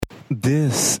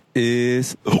This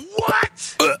is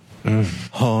what?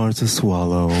 Hard to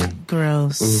swallow.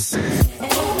 Gross.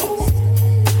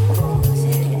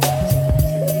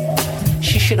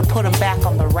 She should have put him back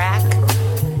on the rack.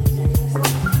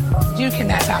 You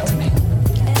cannot talk to me.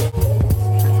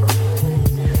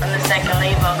 I'm the second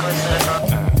lead vocalist of the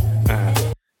group.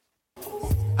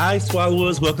 Hi,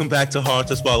 Swallowers. Welcome back to Hard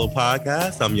to Swallow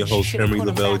podcast. I'm your host, Emery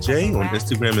Lavelle J, on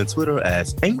Instagram and Twitter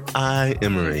as Ain't I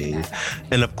Emery.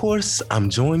 And of course,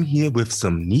 I'm joined here with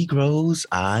some Negroes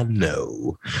I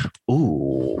know.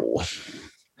 Ooh.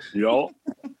 Yo.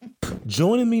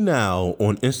 Joining me now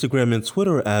on Instagram and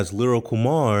Twitter as Lyrical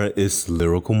Mar is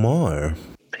Lyrical Mar.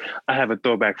 I have a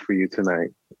throwback for you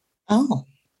tonight. Oh.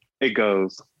 It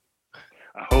goes,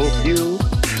 I hope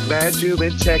that you've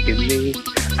been checking me.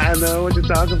 I know what you're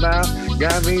talking about.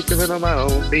 Got me tripping on my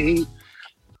own feet.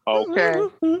 Okay.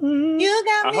 You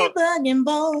got me bugging,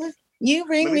 boy. You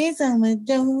bring me some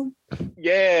joy.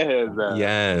 Yes.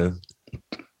 Yeah.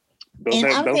 Don't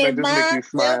that just make you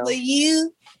smile? For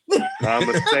you.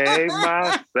 I'ma save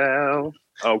myself.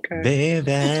 Okay.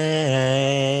 Baby.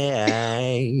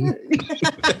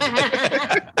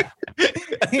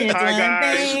 Hi,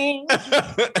 guys.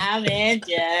 I'm in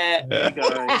Hey,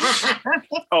 guys.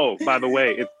 Oh, by the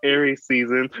way, it's Aries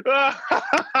season.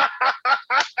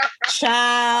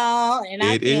 Child, and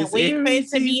I can't wait for it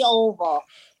to be over.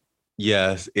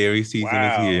 Yes, Aries season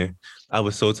is here. I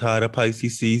was so tired of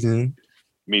Pisces season.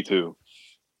 Me too.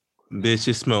 Bitch,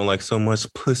 it smelled like so much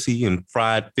pussy and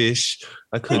fried fish.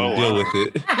 I couldn't deal with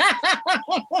it.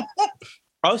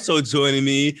 Also joining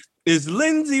me is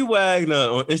Lindsay Wagner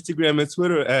on Instagram and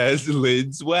Twitter as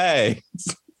Lids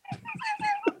Wags.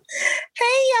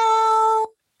 Hey, y'all.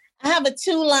 I have a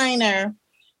two-liner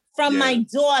from my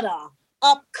daughter,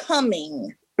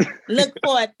 upcoming. Look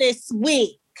for it this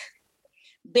week.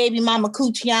 Baby mama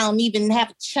coochie, I don't even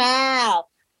have a child.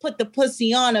 Put the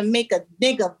pussy on and make a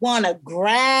nigga wanna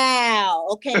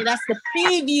growl. Okay, that's the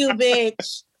preview,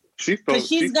 bitch.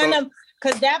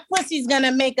 Cause that pussy's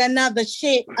gonna make another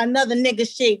nigga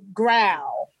shit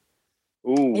growl.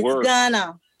 Ooh, it's word.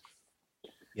 gonna.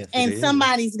 Yes, and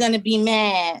somebody's gonna be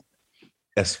mad.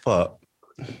 As fuck.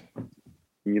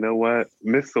 You know what?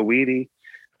 Miss Saweetie,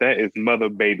 that is mother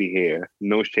baby hair.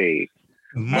 No shade.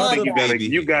 Mother baby.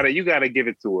 You gotta give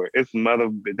it to her. That's mother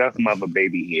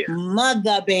baby hair.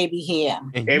 Mother baby hair.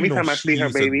 And every time I see her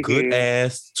baby a good hair,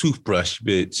 ass toothbrush,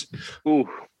 bitch. Ooh,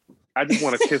 I just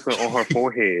want to kiss her on her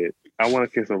forehead. I want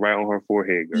to kiss her right on her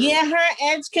forehead, girl. Yeah, her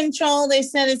edge control, they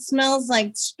said it smells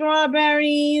like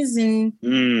strawberries and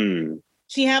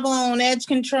she have her own edge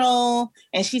control.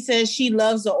 And she says she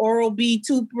loves the Oral-B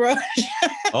toothbrush.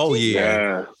 Oh,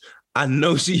 yeah. I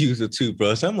know she used a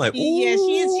toothbrush. I'm like, ooh. Yeah,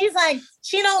 she's like,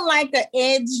 she don't like the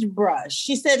edged brush.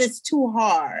 She said it's too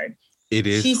hard. It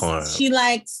is hard. She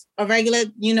likes a regular,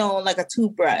 like a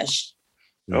toothbrush.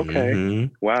 Okay.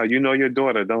 Mm-hmm. Wow, you know your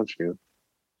daughter, don't you?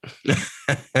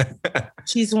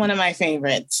 She's one of my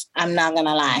favorites. I'm not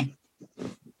gonna lie.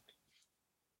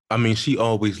 I mean, she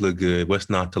always looked good. What's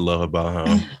not to love about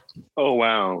her? Oh,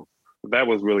 wow. That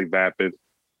was really vapid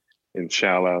and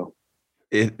shallow.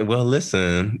 Well,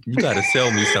 listen, you got to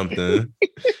sell me something.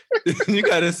 You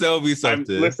got to sell me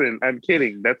something. I'm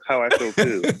kidding. That's how I feel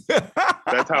too.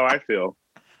 That's how I feel.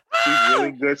 She's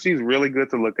really good. She's really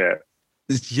good to look at.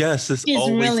 Yes, she's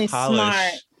always really polished.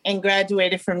 Smart and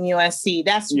graduated from USC.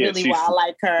 That's really why I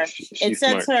like her. It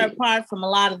sets her apart from a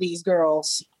lot of these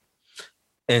girls.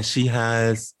 And she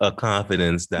has a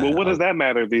confidence that... Well, what does that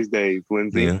matter these days,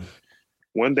 Lindsay? Yeah.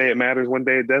 One day it matters, one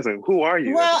day it doesn't. Who are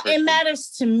you? Well, it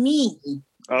matters to me.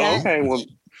 Oh, okay.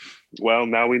 Well,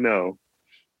 now we know.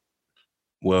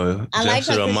 Well, I like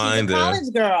her because she's a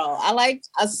college girl.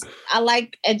 I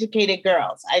like educated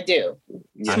girls. I do.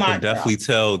 I can definitely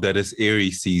tell that it's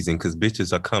Aries season because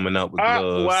bitches are coming out with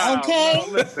gloves. Wow. Okay.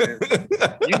 No, listen.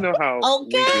 You know how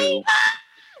okay. We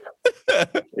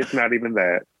do. It's not even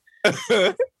that.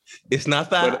 It's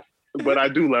not that. But I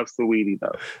do love Saweetie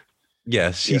though.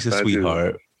 Yes, she's a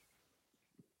sweetheart.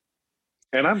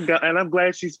 And I'm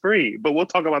glad she's free. But we'll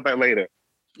talk about that later.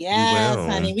 Yes,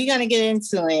 honey. We're gonna get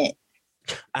into it.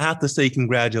 I have to say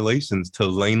congratulations to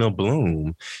Lena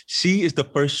Bloom. She is the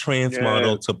first trans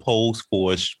model to pose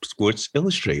for Sports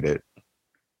Illustrated.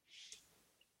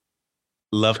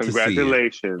 Love to see it.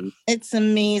 Congratulations. It's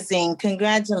amazing.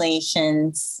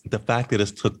 Congratulations. The fact that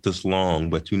it took this long,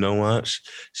 but you know what?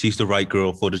 She's the right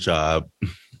girl for the job.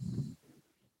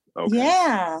 Okay.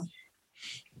 Yeah.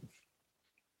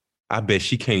 I bet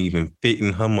she can't even fit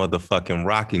in her motherfucking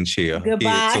rocking chair. Goodbye.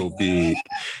 Head so big.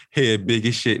 Head big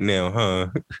as shit now, huh?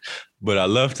 But I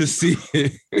love to see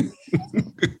it.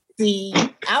 See.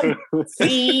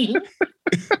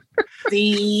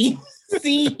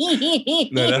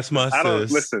 No, that's my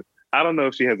sis. I don't know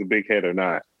if she has a big head or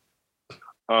not.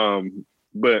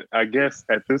 But I guess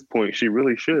at this point she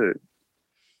really should.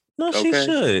 No, she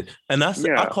should. And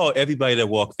I call everybody that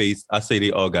walk face, I say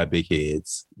they all got big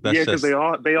heads. That's because they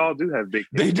all do have big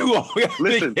heads. They do all have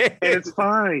Listen, big heads. And it's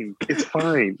fine. It's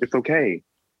fine. It's okay.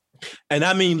 And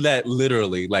I mean that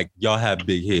literally, like y'all have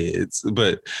big heads.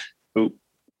 But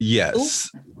yes.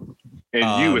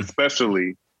 And you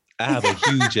especially. I have a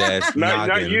huge ass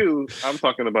not you. I'm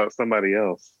talking about somebody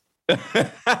else.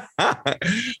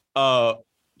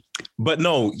 But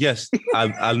no, yes,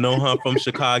 I know her from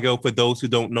Chicago. For those who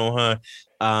don't know her,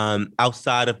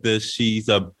 outside of this, she's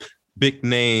a big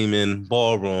name in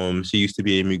ballroom. She used to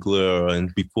be a Mugler,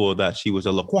 and before that, she was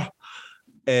a LaCroix.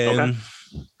 And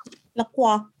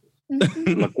LaCroix.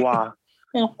 LaCroix.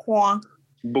 LaCroix.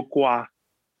 Bouquois.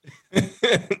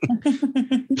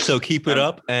 So keep it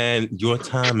up, and your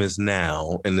time is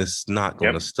now, and it's not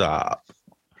going to stop.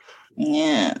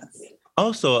 Yes.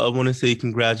 Also, I want to say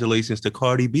congratulations to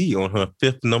Cardi B on her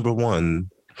 5th #1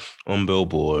 on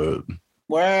Billboard.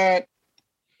 Word.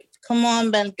 Come on,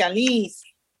 Ben Kalis.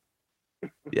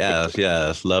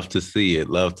 Yes. Love to see it.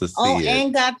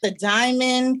 And got the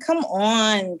diamond. Come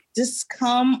on. Just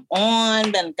come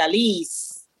on, Ben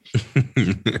Kalis.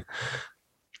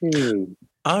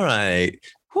 All right.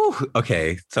 Whew.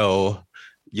 Okay, so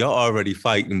y'all already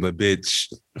fighting, but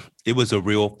bitch, it was a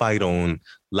real fight on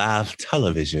live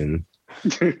television.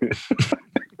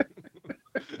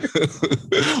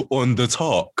 On the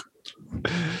talk.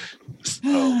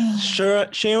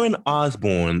 Sharon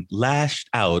Osbourne lashed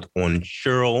out on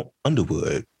Cheryl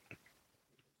Underwood.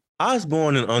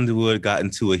 Osbourne and Underwood got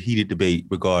into a heated debate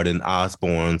regarding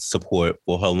Osbourne's support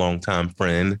for her longtime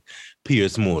friend,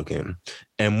 Piers Morgan.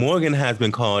 And Morgan has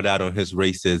been called out on his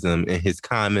racism and his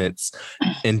comments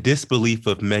and disbelief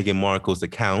of Meghan Markle's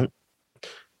account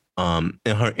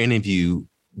in her interview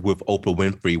with Oprah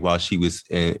Winfrey while she was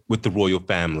with the royal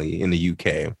family in the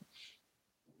UK.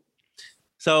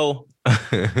 So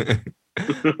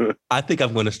I think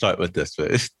I'm going to start with this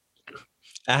first.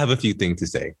 I have a few things to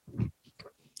say.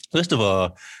 First of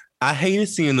all, I hated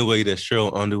seeing the way that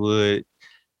Cheryl Underwood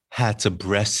had to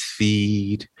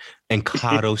breastfeed and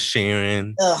coddle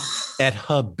Sharon at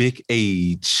her big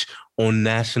age on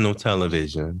national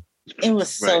television. It was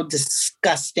so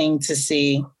disgusting to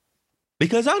see.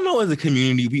 Because I know as a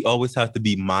community, we always have to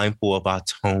be mindful of our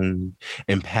tone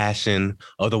and passion.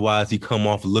 Otherwise, you come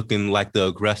off looking like the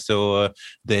aggressor or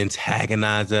the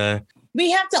antagonizer. We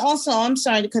have to also, I'm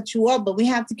sorry to cut you off, but we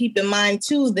have to keep in mind,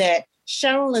 too, that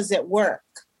Cheryl is at work.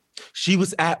 She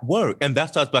was at work. And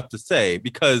that's what I was about to say.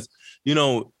 Because, you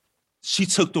know, she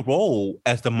took the role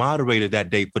as the moderator that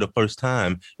day for the first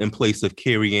time in place of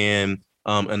Carrie Ann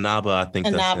Inaba, I think.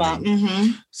 Inaba.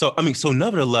 Mm-hmm. So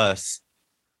nevertheless,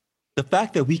 the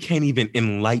fact that we can't even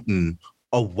enlighten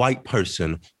a white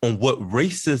person on what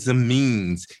racism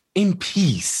means in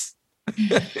peace.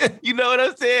 You know what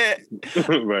I'm saying?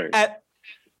 Right.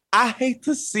 I hate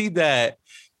to see that.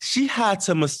 She had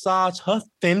to massage her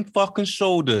thin fucking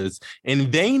shoulders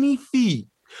and veiny feet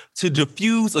to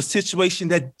diffuse a situation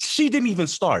that she didn't even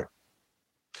start.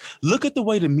 Look at the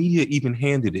way the media even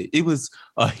handled it. It was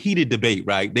a heated debate,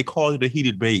 right? They called it a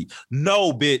heated debate.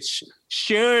 No, bitch.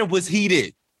 Sharon was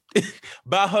heated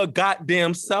by her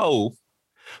goddamn self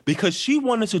because she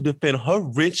wanted to defend her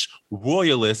rich,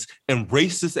 royalist, and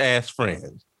racist ass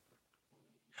friend.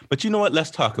 But you know what?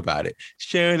 Let's talk about it.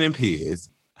 Sharon and Piers.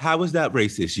 How is that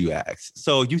racist, you ask?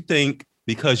 So you think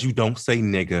because you don't say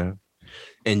nigger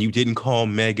and you didn't call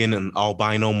Meghan an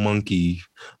albino monkey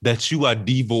that you are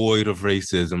devoid of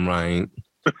racism, right?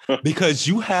 Because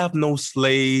you have no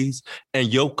slaves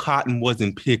and your cotton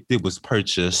wasn't picked, it was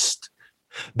purchased,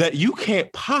 that you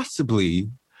can't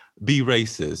possibly be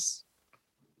racist.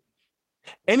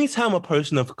 Anytime a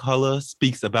person of color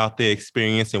speaks about their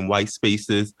experience in white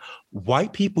spaces,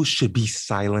 white people should be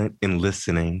silent and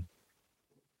listening.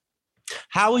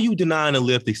 How are you denying a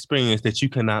lived experience that you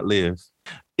cannot live?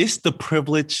 It's the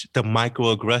privilege, the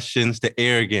microaggressions, the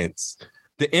arrogance,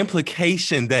 the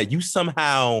implication that you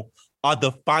somehow are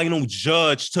the final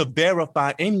judge to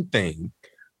verify anything.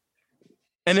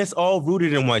 And it's all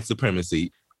rooted in white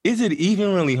supremacy. Is it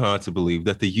even really hard to believe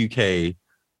that the UK,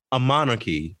 a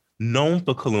monarchy known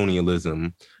for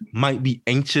colonialism, might be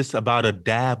anxious about a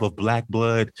dab of black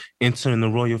blood entering the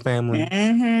royal family?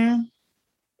 Mm-hmm.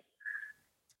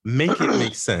 Make it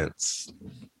make sense.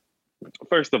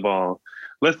 First of all,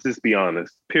 let's just be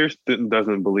honest. Piers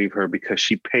doesn't believe her because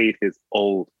she paid his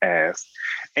old ass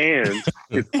and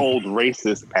his old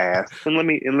racist ass.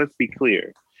 And let's be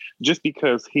clear. just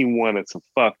because he wanted to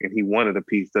fuck and he wanted a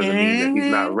piece doesn't mean that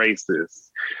he's not racist.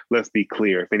 Let's be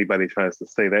clear. If anybody tries to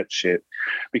say that shit,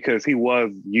 because he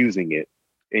was using it,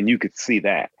 and you could see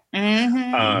that.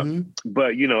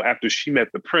 But you know, after she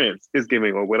met the prince, it's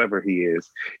giving, or whatever he is,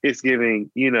 it's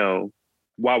giving, you know,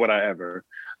 why would I ever?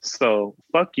 So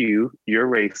fuck you, you're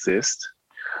racist.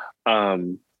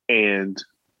 And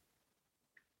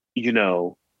you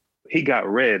know, he got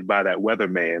read by that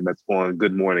weatherman that's on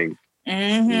Good Morning, you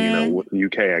know,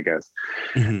 UK, I guess.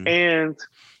 And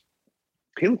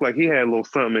he looked like he had a little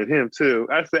something in him too.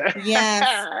 I said,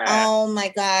 yes. Oh my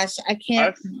gosh, I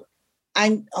can't.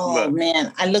 Man,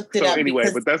 I looked it up. Anyway,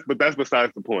 but that's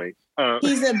besides the point.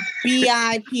 He's a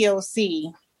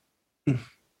BIPOC.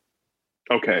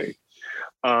 Okay.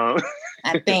 I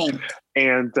think.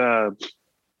 And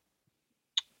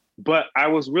but I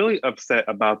was really upset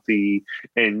about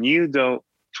and you don't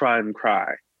try and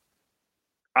cry.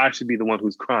 I should be the one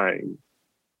who's crying.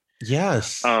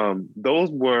 Yes.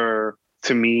 Those were,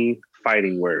 to me,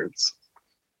 fighting words.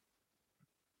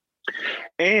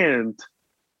 And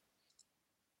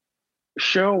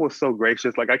Cheryl was so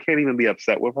gracious. Like, I can't even be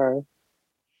upset with her,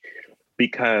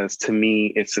 because to me,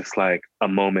 it's just like a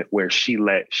moment where she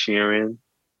let Sharon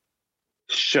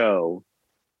show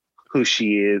who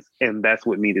she is, and that's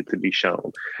what needed to be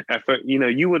shown. And for, you know,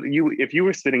 if you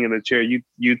were sitting in the chair,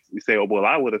 you'd say, "Oh, well,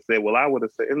 I would have said." Well, I would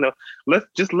have said. No, let's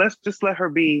just let her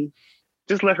be.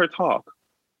 Just let her talk,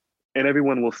 and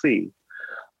everyone will see.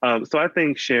 So I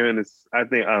think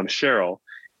Cheryl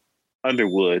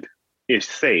Underwood is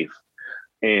safe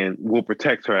and will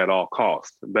protect her at all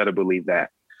costs. Better believe that.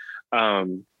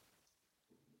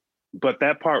 But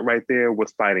that part right there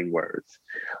was fighting words.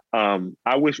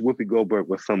 I wish Whoopi Goldberg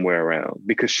was somewhere around,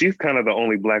 because she's kind of the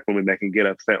only Black woman that can get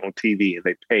upset on TV and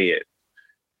they pay it.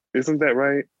 Isn't that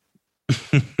right?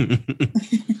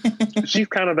 She's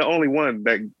kind of the only one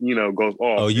that, you know, goes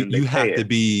off. Oh, you have to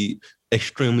be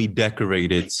extremely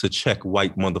decorated to check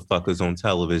white motherfuckers on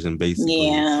television, basically.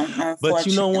 Yeah. But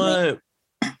you know what?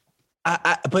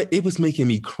 But it was making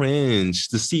me cringe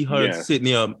to see her sitting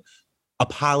there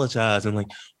apologizing, like,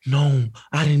 no,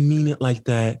 I didn't mean it like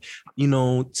that. You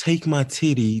know, take my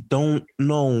titty. Don't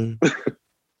know.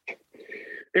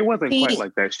 It wasn't quite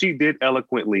like that. She did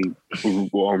eloquently,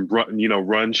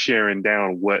 run Sharon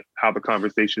down how the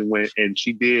conversation went, and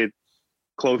she did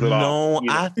close it off. No,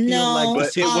 I feel like the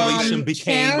situation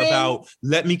became Sharon, about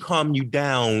let me calm you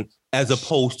down as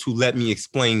opposed to let me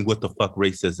explain what the fuck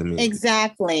racism is.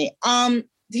 Exactly. I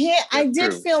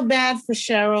did feel bad for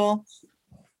Cheryl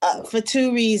for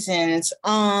two reasons.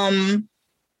 You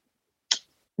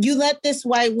let this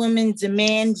white woman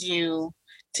demand you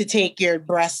to take your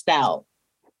breast out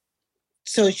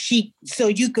so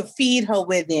you could feed her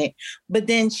with it, but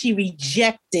then she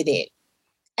rejected it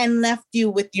and left you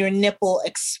with your nipple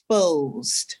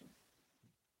exposed.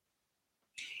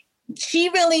 She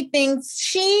really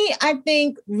thinks I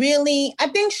think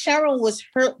Cheryl was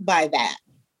hurt by that.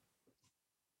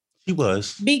 She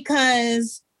was.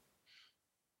 Because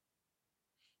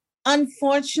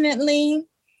unfortunately,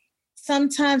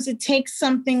 sometimes it takes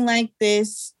something like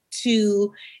this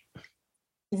to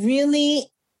really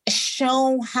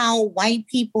show how white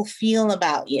people feel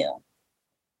about you.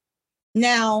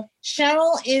 Now,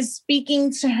 Cheryl is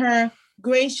speaking to her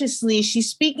graciously. She's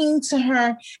speaking to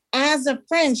her as a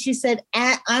friend. She said,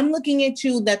 I'm looking at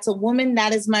you. That's a woman.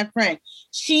 That is my friend.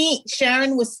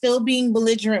 Sharon was still being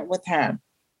belligerent with her.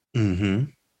 Mm-hmm.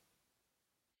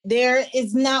 There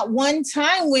is not one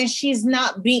time where she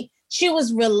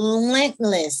was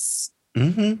relentless.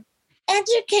 Mm-hmm.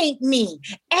 Educate me.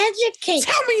 Educate.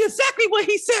 Tell me exactly what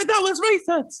he said that was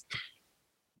racist.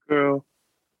 Girl.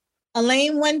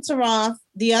 Elaine Winteroff,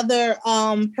 the other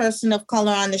person of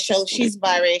color on the show, she's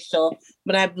biracial,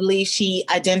 but I believe she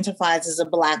identifies as a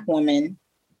Black woman.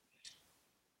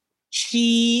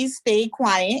 She stayed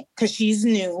quiet because she's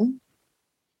new.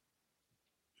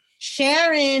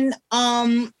 Sharon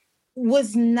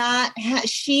was not,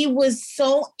 she was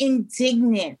so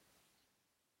indignant.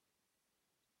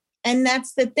 And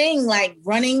that's the thing, like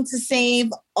running to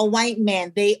save a white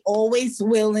man, they always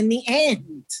will in the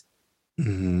end.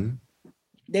 Mm-hmm.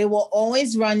 They will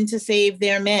always run to save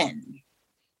their men.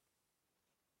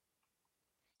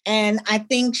 And I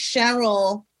think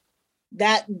Cheryl,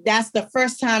 that's the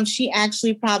first time she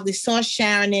actually probably saw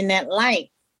Sharon in that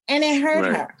light. And it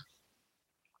hurt her.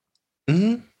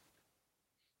 Mm-hmm.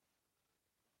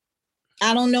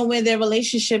 I don't know where their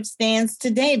relationship stands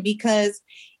today, because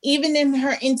even in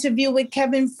her interview with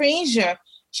Kevin Frazier,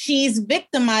 she's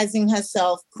victimizing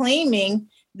herself, claiming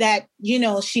that,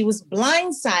 she was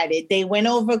blindsided. They went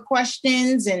over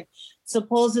questions and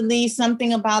supposedly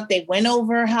something about they went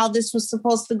over how this was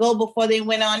supposed to go before they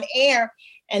went on air.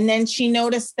 And then she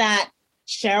noticed that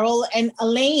Cheryl and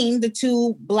Elaine, the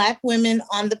two Black women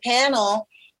on the panel,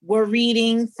 were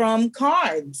reading from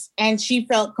cards, and she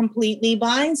felt completely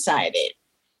blindsided.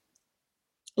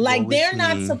 Like they're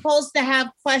not supposed to have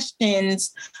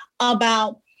questions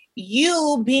about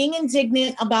you being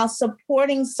indignant about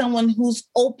supporting someone who's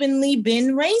openly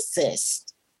been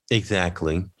racist.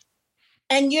 Exactly.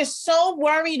 And you're so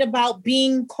worried about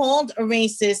being called a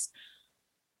racist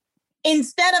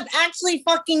instead of actually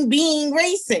fucking being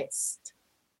racist.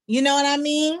 You know what I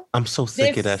mean? I'm so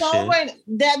sick of that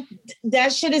shit.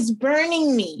 That shit is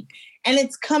burning me. And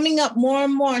it's coming up more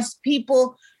and more.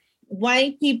 People,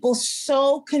 white people,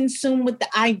 so consumed with the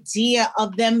idea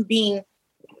of them being,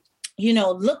 you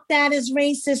know, looked at as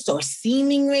racist or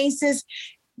seeming racist.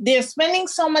 They're spending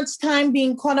so much time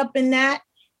being caught up in that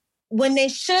when they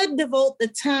should devote the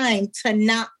time to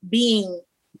not being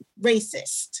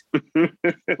racist.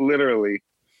 Literally.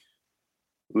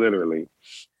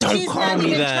 Don't call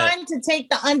me that.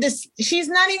 She's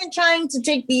not even trying to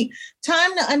take the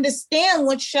time to understand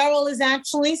what Cheryl is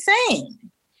actually saying.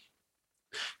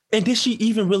 And did she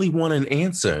even really want an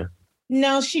answer?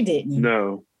 No, she didn't.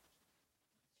 No.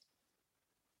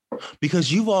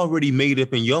 Because you've already made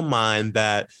up in your mind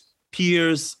that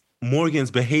Piers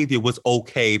Morgan's behavior was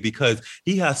okay because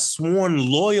he has sworn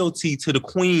loyalty to the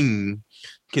Queen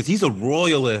because he's a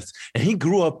royalist and he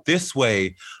grew up this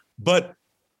way. But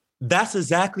that's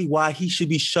exactly why he should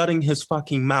be shutting his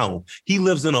fucking mouth. He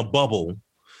lives in a bubble.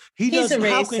 He's a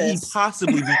racist. How can he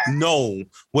possibly know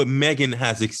what Meghan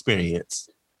has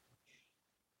experienced?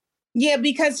 Yeah,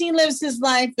 because he lives his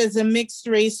life as a mixed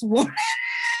race woman.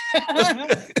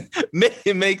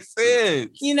 It makes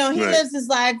sense. You know, he lives his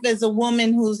life as a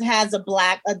woman who has a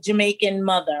black Jamaican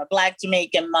mother.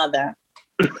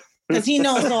 Because he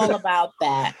knows all about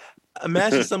that.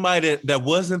 Imagine somebody that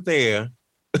wasn't there.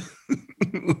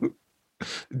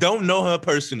 Don't know her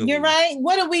personally. You're right.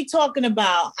 What are we talking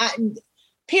about?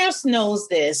 Pierce knows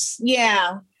this.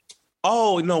 Yeah.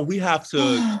 Oh, no, we have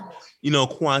to,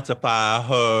 quantify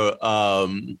her,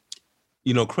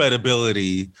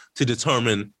 credibility to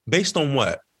determine based on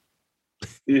what?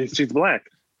 She's Black.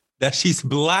 That she's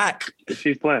Black.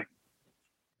 She's Black.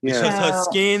 Yeah. Because her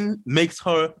skin makes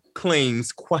her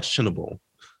claims questionable.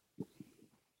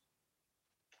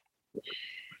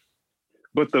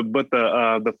 But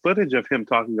the footage of him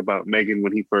talking about Meghan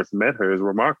when he first met her is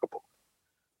remarkable.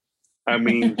 I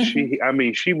mean,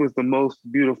 she was the most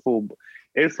beautiful.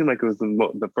 It seemed like it was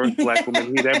the first Black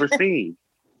woman he'd ever seen.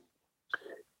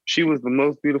 She was the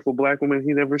most beautiful Black woman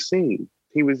he'd ever seen.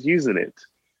 He was using it.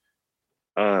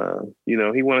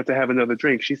 He wanted to have another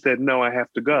drink. She said, "No, I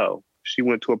have to go." She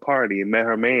went to a party and met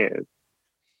her man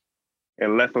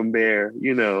and left him there,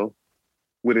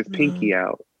 with his pinky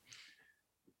out.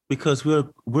 Because we're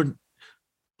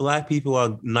Black people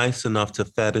are nice enough to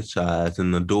fetishize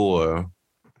and adore,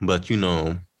 but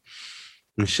when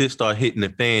shit start hitting the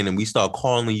fan and we start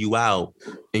calling you out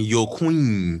and you're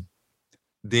queen,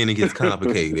 then it gets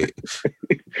complicated.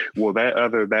 Well,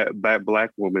 that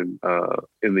Black woman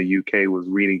in the UK was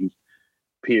reading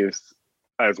Pierce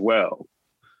as well,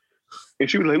 and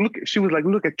she was like, look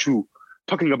at you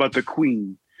talking about the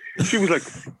Queen. She was like,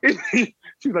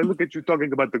 look at you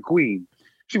talking about the Queen.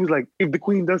 She was like, if the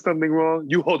Queen does something wrong,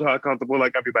 you hold her accountable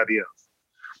like everybody else.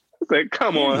 I said,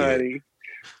 come on, honey.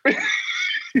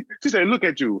 She said, look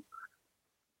at you.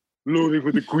 Loading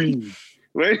with the Queen.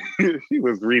 Right? She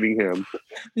was reading him.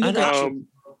 I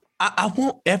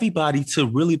want everybody to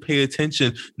really pay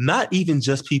attention, not even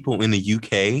just people in the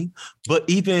UK, but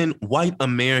even white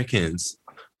Americans.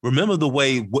 Remember the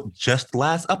way just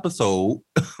last episode,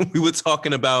 we were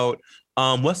talking about,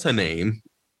 what's her name?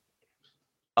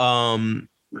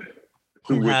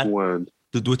 Which one?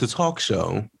 With the talk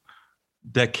show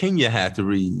that Kenya had to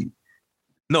read.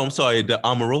 No, I'm sorry, that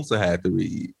Omarosa had to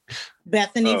read.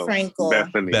 Bethany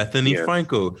Frankel. Bethany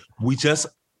Frankel. We just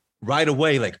right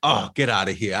away like, get out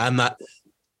of here. I'm not.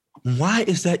 Why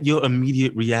is that your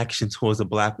immediate reaction towards a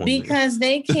Black woman? Because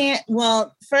they can't.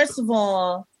 Well, first of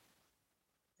all,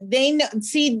 they know.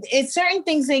 See, it's certain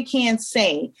things they can't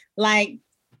say. Like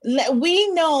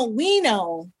we know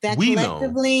that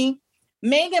collectively.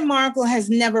 Meghan Markle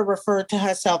has never referred to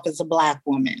herself as a Black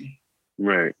woman.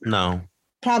 Right. No.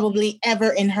 Probably ever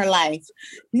in her life.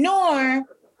 I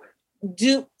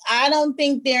don't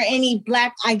think there are any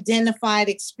Black identified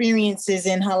experiences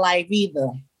in her life either.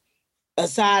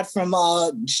 Aside from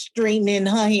straightening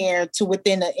her hair to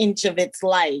within an inch of its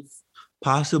life.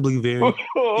 Possibly very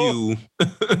few.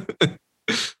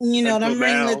 Them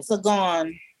ringlets are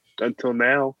gone. Until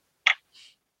now.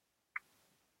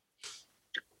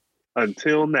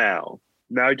 Until now.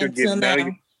 Now you're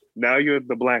now you're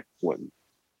the black one.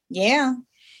 Yeah.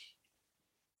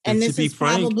 And this is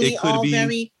probably all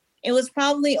very, it was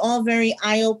probably all very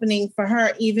eye-opening for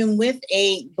her, even with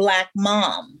a black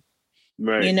mom.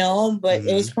 Right. You know, but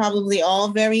it was probably all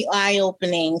very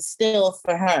eye-opening still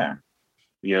for her.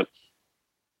 Yep.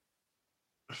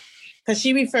 Because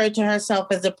she referred to herself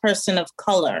as a person of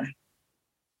color.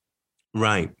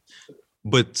 Right.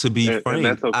 But to be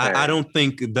frank, okay. I don't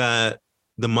think that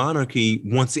the monarchy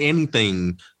wants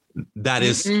anything that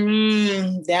is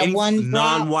that one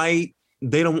non-white.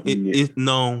 They don't.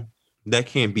 No, that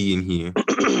can't be in here.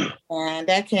 And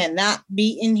that cannot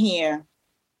be in here.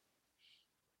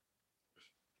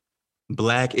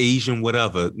 Black, Asian,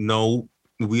 whatever. No,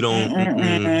 we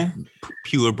don't.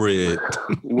 Purebred.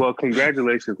 Well,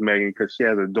 congratulations, Meghan, because she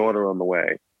has a daughter on the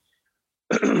way.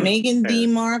 Meghan D.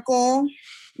 Markle.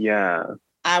 Yeah.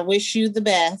 I wish you the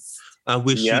best. I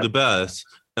wish you the best.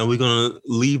 And we're going to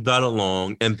leave that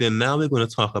alone. And then now we're going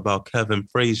to talk about Kevin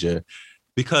Frazier,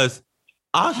 because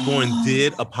Osborne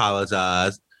did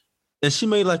apologize, and she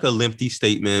made like a lengthy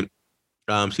statement.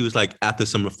 She was like, after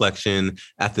some reflection,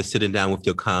 after sitting down with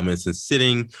your comments and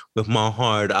sitting with my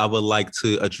heart, I would like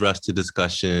to address the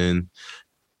discussion.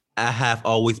 I have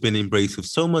always been embraced with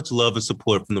so much love and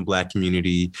support from the Black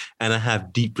community, and I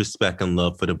have deep respect and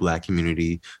love for the Black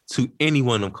community. To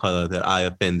anyone of color that I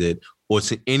offended, or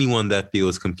to anyone that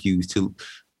feels confused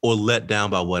or let down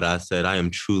by what I said, I am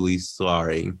truly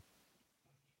sorry.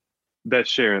 That's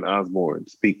Sharon Osbourne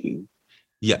speaking.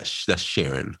 Yes, that's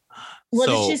Sharon. What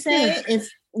did she say?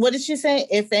 What did she say?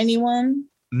 If anyone?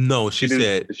 No, she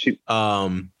said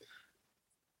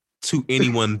to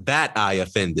anyone that I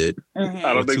offended,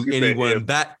 or to anyone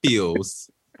that feels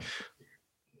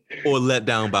or let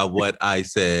down by what I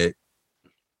said,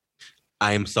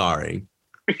 I am sorry.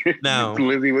 Now,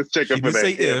 Lizzie was checking for that.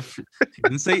 She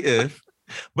didn't say if,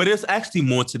 but there's actually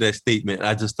more to that statement.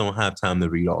 I just don't have time to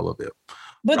read all of it.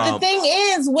 But the thing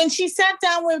is, when she sat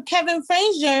down with Kevin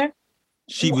Frazier,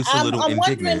 she was a little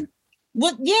indignant.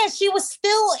 She was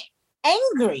still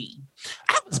angry.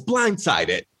 I was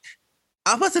blindsided.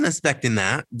 I wasn't expecting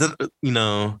that.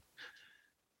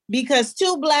 Because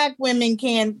two Black women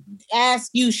can't ask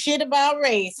you shit about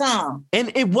race, huh?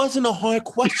 And it wasn't a hard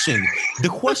question. The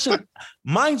question,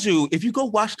 mind you, if you go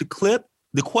watch the clip,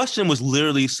 the question was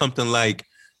literally something like,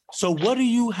 so what do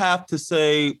you have to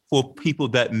say for people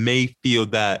that may feel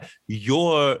that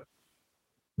you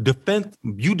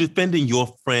defending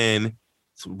your friend's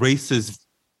racist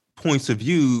points of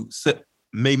view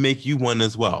may make you one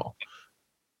as well?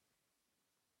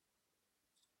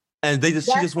 And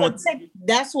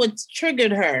that's what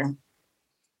triggered her.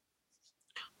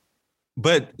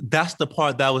 But that's the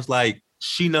part that was like,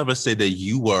 she never said that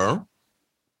you were.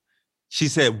 She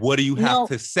said, what do you have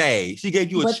to say? She gave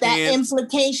you a chance. But that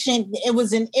implication, it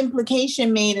was an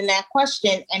implication made in that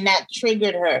question, and that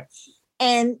triggered her.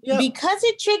 And because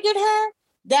it triggered her,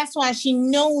 that's why she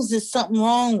knows there's something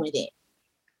wrong with it.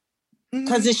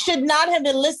 Because it should not have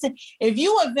been listened. If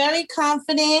you were very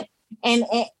confident and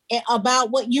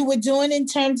about what you were doing in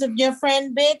terms of your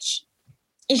friend, bitch,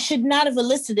 it should not have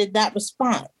elicited that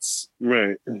response.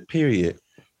 Right. Period.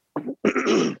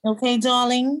 Okay,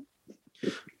 darling?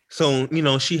 So,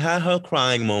 she had her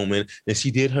crying moment and she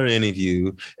did her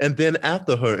interview. And then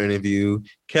after her interview,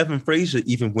 Kevin Frazier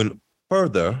even went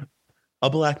further, a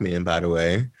Black man, by the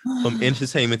way, from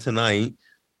Entertainment Tonight.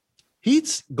 He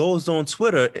goes on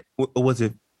Twitter. Was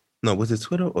it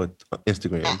Twitter or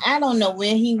Instagram? I don't know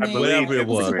where he went. Whatever it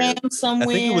was. Somewhere.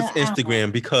 I think it was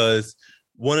Instagram, because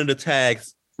one of the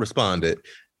tags responded.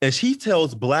 And she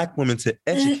tells Black women to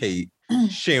educate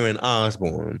Sharon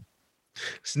Osbourne.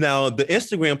 So now the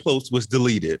Instagram post was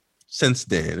deleted since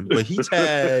then, but he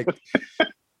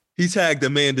tagged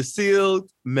Amanda Seales,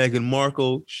 Meghan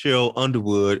Markle, Cheryl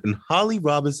Underwood, and Holly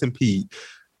Robinson Peete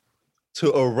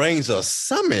to arrange a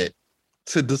summit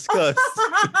to discuss.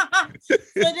 For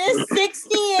this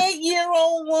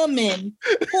 68-year-old woman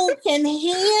who can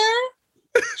hear,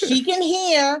 she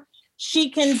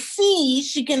can see,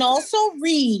 she can also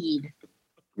read.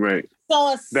 Right.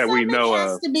 So a summit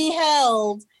has to be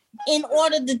held in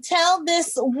order to tell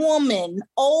this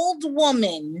old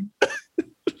woman,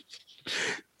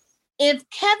 if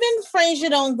Kevin Frazier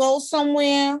don't go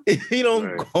somewhere. He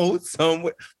don't go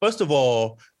somewhere. First of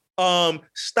all,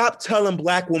 stop telling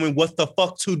Black women what the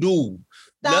fuck to do.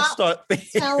 Let's start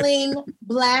telling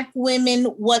Black women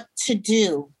what to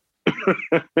do.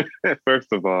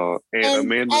 First of all,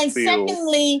 and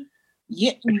secondly,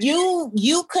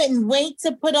 you couldn't wait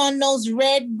to put on those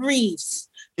red briefs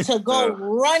to go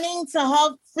running to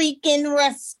her freaking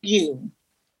rescue.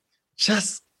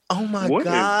 Just Oh my What is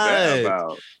that God.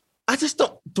 about? I just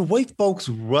don't. The way folks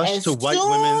rush As to white soon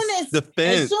women's as-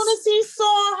 defense. As soon as he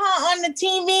saw her on the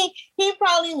TV, he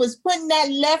probably was putting that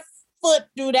left foot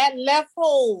through that left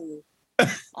hole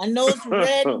on those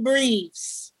red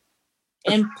briefs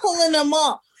and pulling them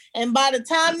up. And by the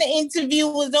time the interview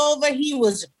was over, he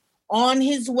was on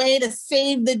his way to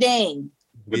save the day.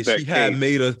 With Bitch, that he had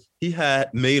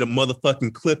cape. made a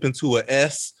motherfucking clip into an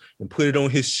S and put it on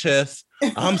his chest.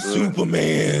 I'm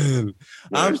Superman.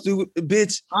 I'm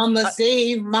bitch. I'ma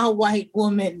save my white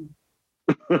woman.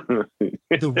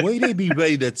 The way they be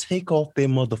ready to take off their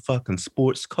motherfucking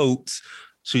sports coats,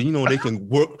 so you know they can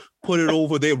put it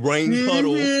over their rain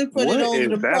puddle. Put What it over is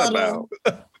the that puddle.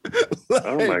 about?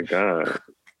 Oh my God.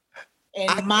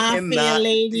 And my fair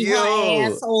lady, her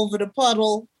ass over the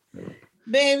puddle.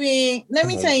 Baby, let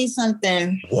me tell you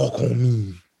something. Walk on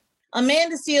me.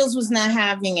 Amanda Seales was not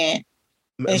having it.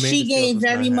 And she gave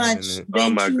very much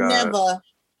that my you God.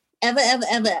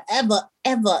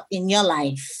 never in your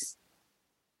life.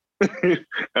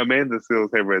 Amanda Seales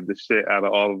had read the shit out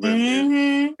of all of them.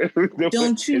 Mhm.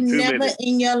 Don't you In 2 never minutes.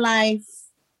 in your life.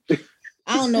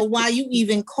 I don't know why you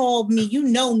even called me. You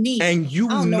know me. And you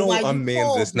I don't know why you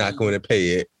Amanda's called not me. going to pay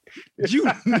it. You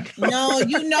No,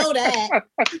 you know that.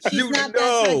 She's You not know.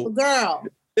 that type of girl.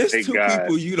 It's Thank two God.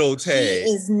 people you don't She tag.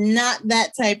 is not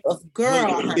that type of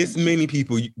girl. No, it's many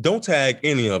people. Don't tag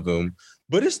any of them.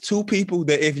 But it's two people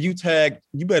that if you tag,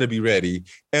 you better be ready.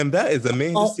 And that is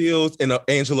Amanda Seales and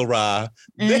Angela Rye.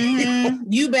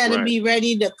 You better Right. be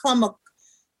ready to come.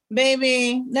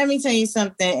 Baby, let me tell you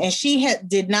something. And she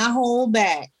did not hold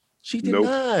back. She did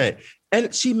not.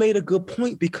 And she made a good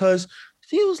point because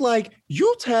she was like,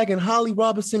 you tagging Holly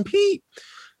Robinson Pete.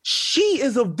 She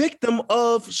is a victim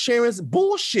of Sharon's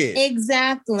bullshit.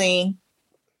 Exactly.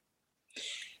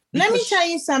 Let me tell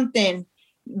you something.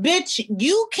 Bitch,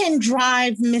 you can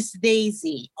drive Miss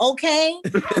Daisy, okay?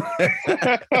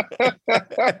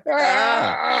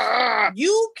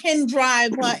 You can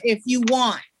drive her if you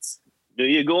want. Do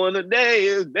you going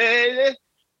today, baby?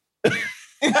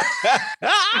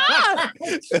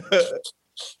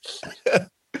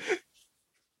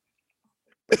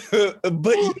 But And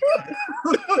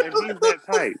he's that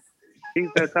type. He's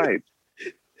that type.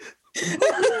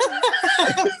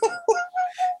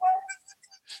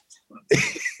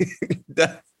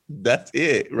 That's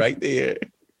it right there.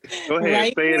 Go ahead,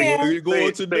 Right say it again. there. We're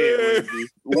going Say today. it, Lindsay.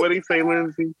 What did he say,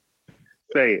 Lindsay?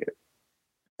 Say it.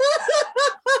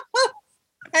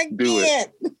 I Do it.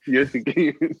 can't. Yes, you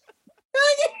can.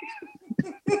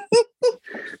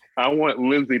 I want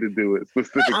Lindsay to do it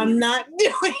specifically. I'm not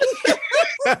doing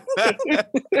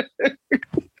it.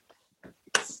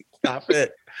 Stop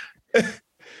it.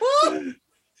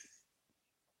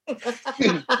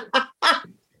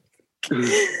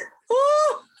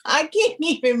 I can't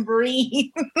even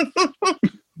breathe.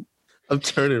 I'm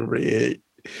turning red.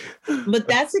 But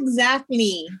that's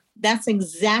exactly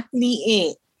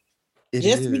it. It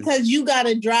Just is. because you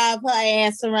gotta drive her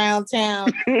ass around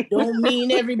town don't mean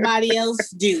everybody else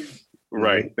do.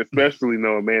 Right. Especially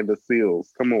no Amanda Seales.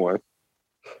 Come on.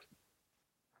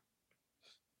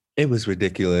 It was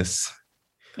ridiculous.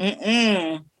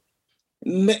 Amanda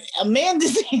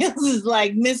Seales is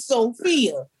like Miss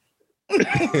Sophia.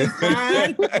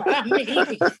 Fine by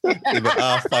me. But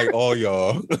I'll fight all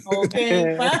y'all.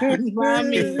 Okay, fine by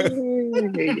me.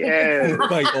 Yeah.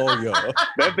 Fight all y'all.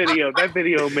 That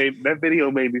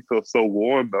video made me feel so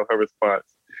warm though, her response.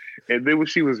 And then when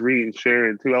she was reading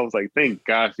Sharon too, I was like, thank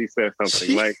God she said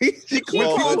something. Like She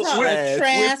called her a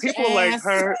trash with people ass. like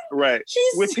her, right.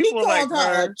 With She people like called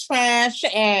her her, a trash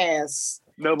ass.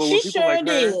 no, but She with people sure like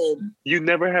her, did. you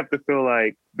never have to feel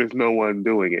like there's no one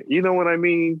doing it. You know what I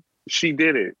mean? She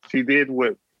did it. She did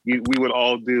what we would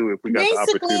all do if we got the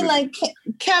Basically, opportunity.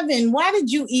 like, Kevin, why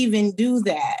did you even do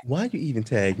that? Why you even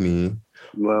tag me?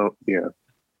 Well, yeah.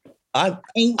 I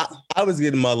was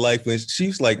getting my life when she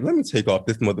was like, let me take off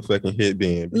this motherfucking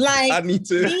headband. Like, I need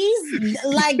to.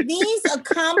 these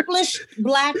accomplished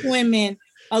Black women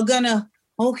are gonna,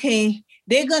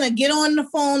 they're gonna get on the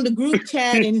phone, the group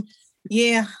chat, and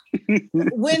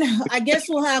when I guess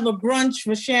we'll have a brunch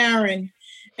for Sharon.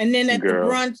 And then at the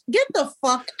brunch, get the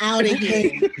fuck out of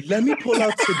here. Let me pull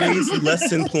out today's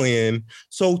lesson plan.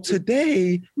 So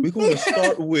today we're going to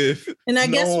start with. And I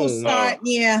guess we'll start,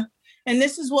 And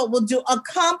this is what we'll do.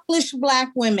 Accomplished Black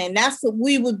women. That's what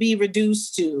we would be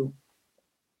reduced to.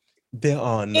 There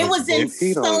are no. It was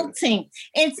insulting.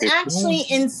 It's actually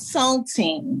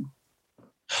insulting.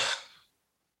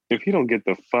 If you don't get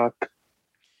the fuck.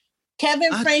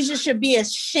 Kevin Frazier should be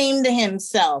ashamed of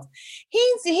himself.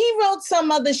 He wrote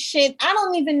some other shit. I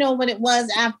don't even know what it was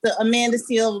after Amanda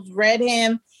Seales read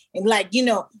him. and like,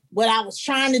 what I was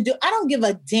trying to do. I don't give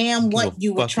a damn what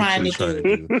you were trying to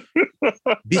do.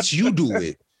 Bitch, you do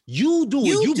it. You do it.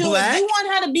 You black. You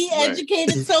want her to be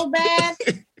educated so bad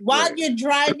while you're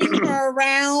driving her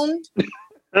around.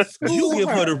 You give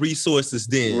her the resources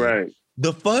then. Right.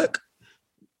 The fuck?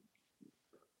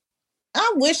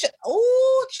 I wish.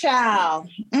 Oh, child.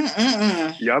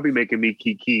 Y'all be making me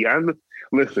kiki. I'm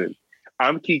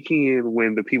kikiing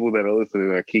when the people that are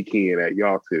listening are kikiing at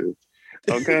y'all too.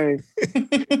 Okay?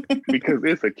 Because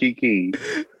it's a kiki.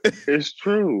 It's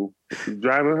true.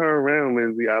 Driving her around,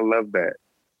 Lindsay, I love that.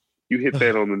 You hit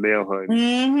that on the nail, honey.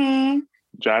 Mm-hmm.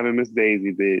 Driving Miss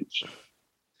Daisy, bitch.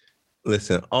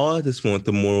 Listen, I just want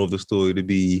the moral of the story to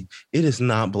be, it is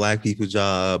not black people's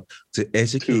job to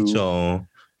educate y'all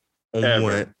on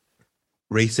what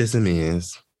racism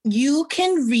is. You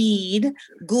can read.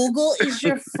 Google is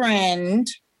your friend.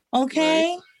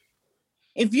 Okay? Right.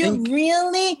 If you're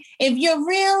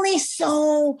really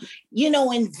so,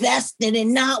 invested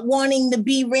in not wanting to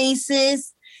be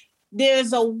racist,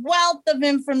 there's a wealth of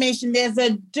information. There's a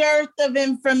dearth of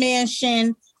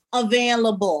information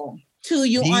available to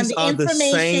you on the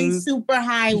information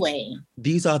superhighway.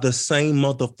 These are the same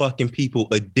motherfucking people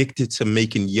addicted to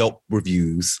making Yelp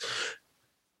reviews.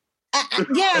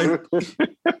 Yeah.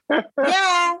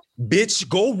 Yeah. Bitch,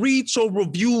 go read your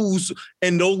reviews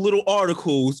and those little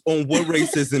articles on what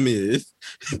racism is.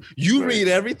 You read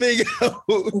everything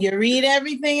else. You read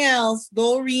everything else.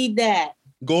 Go read that.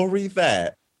 Go read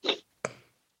that.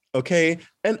 Okay?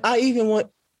 And I even want,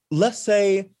 let's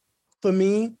say, for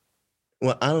me,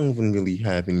 well, I don't even really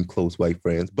have any close white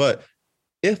friends, but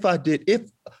if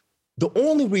the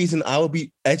only reason I would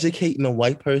be educating a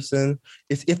white person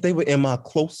is if they were in my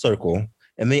close circle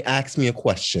and they asked me a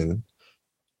question.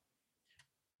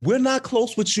 We're not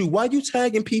close with you. Why are you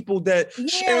tagging people that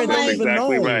Sharon don't even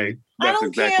know? Right. I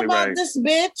don't care about this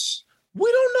bitch.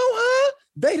 We don't know her.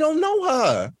 They don't know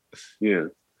her. Yeah.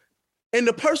 And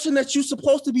the person that you're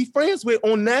supposed to be friends with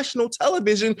on national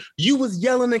television, you was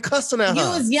yelling and cussing at her. You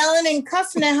was yelling and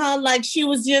cussing at her like she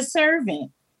was your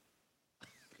servant.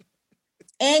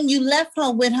 And you left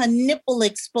her with her nipple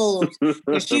exposed.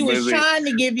 And she was trying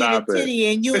to give you the titty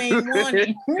and you ain't want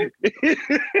it.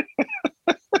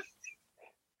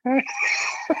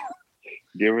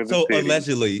 Give her the so titty.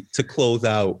 Allegedly, to close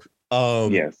out,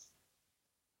 yes,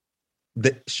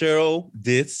 that Cheryl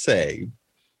did say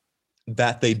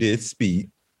that they did speak.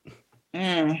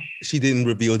 She didn't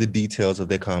reveal the details of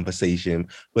their conversation,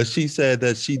 but she said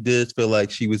that she did feel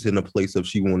like she was in a place of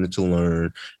she wanted to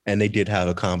learn, and they did have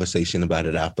a conversation about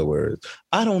it afterwards.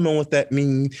 I don't know what that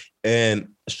means. And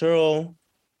Cheryl,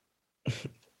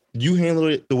 you handle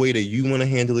it the way that you want to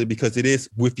handle it because it is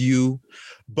with you.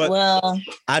 But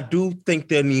I do think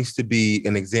there needs to be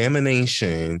an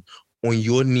examination on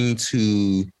your need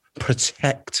to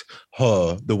protect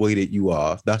her the way that you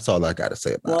are. That's all I got to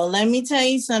say about it. Well, let me tell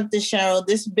you something, Cheryl.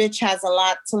 This bitch has a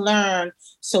lot to learn.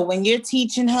 So when you're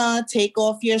teaching her, take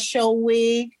off your show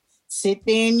wig, sit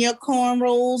there in your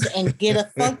cornrows and get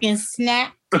a fucking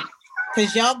snack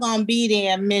because y'all gonna be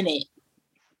there a minute.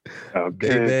 Okay.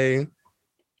 Baby.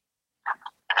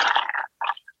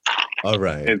 All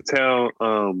right. And tell,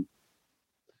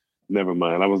 never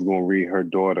mind. I was going to read her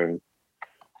daughter,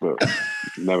 but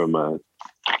never mind.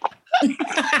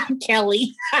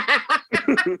 Kelly.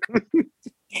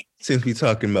 Since we're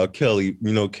talking about Kelly,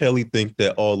 Kelly think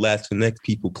that all Latinx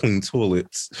people clean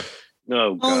toilets.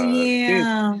 Oh, God. Oh,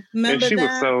 yeah. Remember and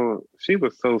that? She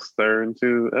was so stern,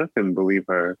 too. I couldn't believe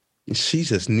her. She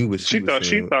just knew what she was doing.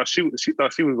 She thought she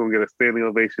was going to get a standing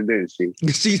ovation, didn't she?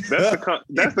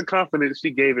 That's the confidence she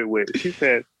gave it with. She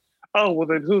said, oh, well,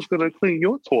 then who's going to clean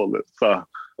your toilet?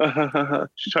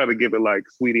 She tried to give it like,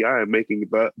 sweetie, I am making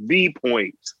the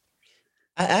point.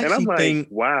 I actually think,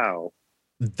 wow.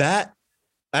 That,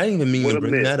 I didn't even mean to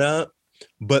bring that up,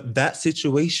 but that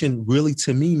situation really,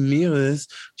 to me, mirrors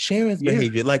Sharon's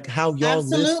behavior, like how y'all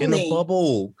live in a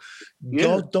bubble. Yeah.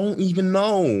 Y'all don't even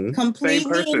know.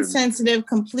 Completely insensitive,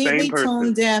 completely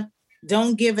tone deaf,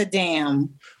 don't give a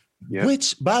damn. Yep.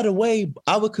 Which, by the way,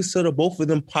 I would consider both of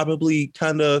them probably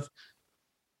kind of,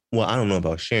 well, I don't know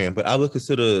about Sharon, but I would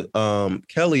consider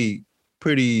Kelly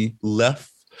pretty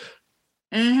left.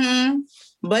 Mm-hmm.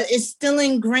 But it's still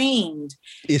ingrained.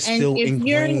 It's still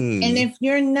ingrained. And if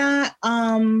you're not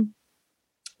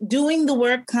doing the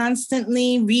work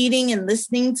constantly, reading and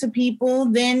listening to people,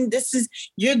 then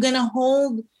you're going to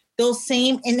hold those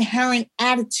same inherent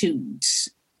attitudes.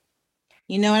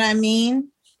 You know what I mean?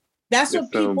 That's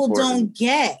what people don't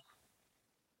get.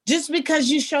 Just because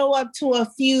you show up to a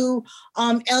few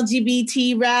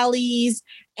LGBT rallies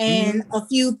and a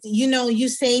few, you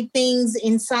say things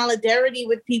in solidarity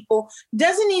with people,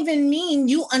 doesn't even mean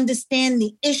you understand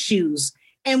the issues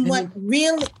and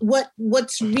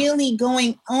what's really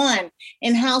going on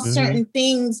and how certain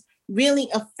things really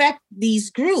affect these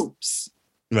groups.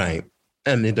 Right.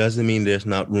 And it doesn't mean there's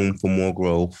not room for more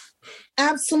growth.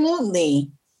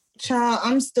 Absolutely. Child,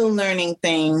 I'm still learning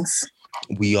things.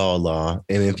 We all are.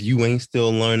 And if you ain't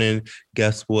still learning,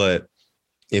 guess what?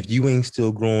 If you ain't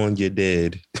still growing, you're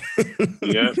dead.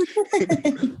 Yeah.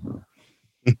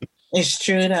 It's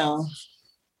true, though.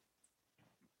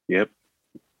 Yep.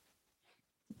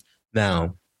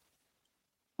 Now,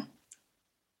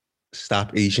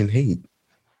 stop Asian hate.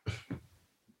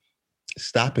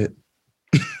 Stop it.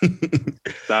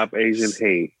 Stop Asian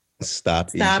hate. Stop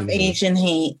Asian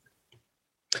hate.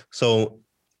 So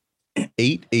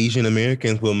 8 Asian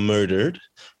Americans were murdered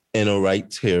in a right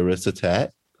terrorist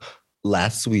attack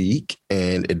last week,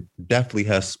 and it definitely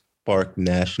has sparked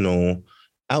national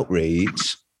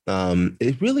outrage.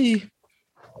 It really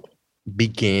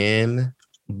began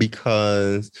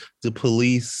because the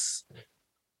police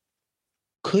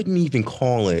couldn't even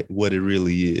call it what it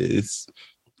really is,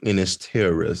 and it's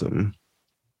terrorism.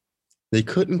 They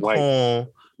couldn't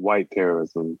call white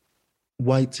terrorism.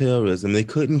 White terrorism. They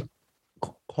couldn't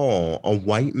call a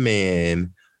white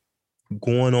man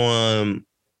going on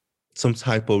some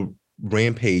type of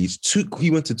rampage. He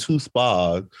went to 2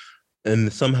 spas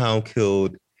and somehow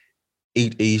killed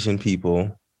 8 Asian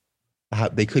people.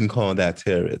 They couldn't call that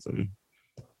terrorism.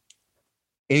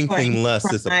 Anything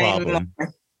less is a problem.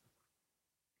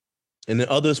 And then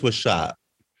others were shot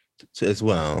as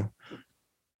well.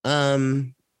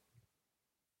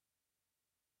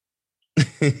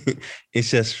 It's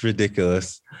just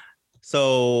ridiculous.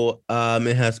 So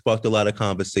it has sparked a lot of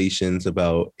conversations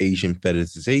about Asian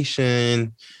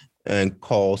fetishization and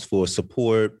calls for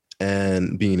support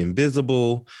and being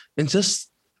invisible. And just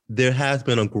there has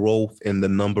been a growth in the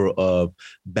number of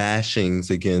bashings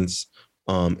against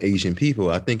Asian people.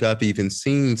 I think I've even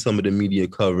seen some of the media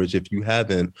coverage, if you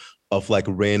haven't, of like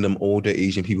random older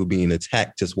Asian people being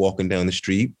attacked just walking down the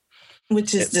street.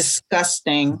 Which is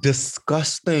disgusting.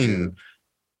 Disgusting.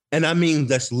 And I mean,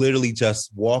 that's literally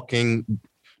just walking,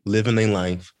 living their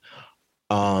life,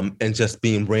 and just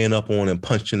being ran up on and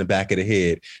punched in the back of the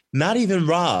head. Not even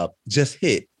robbed, just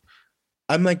hit.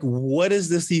 I'm like, what is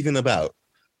this even about?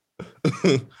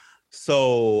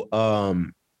 So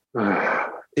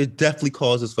it definitely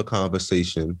causes for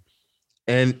conversation.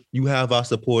 And you have our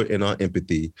support and our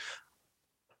empathy.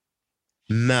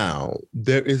 Now,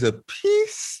 there is a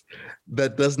piece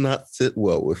that does not sit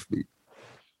well with me.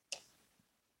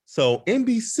 So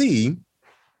NBC,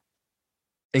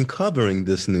 in covering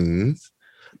this news,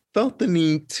 felt the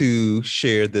need to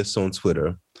share this on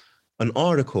Twitter, an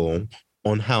article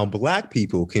on how Black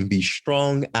people can be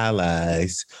strong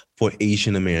allies for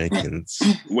Asian Americans.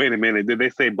 Wait a minute. Did they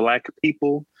say Black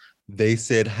people? They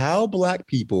said how Black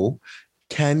people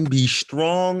can be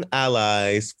strong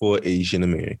allies for Asian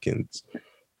Americans.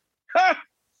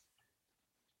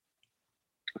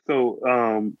 So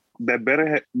that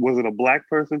better was it a Black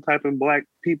person typing Black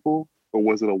people, or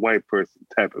was it a white person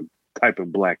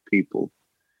typing Black people?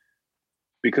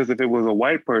 Because if it was a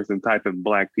white person typing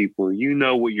Black people, you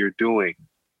know what you're doing.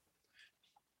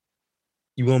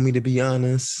 You want me to be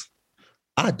honest?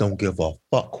 I don't give a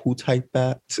fuck who typed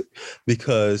that,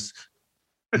 because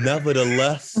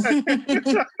nevertheless,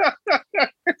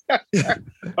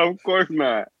 of course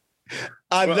not.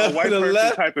 A white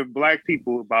person typing Black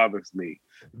people bothers me.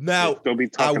 Now,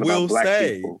 I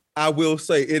will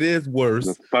say it is worse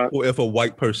or if a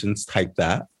white person's typed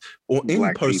that, or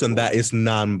any person that is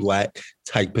non-Black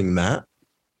typing that.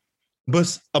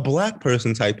 But a Black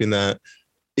person typing that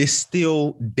is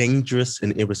still dangerous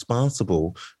and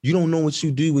irresponsible. You don't know what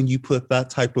you do when you put that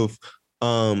type of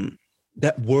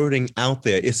that wording out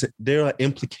there. There are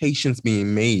implications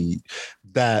being made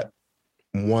that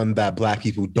Black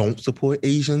people don't support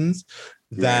Asians,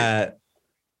 that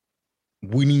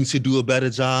we need to do a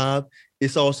better job.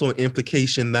 It's also an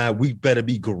implication that we better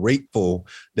be grateful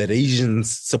that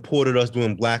Asians supported us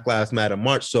during Black Lives Matter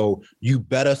March. So you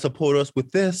better support us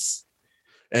with this,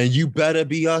 and you better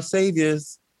be our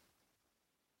saviors,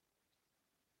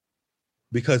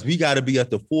 because we got to be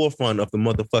at the forefront of the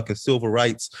motherfucking civil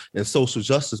rights and social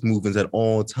justice movements at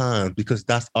all times, because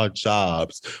that's our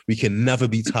jobs. We can never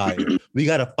be tired. We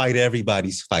got to fight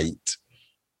everybody's fight.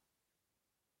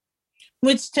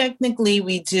 Which technically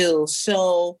we do.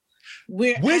 So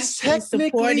we're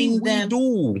supporting them.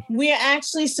 We're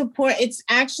actually it's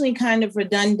actually kind of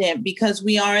redundant, because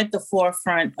we are at the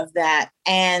forefront of that,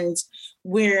 and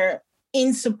we're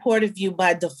in support of you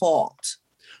by default.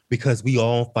 because we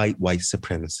all fight white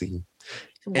supremacy.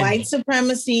 White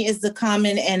supremacy is the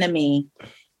common enemy.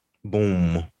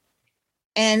 Boom.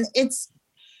 And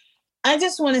I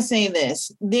just want to say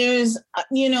this. There's,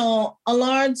 a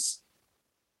large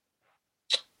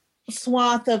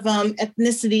swath of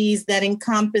ethnicities that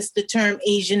encompass the term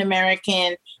Asian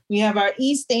American. We have our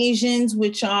East Asians,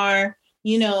 which are,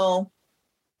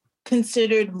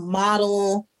 considered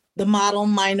the model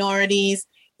minorities.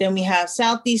 Then we have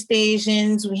Southeast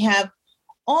Asians. We have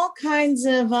all kinds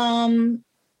of,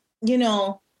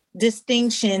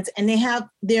 distinctions, and they have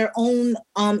their own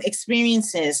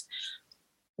experiences.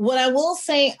 What I will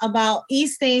say about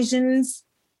East Asians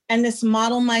and this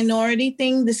model minority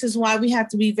thing, this is why we have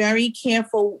to be very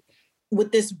careful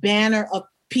with this banner of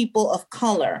people of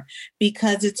color,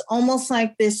 because it's almost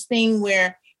like this thing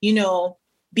where,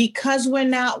 because we're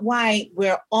not white,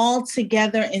 we're all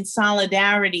together in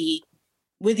solidarity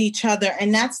with each other.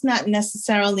 And that's not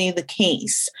necessarily the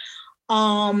case.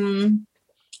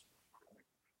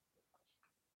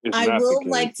 I will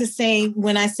like to say,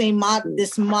 when I say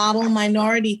this model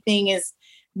minority thing, is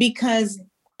because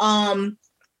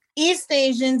East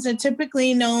Asians are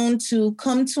typically known to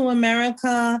come to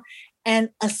America and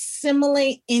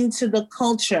assimilate into the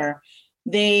culture.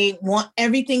 They want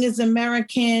everything is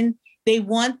American. They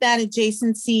want that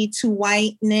adjacency to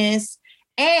whiteness.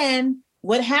 And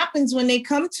what happens when they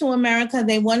come to America,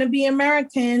 they want to be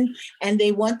American and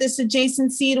they want this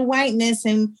adjacency to whiteness,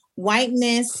 and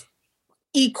whiteness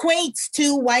equates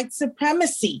to white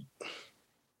supremacy.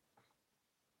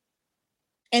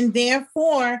 And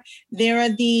therefore, there are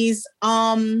these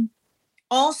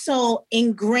also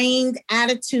ingrained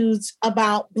attitudes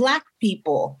about Black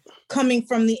people coming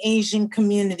from the Asian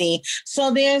community.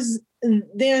 So there's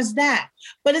that.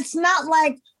 But it's not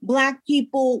like Black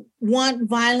people want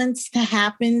violence to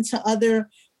happen to other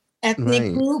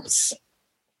ethnic groups.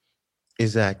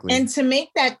 Exactly. And to make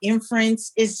that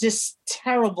inference is just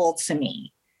terrible to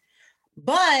me.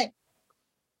 But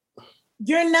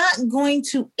you're not going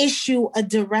to issue a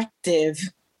directive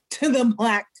to the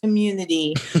Black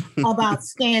community about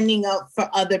standing up for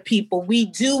other people. We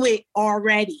do it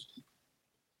already.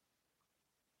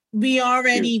 We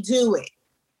already do it.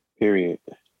 Period.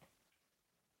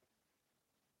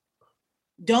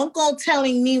 Don't go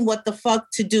telling me what the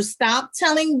fuck to do. Stop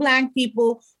telling Black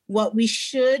people what we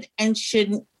should and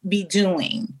shouldn't be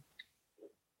doing.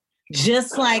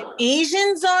 Just like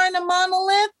Asians aren't a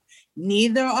monolith,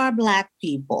 neither are Black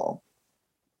people.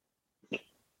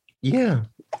 Yeah.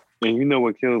 And you know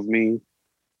what kills me?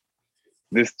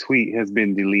 This tweet has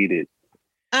been deleted.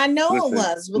 I know it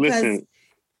was because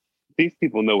these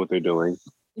people know what they're doing.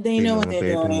 They know what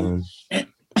they're doing.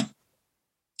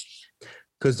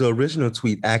 Because the original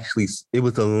tweet actually, it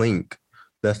was a link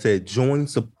that said, join,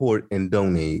 support, and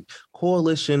donate.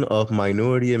 Coalition of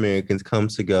minority Americans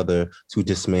comes together to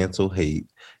dismantle hate.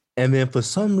 And then for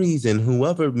some reason,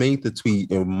 whoever made the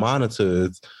tweet and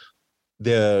monitors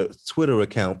their Twitter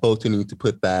account felt the need to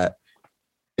put that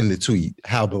in the tweet,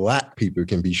 how Black people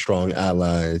can be strong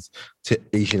allies to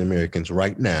Asian Americans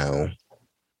right now.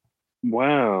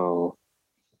 Wow.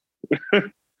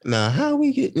 Now,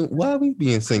 why are we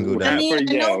being singled out? I mean,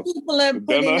 I know people are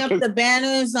putting up the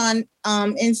banners on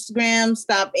Instagram,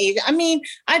 Stop Asian. I mean,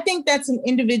 I think that's an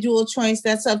individual choice.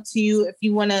 That's up to you if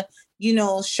you want to,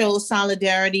 show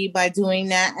solidarity by doing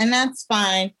that. And that's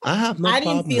fine. I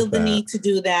didn't feel the need to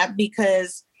do that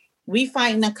because we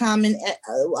fight in we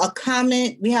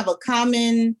have a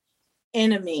common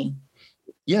enemy.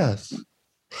 Yes.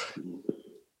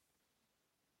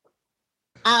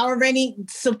 I already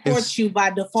support you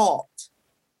by default.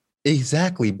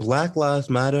 Exactly. Black Lives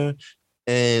Matter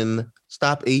and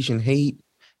Stop Asian Hate.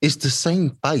 It's the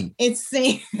same fight. It's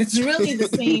really the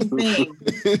same thing.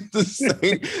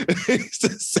 It's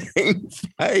the same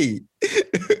fight.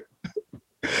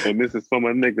 And this is for my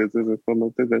niggas. This is for my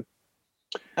niggas.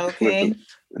 Okay. Listen.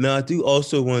 Now, I do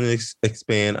also want to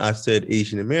expand. I said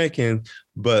Asian American,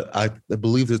 but I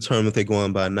believe the term that they're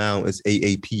going by now is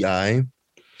AAPI.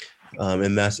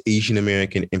 And that's Asian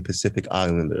American and Pacific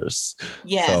Islanders.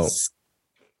 Yes. So,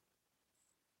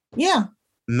 yeah.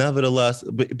 Nevertheless,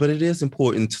 but it is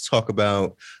important to talk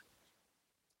about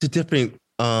the different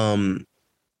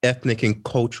ethnic and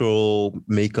cultural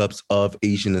makeups of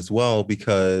Asian as well,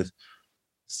 because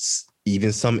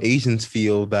even some Asians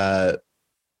feel that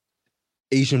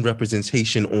Asian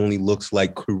representation only looks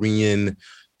like Korean,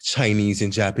 Chinese,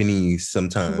 and Japanese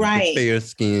sometimes. Right.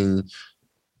 Fair-skinned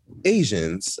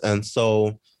Asians. And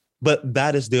so, but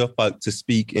that is their fight to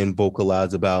speak and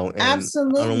vocalize about. And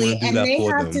absolutely. And they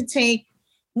have to take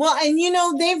Well, and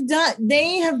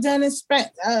they have done a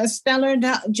stellar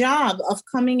job of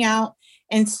coming out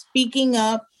and speaking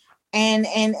up and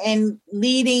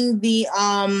leading the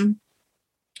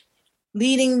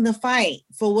fight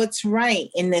for what's right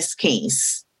in this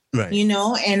case. Right.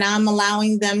 And I'm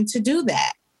allowing them to do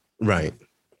that. Right.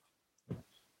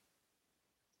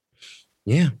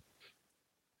 Yeah.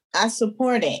 I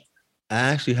support it. I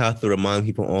actually have to remind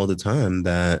people all the time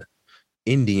that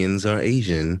Indians are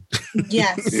Asian.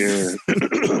 Yes. Yeah.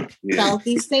 Yeah.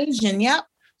 Southeast Asian. Yep.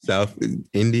 South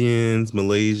Indians,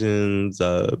 Malaysians,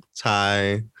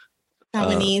 Thai,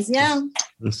 Taiwanese. Yeah.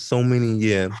 so many.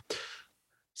 Yeah.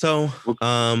 So,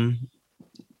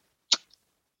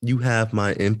 you have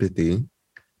my empathy.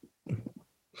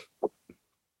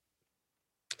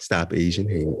 Stop Asian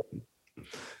hate.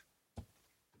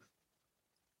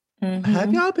 Mm-hmm.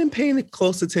 Have y'all been paying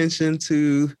close attention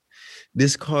to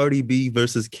this Cardi B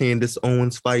versus Candace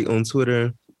Owens fight on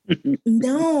Twitter?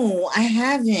 No, I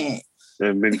haven't.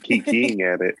 I've been kikiing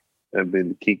at it.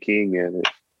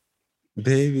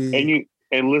 Baby.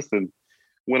 And listen,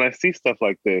 when I see stuff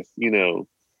like this,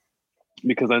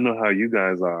 because I know how you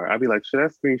guys are, I'll be like, should I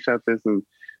screenshot this?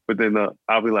 But then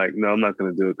I'll be like, no, I'm not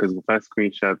going to do it because if I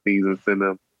screenshot these and send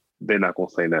them, they're not going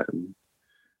to say nothing.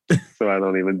 So I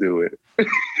don't even do it.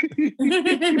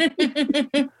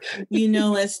 You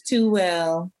know us too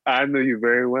well. I know you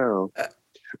very well.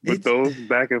 But those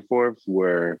back and forths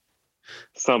were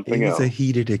something else. It's a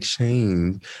heated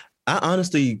exchange. I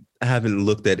honestly haven't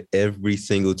looked at every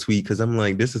single tweet because I'm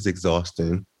like, this is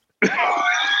exhausting.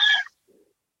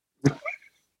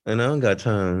 And I don't got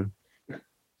time.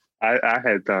 I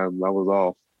had time. I was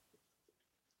off.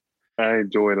 I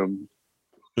enjoyed them.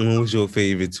 What was your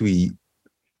favorite tweet?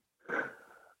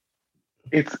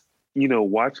 It's,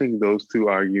 watching those two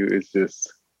argue is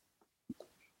just...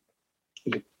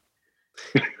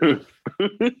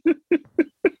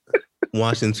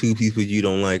 Watching two people you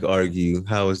don't like argue.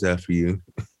 How is that for you?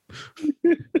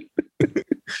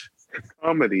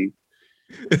 Comedy.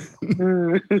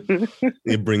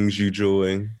 It brings you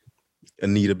joy.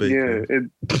 Anita Baker.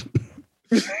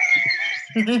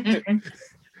 Yeah.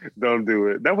 Don't do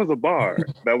it. That was a bar.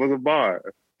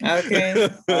 Okay.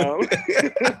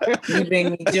 You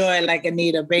bring me joy like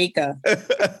Anita Baker.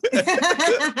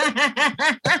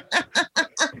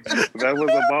 That was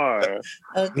a bar.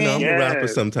 Okay. I'm a rapper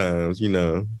sometimes,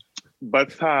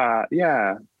 But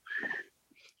yeah.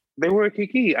 They were a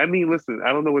kiki. I mean, listen,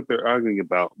 I don't know what they're arguing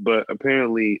about, but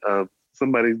apparently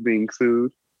somebody's being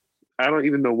sued. I don't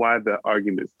even know why the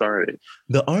argument started.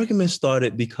 The argument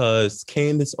started because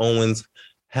Candace Owens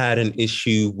had an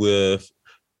issue with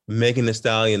Megan Thee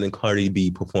Stallion and Cardi B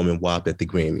performing WAP at the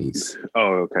Grammys.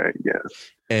 Oh, okay. Yeah.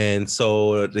 And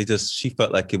so she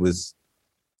felt like it was,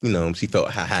 she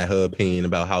had her opinion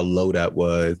about how low that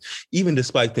was, even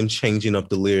despite them changing up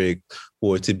the lyric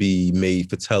for it to be made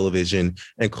for television.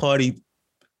 And Cardi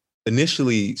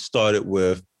initially started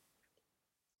with,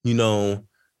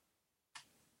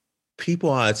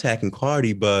 people are attacking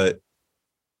Cardi, but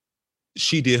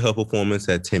she did her performance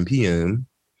at 10 p.m.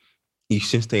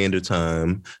 Eastern Standard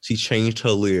Time. She changed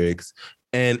her lyrics.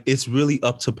 And it's really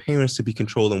up to parents to be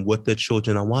controlling what their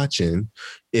children are watching.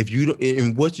 If you don't,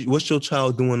 and what's your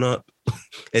child doing up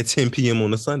at 10 p.m.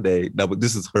 on a Sunday?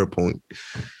 This is her point.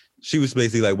 She was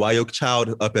basically like, why your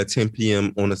child up at 10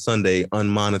 p.m. on a Sunday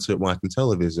unmonitored watching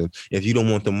television? If you don't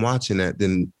want them watching that,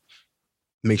 then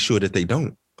make sure that they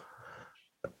don't.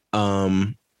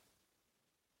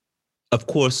 Of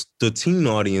course, the teen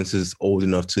audience is old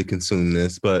enough to consume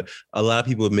this, but a lot of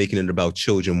people are making it about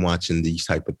children watching these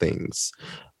type of things.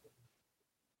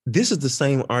 This is the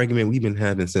same argument we've been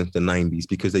having since the 90s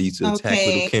because they used to attack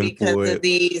Little Kim because for of it.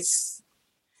 These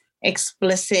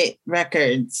explicit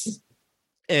records.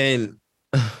 And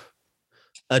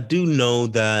I do know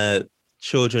that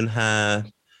children have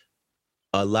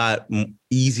a lot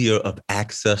easier of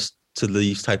access to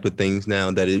these type of things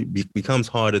now that it becomes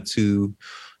harder to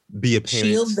be a parent.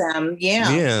 Shield them,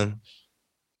 yeah. Yeah.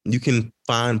 You can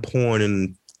find porn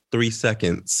in 3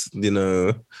 seconds,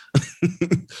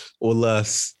 or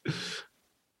less.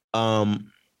 But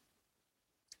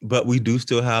we do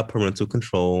still have parental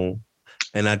control.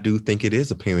 And I do think it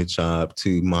is a parent's job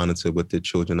to monitor what their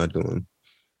children are doing.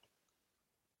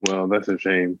 Well, that's a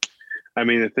shame. I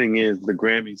mean, the thing is, the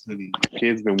Grammys,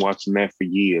 kids been watching that for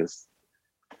years.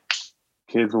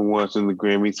 Kids been watching the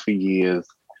Grammys for years.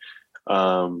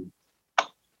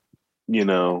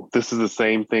 This is the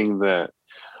same thing that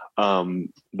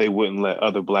they wouldn't let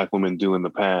other Black women do in the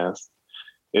past.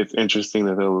 It's interesting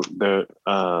that they're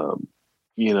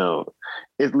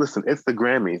it's the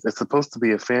Grammys. It's supposed to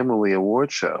be a family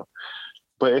award show.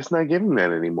 but it's not giving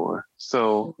that anymore.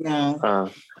 So No.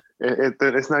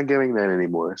 it's not giving that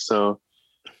anymore. So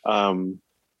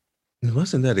It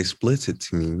wasn't that explicit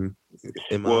to me.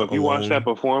 well, if you watch that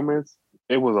performance,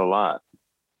 it was a lot.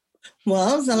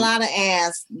 Well, it was a lot of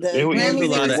ass. It was a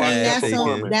lot of ass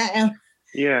shaking.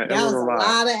 Yeah, that was a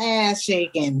lot of ass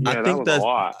shaking. Yeah, that was a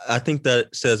lot. I think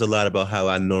that says a lot about how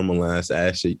I normalize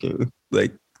ass shaking.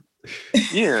 Like,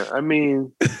 yeah, I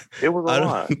mean, it was a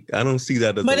lot. I don't see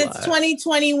that as but a it's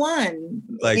 2021.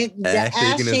 Like, the ass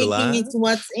shaking is a lie? is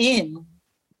what's in.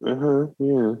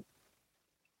 Yeah.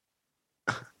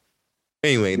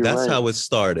 Anyway, You're that's right. how it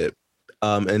started.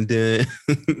 And then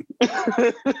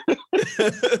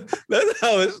that's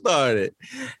how it started.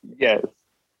 Yes.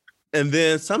 And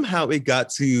then somehow it got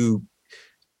to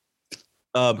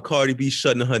Cardi B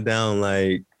shutting her down.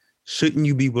 Like, shouldn't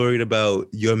you be worried about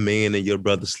your man and your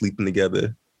brother sleeping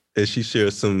together? And she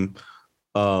shared some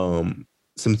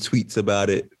tweets about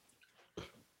it.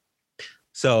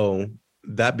 So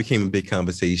that became a big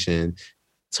conversation.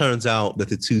 Turns out that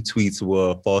the two tweets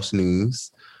were false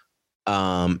news.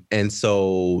 And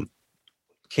so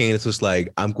Candace was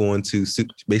like, I'm going to sue.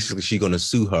 Basically, she's going to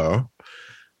sue her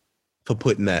for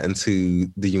putting that into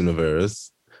the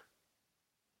universe.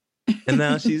 And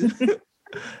now she's,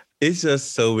 it's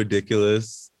just so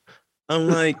ridiculous. I'm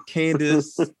like,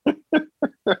 Candace,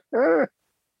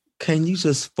 can you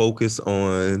just focus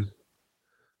on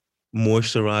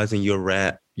moisturizing your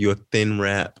wrap, your thin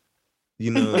wrap?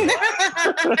 You know?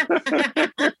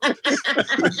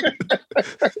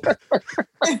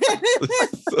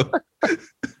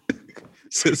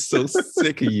 so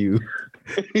sick of you.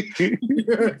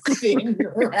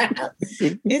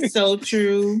 It's so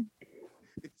true.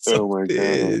 Oh my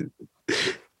God.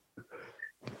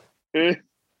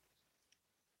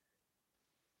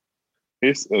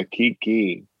 It's a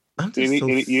kiki.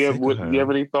 You have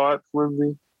any thoughts,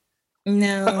 Lindsay?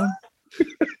 No.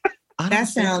 That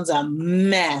sounds a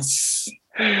mess.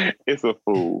 It's a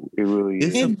fool. It really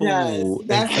is. It does.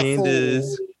 That's a fool.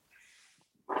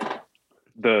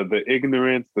 The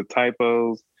ignorance, the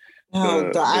typos,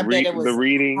 I bet it was the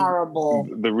reading, horrible.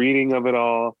 The reading of it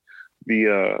all,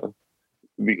 the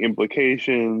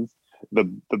implications,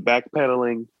 the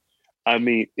backpedaling. I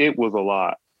mean, it was a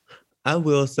lot. I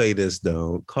will say this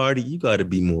though, Cardi, you got to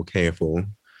be more careful.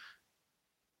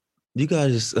 You got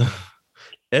to just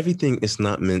everything is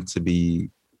not meant to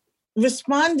be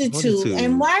responded to.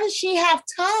 And why does she have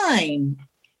time?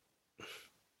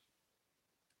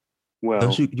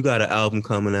 Well, you got an album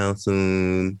coming out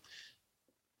soon.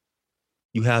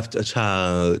 You have a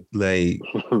child. Like,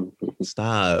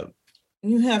 stop.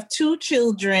 You have 2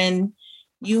 children.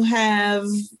 You have,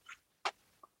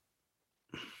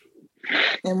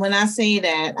 and when I say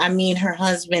that, I mean her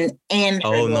husband and her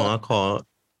daughter. No, I caught.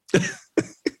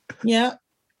 Yep.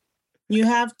 You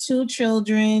have 2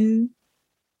 children.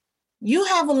 You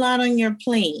have a lot on your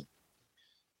plate.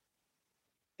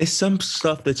 It's some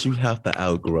stuff that you have to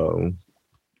outgrow,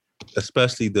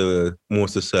 especially the more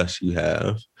success you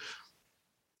have.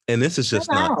 And this is just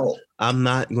I'm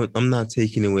not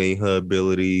taking away her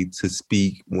ability to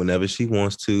speak whenever she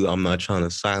wants to. I'm not trying to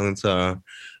silence her,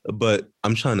 but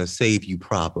I'm trying to save you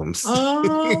problems.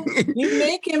 Oh, you're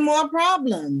making more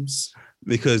problems.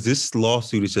 Because this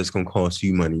lawsuit is just going to cost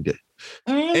you money.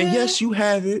 And yes, you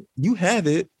have it. You have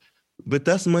it. But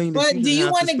that's money that But do you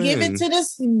want to give it to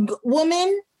this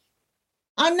woman?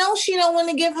 I know she don't want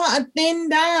to give her a thin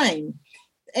dime.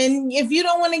 And if you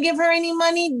don't want to give her any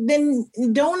money, then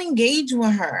don't engage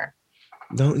with her.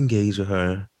 Don't engage with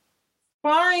her.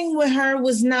 Sparring with her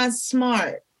was not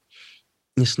smart.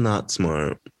 It's not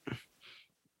smart.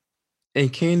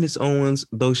 And Candace Owens,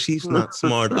 though she's not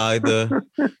smart either,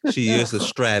 she is a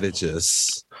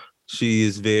strategist. She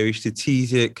is very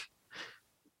strategic.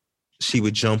 She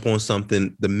would jump on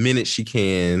something the minute she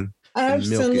can.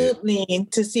 Absolutely.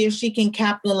 To see if she can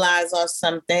capitalize on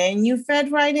something. You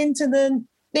fed right into the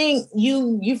thing.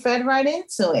 You fed right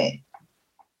into it.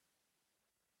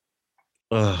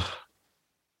 I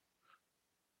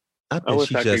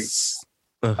wish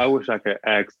I could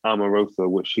ask Omarosa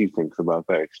what she thinks about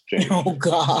that exchange. Oh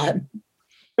God.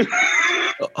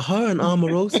 Her and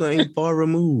Omarosa ain't far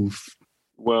removed.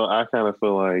 Well, I kind of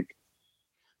feel like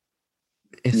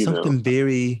it's something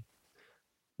very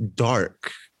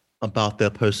dark about their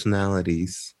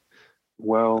personalities.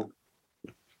 Well,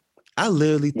 I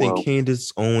literally think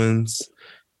Candace Owens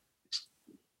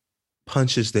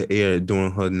punches the air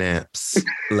during her naps.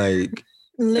 Like,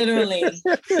 literally.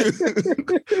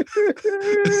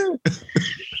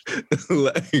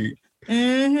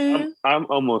 I'm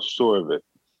almost sure of it.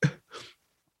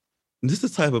 this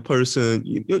is the type of person,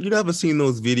 you never seen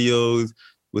those videos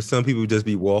where some people just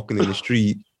be walking in the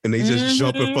street and they just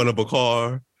jump in front of a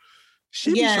car.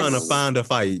 She be trying to find a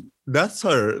fight. That's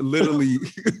her, literally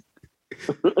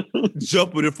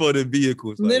jumping in front of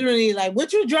vehicles. Literally, like,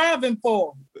 what you driving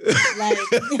for? Like,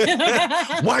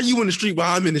 why are you in the street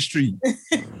while I'm in the street?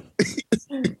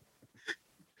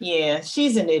 Yeah,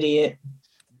 she's an idiot.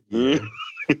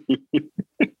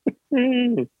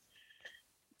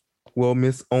 Well,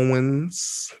 Miss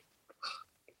Owens,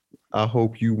 I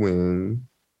hope you win.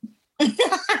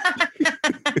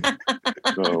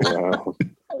 Oh, wow.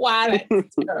 Wow,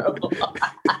 that's terrible.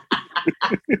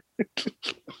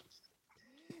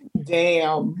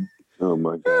 Damn. Oh,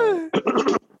 my God.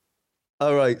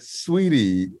 All right,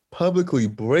 Sweetie publicly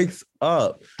breaks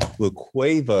up with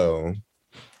Quavo.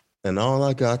 And all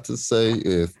I got to say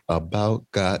is about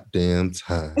goddamn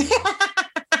time.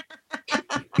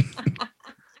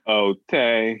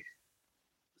 Okay.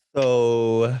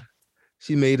 So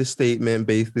she made a statement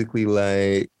basically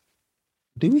like,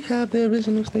 do we have the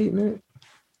original statement?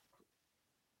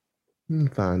 Let me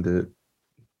find it.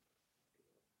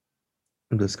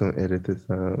 I'm just going to edit this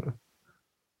out.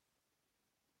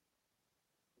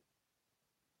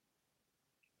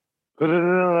 Put it in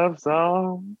a love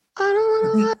song. I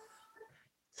don't want to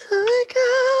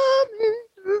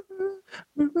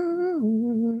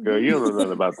Girl, you don't know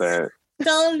nothing about that.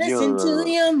 Don't listen to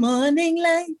your morning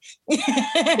light.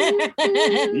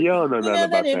 You don't know nothing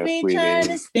about that, be trying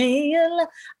to sweetie. stay alive.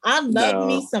 I love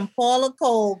me some Paula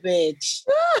Cole, bitch.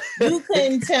 You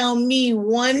couldn't tell me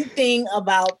one thing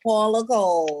about Paula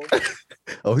Cole.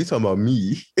 Oh, he's talking about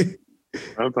me.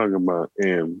 I'm talking about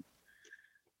M.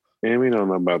 M, you don't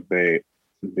know about that,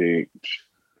 bitch.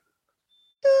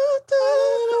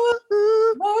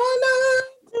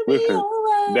 Listen,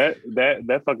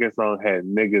 that fucking song had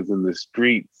niggas in the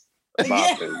streets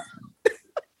bopping.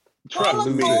 Paula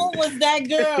Cole was that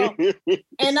girl.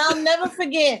 And I'll never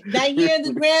forget that year at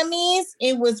the Grammys,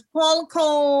 it was Paula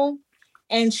Cole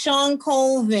and Sean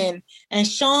Colvin. And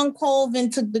Sean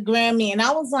Colvin took the Grammy. And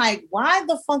I was like, why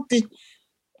the fuck did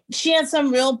she had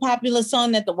some real popular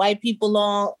song that the white people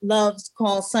all loves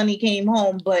called Sonny Came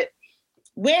Home, but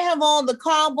where have all the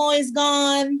cowboys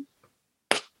gone?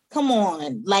 Come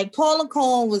on. Like Paula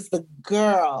Cole was the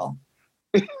girl.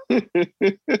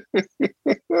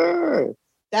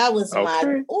 That was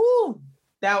my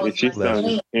that was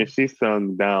and she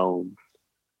sung down.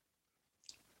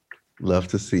 Love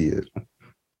to see it.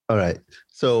 All right.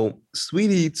 So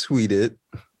Sweetie tweeted,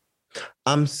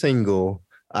 I'm single.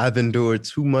 I've endured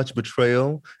too much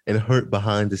betrayal and hurt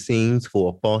behind the scenes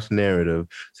for a false narrative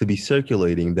to be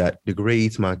circulating that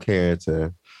degrades my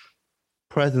character.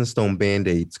 Presents don't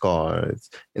band-aid scars,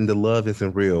 and the love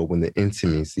isn't real when the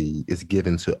intimacy is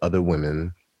given to other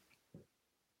women.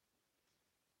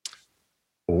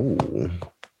 Oh.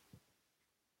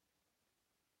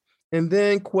 And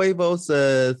then Quavo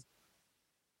says,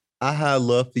 I had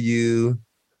love for you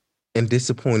and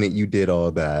disappointed you did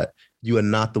all that. You are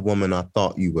not the woman I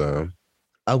thought you were.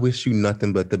 I wish you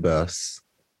nothing but the best.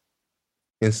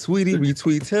 And Sweetie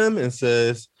retweets him and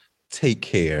says, take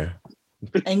care.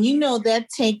 And you know that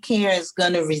take care is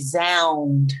going to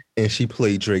resound. And she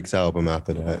played Drake's album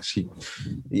after that.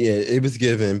 It was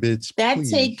given, bitch. That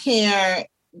please. Take Care,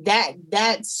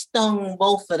 that stung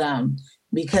both of them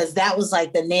because that was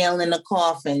like the nail in the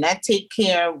coffin. That Take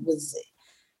Care was,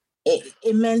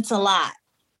 it meant a lot.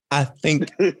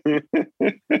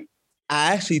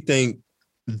 I actually think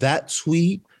that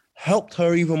tweet helped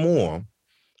her even more.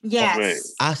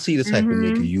 Yes. I see the type of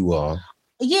nigga you are.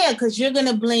 Yeah, because you're going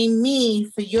to blame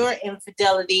me for your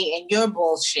infidelity and your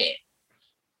bullshit.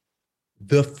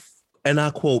 And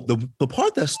I quote, the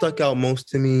part that stuck out most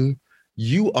to me,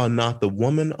 you are not the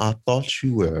woman I thought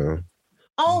you were.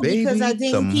 Oh, Baby, because I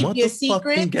didn't keep your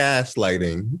secrets?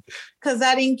 Gaslighting. Because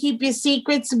I didn't keep your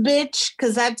secrets, bitch?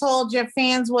 Because I told your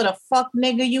fans what a fuck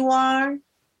nigga you are?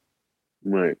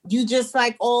 Right. You just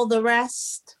like all the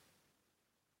rest?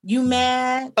 You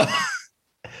mad?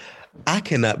 I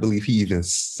cannot believe he even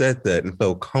said that and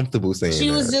felt comfortable saying that.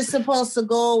 She was just supposed to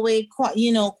go away,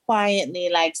 quietly,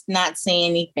 like not say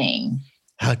anything.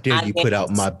 How dare you put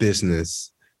out my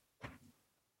business?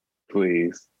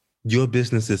 Please. Your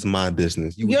business is my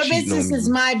business. Your business is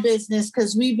my business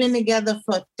because we've been together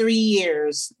for 3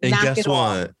 years. And guess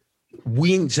what?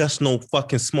 We ain't just no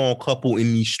fucking small couple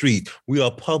in these streets. We are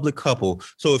a public couple.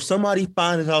 So if somebody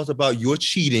finds out about your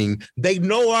cheating, they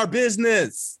know our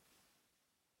business.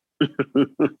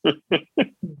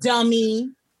 Dummy.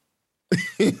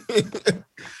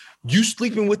 You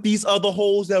sleeping with these other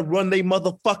hoes that run their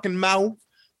motherfucking mouth?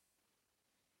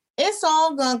 It's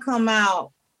all gonna come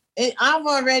out. I've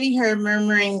already heard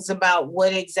murmurings about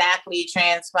what exactly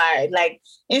transpired. Like,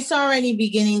 it's already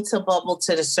beginning to bubble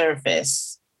to the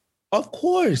surface. Of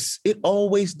course, it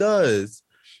always does.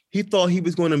 He thought he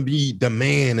was going to be the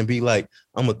man and be like,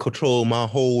 I'm going to control my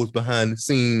hoes behind the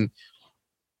scene.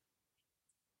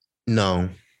 No.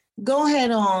 Go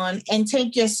ahead on and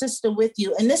take your sister with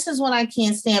you. And this is what I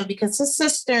can't stand, because his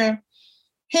sister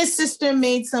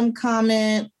made some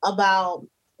comment about,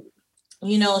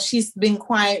 you know, she's been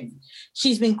quiet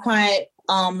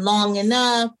long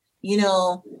enough. You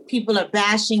know, people are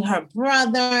bashing her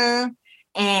brother,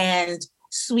 and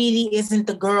Sweetie isn't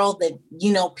the girl that,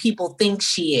 you know, people think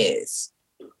she is.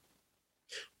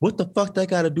 What the fuck that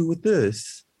got to do with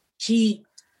this?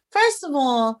 First of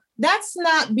all, that's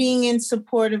not being in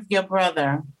support of your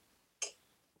brother.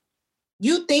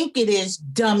 You think it is,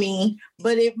 dummy,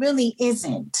 but it really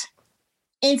isn't.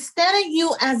 Instead of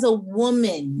you as a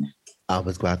woman. I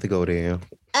was about to go there.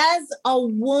 As a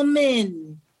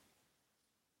woman.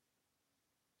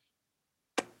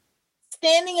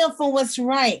 Standing up for what's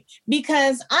right,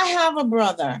 because I have a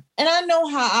brother and I know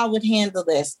how I would handle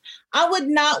this. I would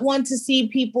not want to see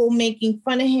people making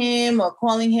fun of him or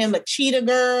calling him a cheater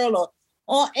girl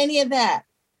or any of that.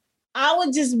 I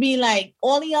would just be like,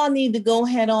 all of y'all need to go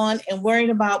head on and worry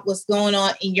about what's going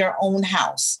on in your own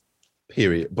house.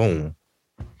 Period. Boom.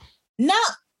 No,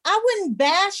 I wouldn't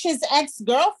bash his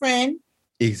ex-girlfriend.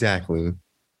 Exactly.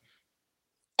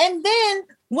 And then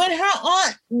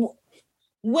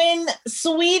when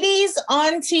Sweetie's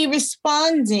auntie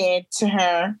responded to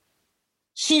her,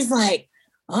 she's like,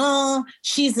 "Oh,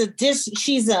 she's a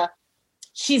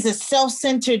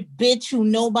self-centered bitch who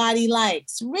nobody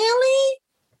likes." Really?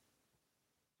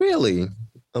 Really?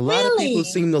 A lot of people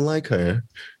seem to like her.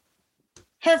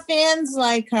 Her fans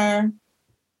like her.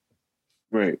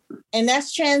 Right. And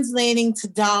that's translating to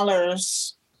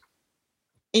dollars.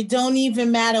 It don't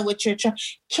even matter what you're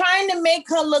trying to make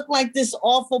her look like this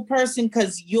awful person,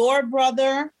 because your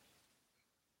brother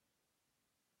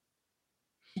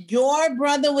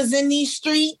was in these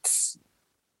streets.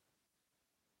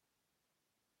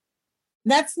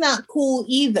 That's not cool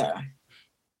either.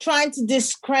 Trying to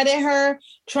discredit her,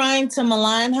 trying to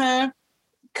malign her.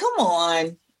 Come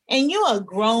on. And you're a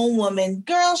grown woman.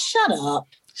 Girl, shut up.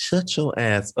 Shut your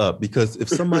ass up, because if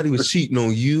somebody was cheating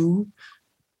on you,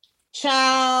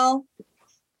 child,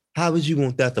 how would you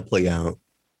want that to play out?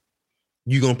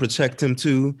 You gonna protect him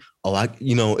too?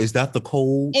 Is that the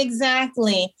code?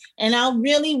 Exactly. And I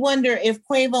really wonder if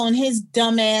Quavo and his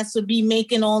dumb ass would be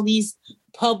making all these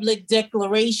public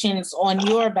declarations on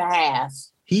your behalf.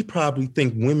 He probably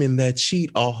think women that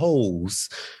cheat are hoes.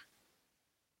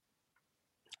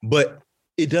 But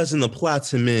it doesn't apply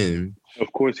to men.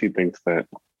 Of course he thinks that.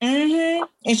 Mm-hmm.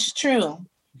 It's true.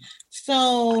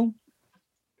 So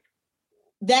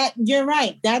that you're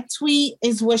right. That tweet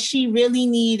is what she really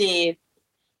needed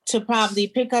to probably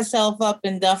pick herself up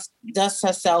and dust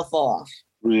herself off.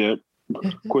 Yeah.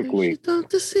 Quickly.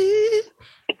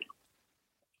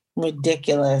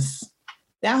 Ridiculous.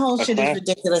 That whole shit is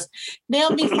ridiculous.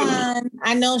 They'll be fine.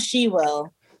 I know she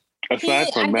will.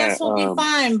 Aside from that, will be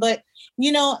fine. But,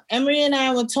 you know, Emery and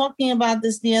I were talking about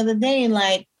this the other day,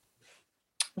 like,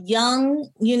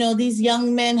 these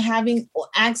young men having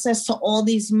access to all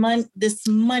this money.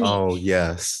 Oh,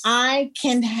 yes. I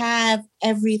can have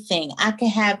everything. I can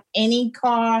have any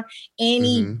car,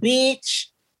 any bitch,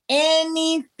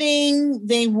 anything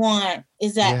they want.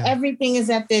 Everything is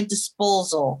at their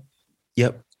disposal.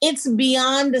 Yep. It's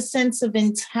beyond the sense of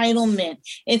entitlement.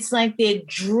 It's like they're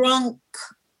drunk.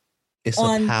 It's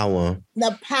a power.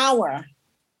 The power.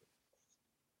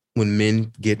 When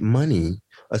men get money,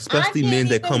 especially men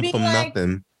that come from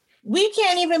nothing. We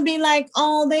can't even be like,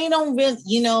 oh, they don't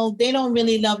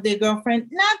really love their girlfriend.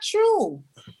 Not true.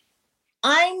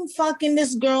 I'm fucking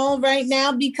this girl right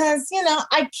now because,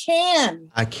 I can.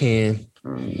 I can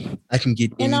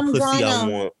get any pussy I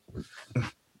want.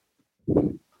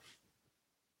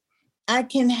 I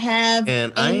can have.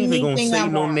 And I ain't even gonna say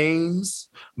no names,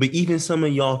 but even some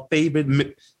of y'all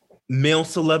favorite male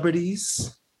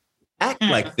celebrities act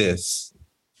like this.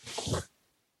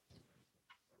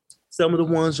 Some of the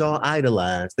ones y'all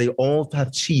idolize, they all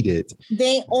have cheated.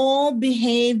 They all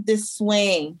behave this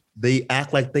way. They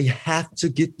act like they have to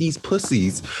get these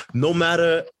pussies, no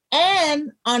matter.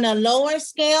 And on a lower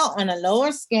scale,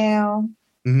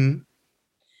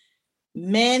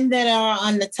 men that are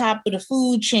on the top of the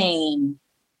food chain.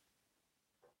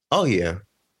 Oh, yeah.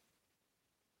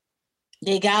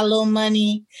 They got a little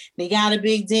money. They got a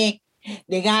big dick.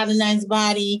 They got a nice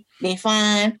body. They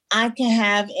fine. I can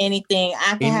have anything.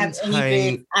 I can have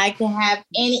any bit. I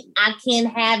can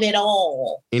have it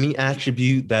all. Any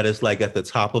attribute that is like at the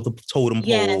top of the totem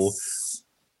pole.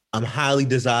 I'm highly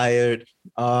desired.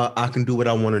 I can do what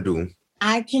I want to do.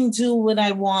 I can do what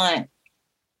I want.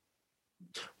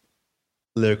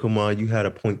 Lyrical Ma, you had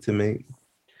a point to make.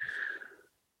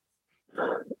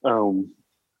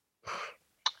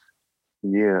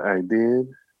 Yeah, I did.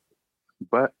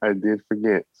 But I did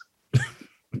forget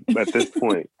at this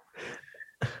point.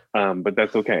 But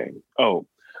that's okay. But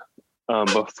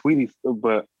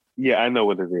yeah, I know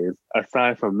what it is.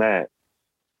 Aside from that,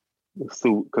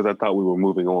 because I thought we were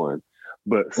moving on.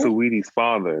 But Saweetie's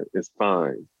father is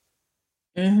fine.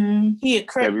 Mm-hmm. He a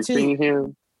crip. Have you seen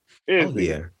him?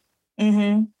 Yeah.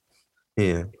 Mm-hmm.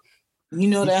 Yeah. You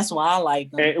know that's why I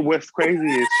like him. And what's crazy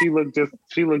is she looked just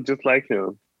like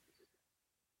him.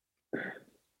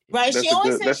 Right, she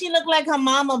always says she looked like her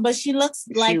mama, but she looks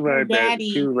like her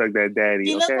daddy. She looks like that daddy.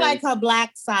 She looked like her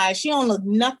black side. She don't look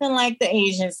nothing like the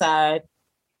Asian side.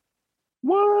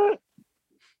 What?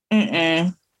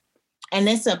 And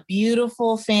it's a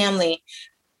beautiful family.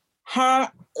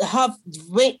 Her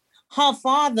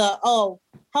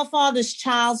father's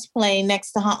child's play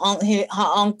next to her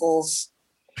uncles.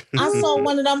 I saw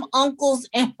one of them uncles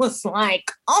and was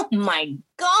like, oh my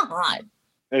God.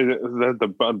 Is that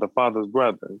the father's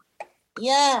brother?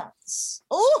 Yes.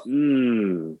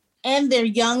 Ooh. And they're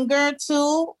younger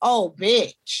too. Oh,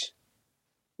 bitch.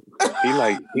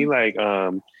 He like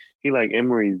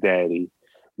Emery's daddy,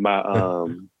 my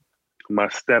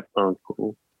step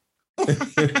uncle.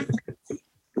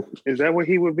 Is that what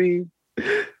he would be?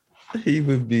 He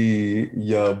would be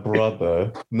your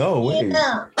brother. No, wait.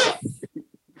 Yeah.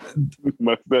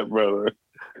 My stepbrother.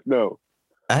 No.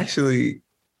 Actually,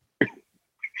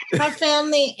 her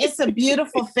family, it's a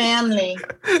beautiful family.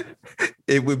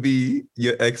 It would be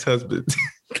your ex-husband.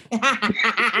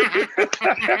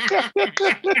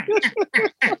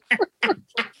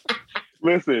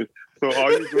 Listen, so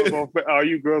are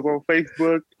you girls on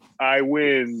Facebook? I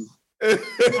win.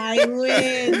 I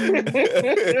win.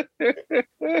 That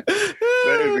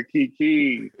is a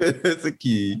key. That's a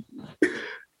key.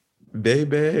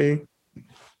 Baby.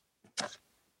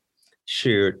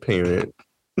 Shared parent.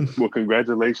 Well,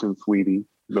 congratulations, sweetie.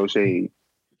 No shade.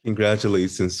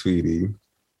 Congratulations, sweetie.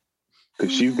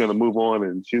 Because she's gonna move on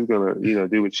and she's gonna,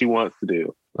 do what she wants to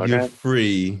do. Okay? You're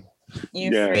free.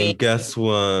 You're free. And guess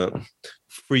what?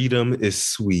 Freedom is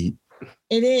sweet.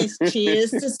 It is.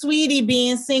 Cheers to Sweetie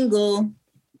being single.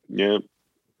 Yep.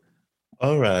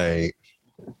 All right.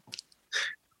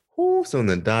 Who's on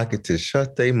the docket to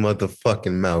shut their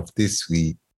motherfucking mouth this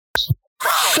week?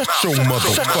 Shut your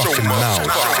motherfucking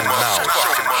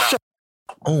mouth.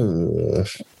 Oh.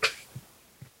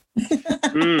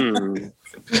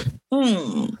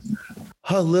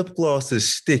 Her lip gloss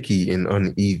is sticky and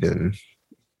uneven.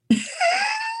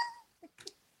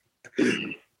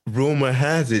 Rumor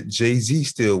has it Jay-Z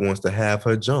still wants to have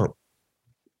her jump.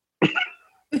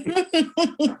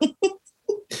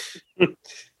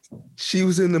 She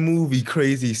was in the movie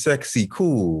Crazy, Sexy,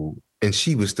 Cool, and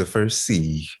she was the first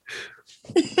C.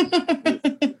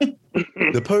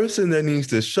 The person that needs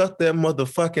to shut their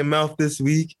motherfucking mouth this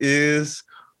week is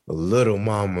Little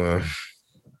Mama.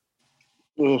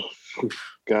 Oh,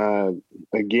 God.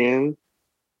 Again?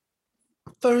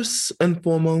 First and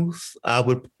foremost, I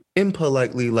would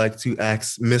impolitely like to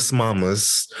ask Miss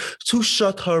Mamas to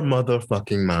shut her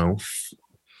motherfucking mouth.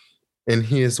 And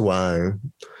here's why.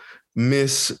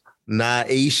 Miss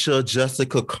Nyesha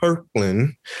Jessica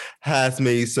Kirkland has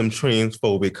made some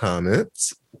transphobic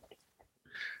comments.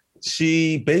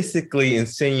 She basically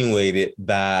insinuated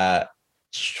that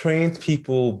trans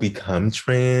people become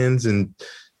trans and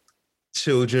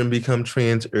children become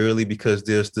trans early because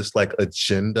there's this like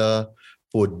agenda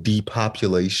for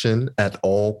depopulation at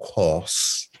all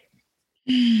costs.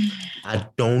 I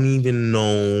don't even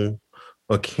know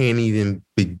or can't even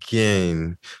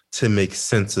begin to make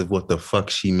sense of what the fuck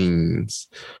she means.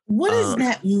 What does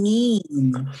that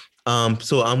mean?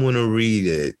 So I'm going to read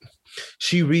it.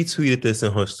 She retweeted this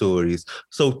in her stories.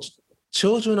 So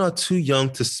children are too young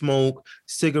to smoke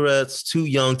cigarettes, too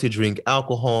young to drink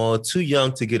alcohol, too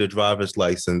young to get a driver's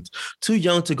license, too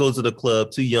young to go to the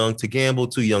club, too young to gamble,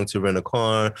 too young to rent a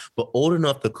car, but old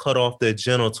enough to cut off their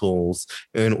genitals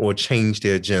and or change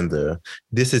their gender.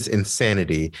 This is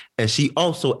insanity. And she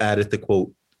also added the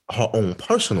quote, her own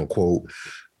personal quote,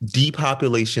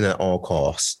 depopulation at all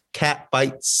costs. Cat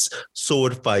fights,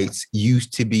 sword fights,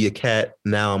 used to be a cat,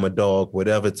 now I'm a dog,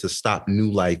 whatever, to stop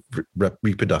new life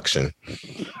reproduction.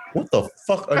 What the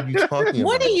fuck are you talking about?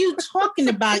 What are you talking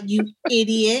about, you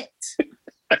idiot?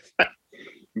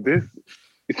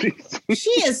 She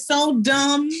is so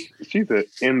dumb. She's an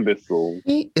imbecile.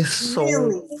 She is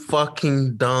so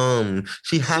fucking dumb.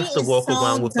 She has to walk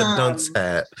around with a dunce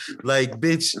hat. Like,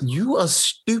 bitch, you are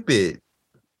stupid.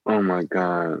 Oh my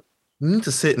God. You need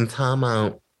to sit in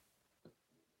timeout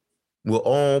where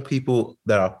all people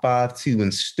that are 5'2"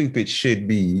 and stupid should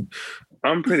be.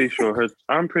 I'm pretty sure her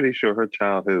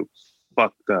childhood was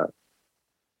fucked up.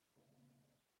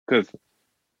 Because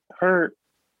her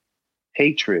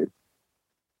hatred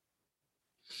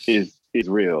is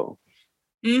real.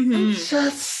 Mm-hmm.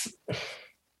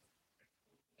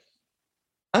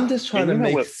 I'm just trying to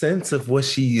make sense of what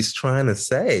she is trying to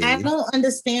say. I don't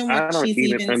understand what she's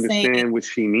even saying. I don't even understand what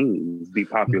she means,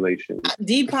 depopulation.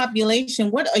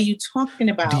 Depopulation? What are you talking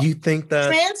about? Do you think that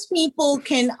trans people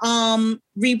can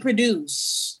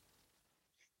reproduce?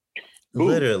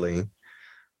 Literally.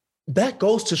 That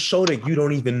goes to show that you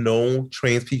don't even know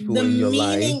trans people in your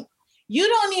life. You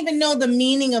don't even know the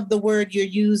meaning of the word you're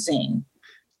using.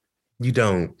 You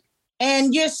don't.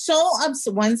 And you're so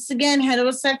once again,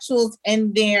 heterosexuals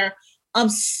and their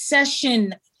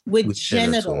obsession with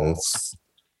genitals.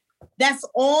 That's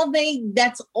all they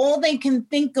can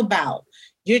think about.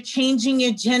 You're changing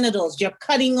your genitals. You're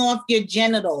cutting off your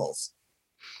genitals.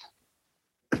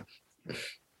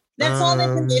 That's all they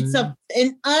can. It's an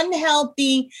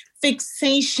unhealthy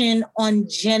fixation on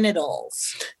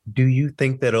genitals. Do you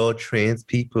think that all trans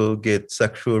people get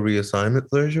sexual reassignment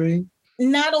surgery?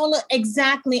 Not all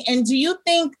exactly. And do you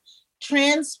think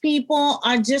trans people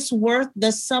are just worth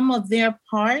the sum of their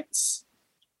parts?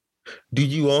 Do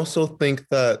you also think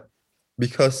that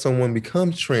because someone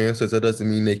becomes trans, that doesn't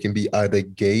mean they can be either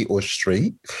gay or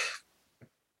straight?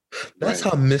 That's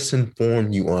how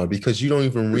misinformed you are, because you don't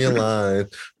even realize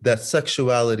that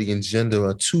sexuality and gender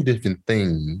are two different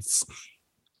things.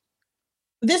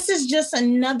 This is just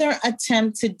another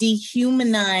attempt to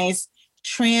dehumanize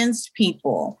trans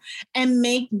people and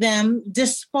make them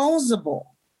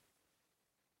disposable.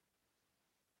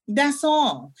 That's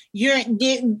all.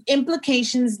 The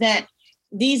implications that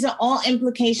these are all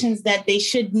implications that they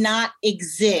should not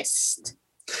exist.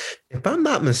 If I'm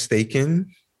not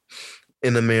mistaken,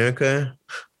 in America,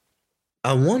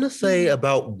 I want to say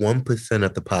about 1%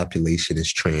 of the population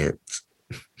is trans.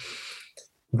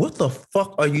 What the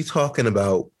fuck are you talking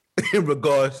about in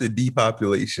regards to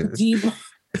depopulation? I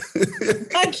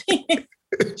can't.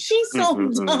 She's so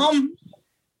dumb.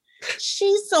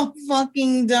 She's so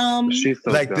fucking dumb. She's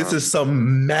so like dumb. This is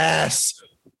some mass.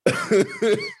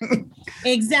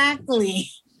 Exactly.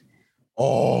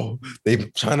 Oh, they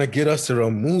trying to get us to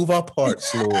remove our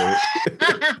parts, Lord.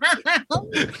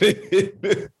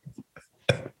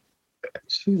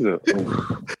 She's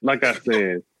like I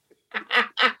said.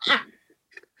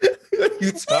 What are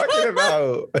you talking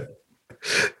about?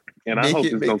 And I hope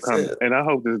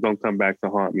this don't come back to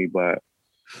haunt me, but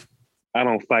I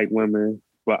don't fight women,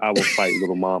 but I will fight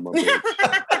little mama. Bitch.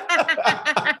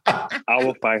 I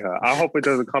will fight her. I hope it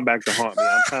doesn't come back to haunt me.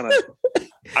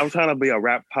 I'm trying to be a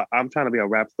rap star. I'm trying to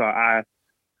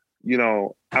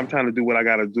do what I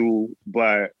gotta do,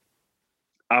 but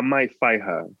I might fight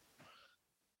her.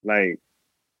 Like,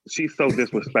 she's so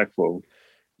disrespectful.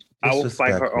 I will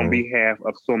fight her on behalf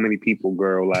of so many people,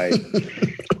 girl. Like,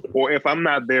 or if I'm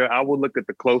not there, I will look at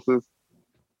the closest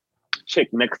chick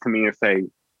next to me and say,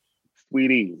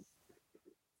 "Sweetie,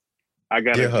 I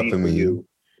got a G for you."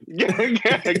 Get her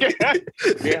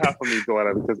for me,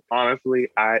 daughter. Because honestly,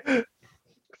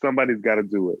 somebody's got to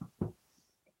do it.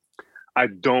 I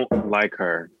don't like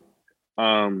her.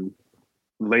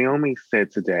 Leomi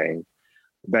said today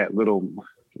that little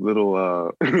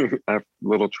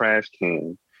trash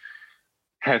can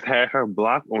has had her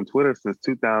blocked on Twitter since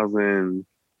 2000.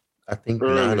 I think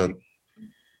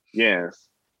yes.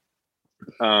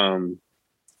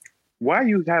 Why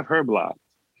you have her blocked?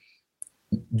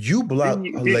 You blocked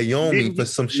Leomi for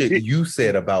some shit you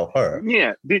said about her.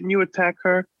 Yeah, didn't you attack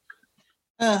her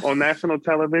on national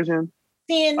television?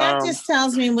 See, and that just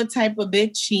tells me what type of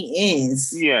bitch she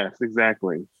is. Yes,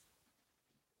 exactly.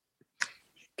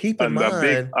 Keep in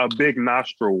mind, a big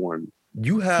nostril one.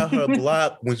 You had her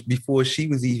blocked before she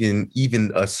was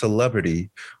even a celebrity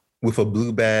with a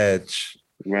blue badge.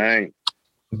 Right.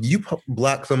 You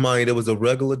blocked somebody that was a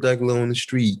regular on the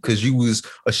street because you was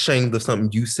ashamed of something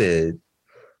you said.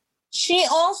 She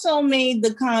also made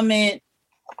the comment,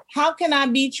 how can I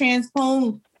be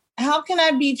transphobic How can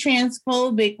I be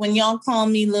transphobic when y'all call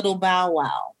me Little Bow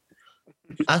Wow?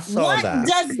 I saw what that. What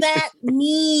does that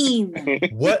mean?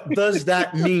 What does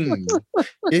that mean?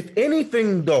 If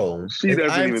anything, though,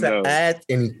 if I'm to add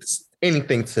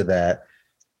anything to that,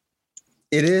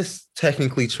 it is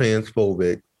technically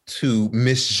transphobic to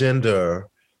misgender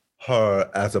her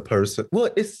as a person.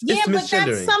 Well, it's but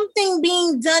that's something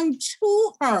being done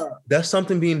to her. That's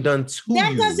something being done to you.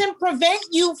 That doesn't prevent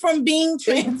you from being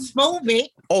transphobic.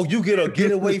 Oh, you get a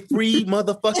getaway free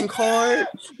motherfucking card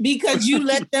because you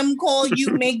let them call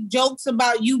you, make jokes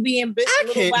about you being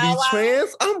I can't be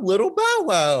trans. I'm Little Bow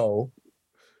Wow.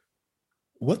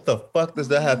 What the fuck does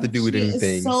that have to do with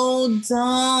anything? It's so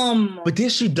dumb. But then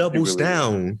she doubles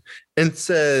down and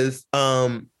says,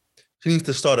 she needs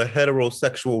to start a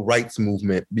heterosexual rights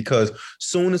movement because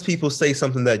soon as people say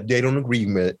something that they don't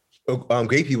agree with,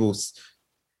 gay people,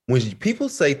 when people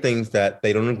say things that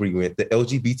they don't agree with, the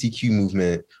LGBTQ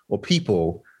movement or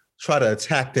people try to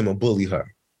attack them or bully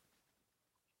her.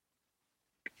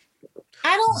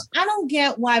 I don't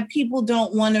get why people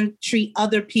don't want to treat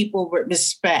other people with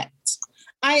respect.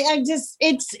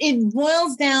 It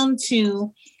boils down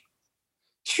to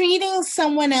treating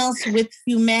someone else with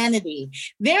humanity.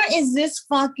 There is this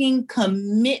fucking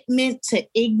commitment to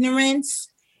ignorance,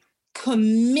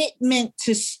 commitment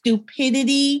to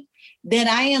stupidity that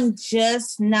I am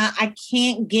just not, I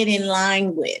can't get in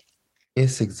line with.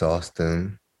 It's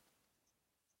exhausting.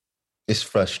 It's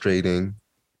frustrating.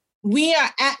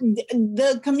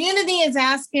 The community is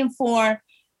asking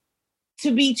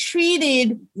to be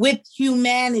treated with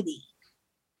humanity.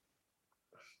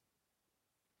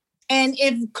 And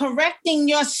if correcting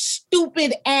your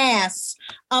stupid ass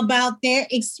about their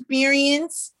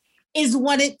experience is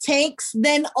what it takes,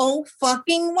 then oh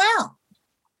fucking well.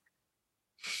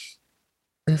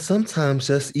 And sometimes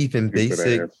just even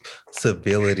basic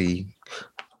civility.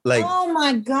 Like, oh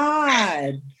my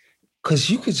God. Because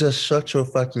you could just shut your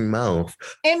fucking mouth.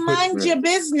 And mind your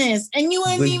business. And you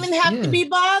wouldn't even have to be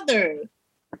bothered.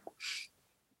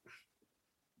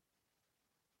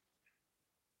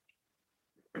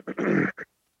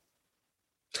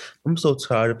 I'm so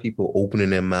tired of people opening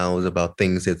their mouths about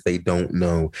things that they don't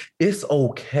know. It's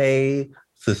okay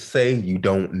to say you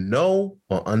don't know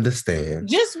or understand.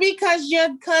 Just because your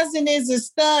cousin is a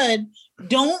stud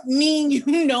don't mean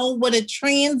you know what a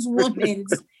trans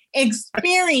woman's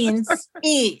experience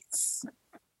is.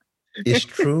 It's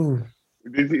true.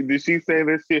 Did she say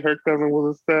that her cousin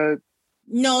was a stud?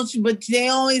 No, but they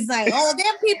always like, oh, there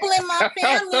are people in my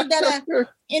family that are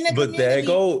in the community. But there you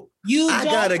go. I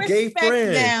got a gay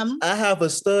friend. Them. I have a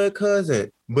stud cousin.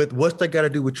 But what's that got to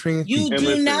do with trans people? You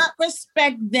do not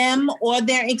respect them or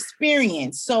their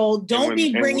experience. So don't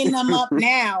be bringing them up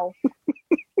now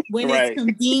when it's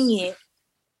convenient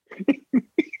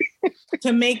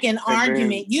to make an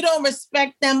argument. You don't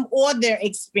respect them or their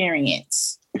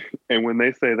experience. And when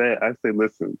they say that, I say,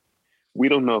 listen, we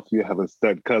don't know if you have a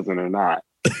stud cousin or not.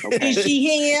 Okay? Is she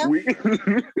here? We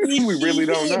really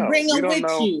don't know. Bring her with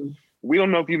you. We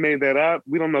don't know if you made that up.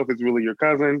 We don't know if it's really your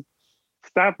cousin.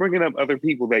 Stop bringing up other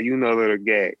people that you know that are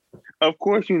gay. Of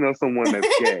course you know someone that's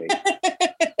gay.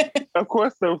 Of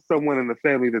course there's someone in the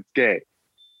family that's gay.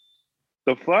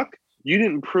 The fuck? You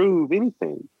didn't prove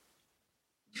anything.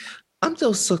 I'm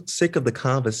just so sick of the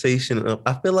conversation.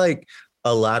 I feel like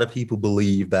a lot of people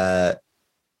believe that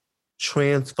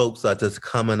trans folks are just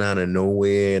coming out of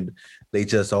nowhere. And they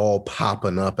just all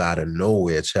popping up out of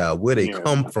nowhere, child. Where they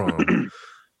come from?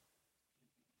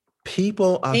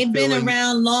 People are They've been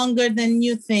around longer than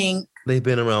you think. They've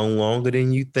been around longer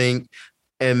than you think.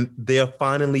 And they're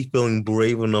finally feeling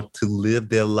brave enough to live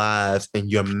their lives,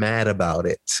 and you're mad about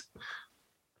it.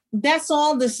 That's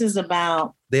all this is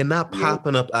about. They're not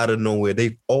popping up out of nowhere.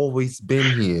 They've always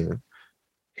been here.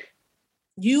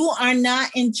 You are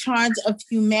not in charge of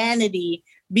humanity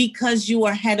because you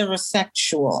are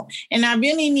heterosexual. And I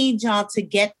really need y'all to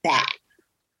get that.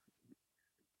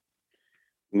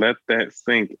 Let that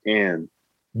sink in.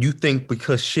 You think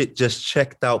because shit just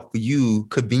checked out for you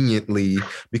conveniently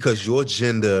because your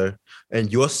gender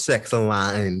and your sex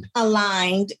aligned,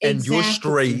 and exactly. You're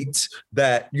straight,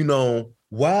 that, you know,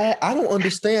 why? I don't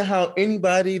understand how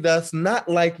anybody that's not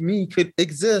like me could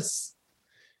exist.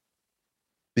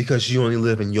 Because you only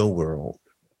live in your world.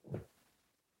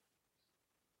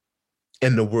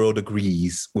 And the world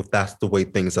agrees with that's the way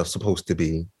things are supposed to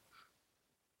be.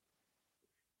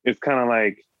 It's kind of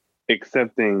like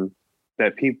accepting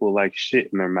that people like shit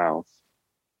in their mouths.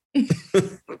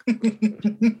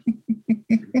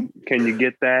 Can you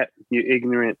get that, you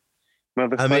ignorant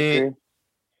motherfucker? I mean,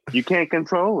 you can't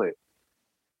control it.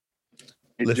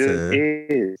 It just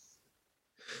is.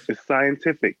 It's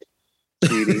scientific.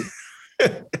 sweetie.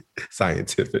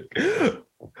 Scientific.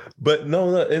 But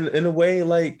no, in a way,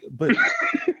 like, but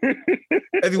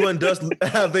everyone does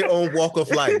have their own walk of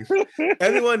life.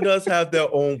 Everyone does have their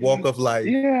own walk of life.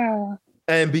 Yeah.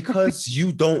 And because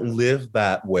you don't live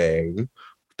that way,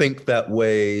 think that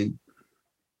way,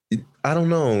 I don't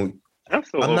know.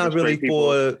 I'm not really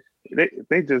for...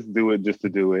 They just do it just to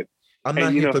do it. I'm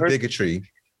not here for bigotry.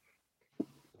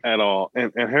 At all.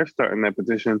 And her starting that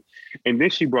petition. And then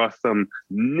she brought some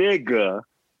nigga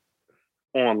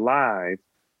on live.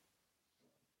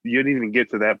 You didn't even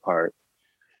get to that part.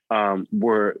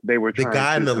 Where they were trying the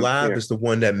guy in the compare. live is the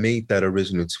one that made that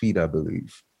original tweet, I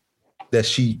believe, that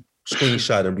she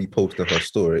screenshot and reposted her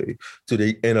story. So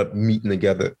they end up meeting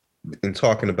together and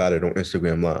talking about it on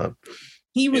Instagram Live.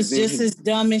 He was just as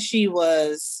dumb as she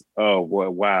was. Oh,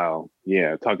 well, wow.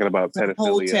 Yeah, talking about pedophilia.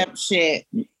 Whole tip shit.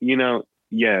 You know,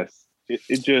 yes.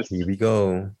 It just... Here we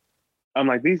go. I'm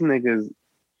like, these niggas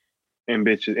and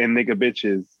bitches and nigga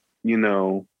bitches, you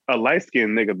know, a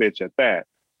light-skinned nigga bitch at that.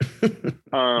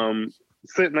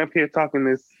 Sitting up here talking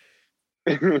this,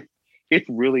 it's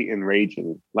really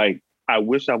enraging. Like, I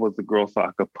wish I was the girl so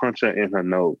I could punch her in her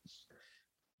nose.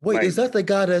 Wait, like, is that the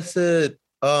guy that said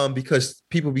because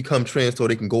people become trans so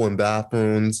they can go in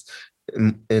bathrooms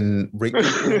and rape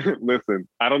people? Listen,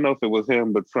 I don't know if it was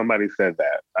him, but somebody said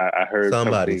that. I heard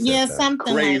somebody something, said that.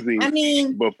 Something crazy. Like, I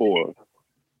mean, before.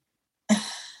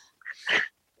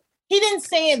 He didn't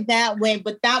say it that way,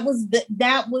 but that was the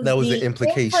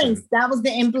implication. Inference. That was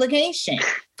the implication.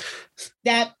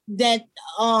 that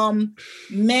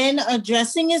men are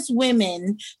dressing as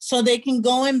women so they can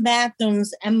go in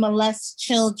bathrooms and molest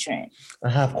children. I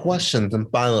have questions and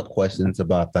follow-up questions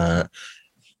about that.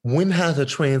 When has a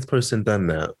trans person done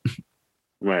that?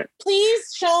 Right.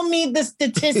 Please show me the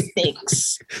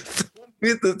statistics.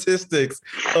 The statistics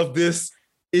of this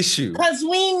issue. Because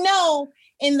we know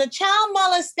in the child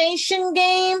molestation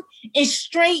game, it's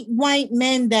straight white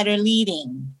men that are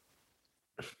leading.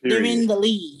 They're in the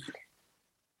lead.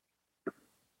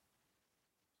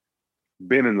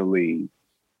 Been in the lead.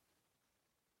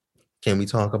 Can we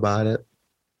talk about it?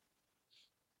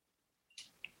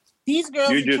 These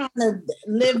girls are trying to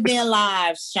live their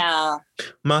lives, child.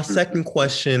 My second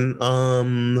question,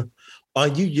 are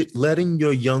you letting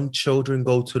your young children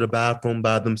go to the bathroom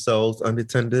by themselves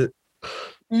unattended?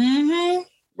 Mm-hmm.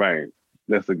 Right.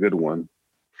 That's a good one.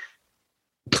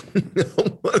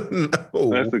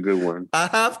 No. That's a good one. I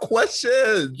have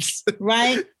questions.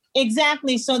 Right?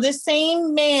 Exactly. So the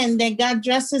same man that got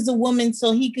dressed as a woman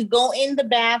so he could go in the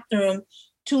bathroom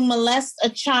to molest a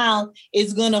child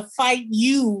is going to fight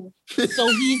you. So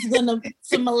he's going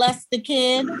to molest the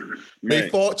kid. They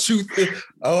fought you.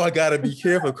 I got to be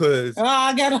careful because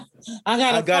I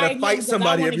gotta fight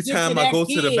somebody every time I go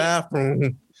to the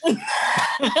bathroom.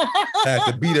 I have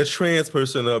to beat a trans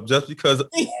person up just because.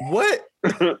 What?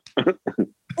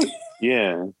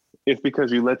 Yeah. It's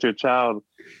because you let your child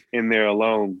in there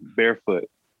alone, barefoot.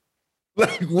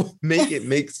 Like, make it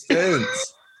make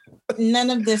sense.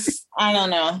 None of this, I don't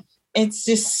know. It's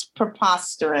just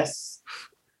preposterous.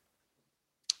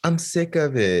 I'm sick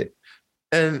of it.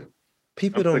 And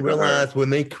people don't realize when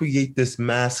they create this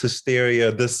mass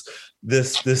hysteria, this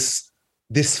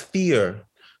fear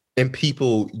in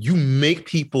people, you make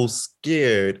people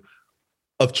scared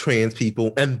of trans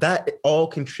people. And that all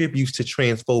contributes to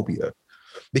transphobia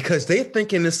because they're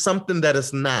thinking it's something that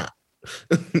is not.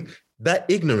 That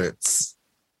ignorance.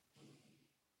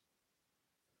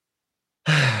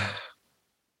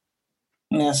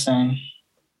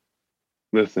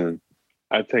 Listen,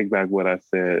 I take back what I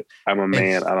said. I'm a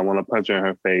man. I don't want to punch her in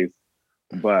her face,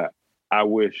 but I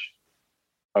wish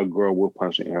a girl would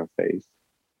punch her in her face.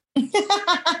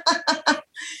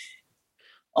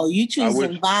 Oh, you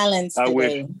choosing violence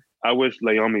today. I wish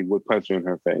Naomi would punch her in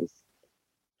her face.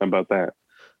 How about that?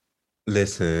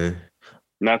 Listen.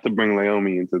 Not to bring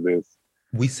Naomi into this.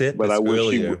 We said but this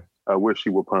earlier. I wish she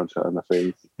would punch her in the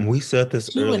face. We said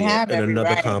this earlier in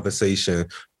another conversation.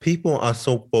 People are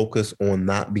so focused on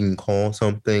not being called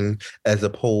something as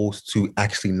opposed to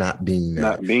actually not being that.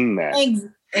 Not being that.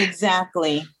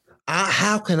 Exactly.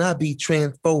 How can I be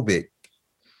transphobic?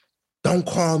 Don't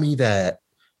call me that.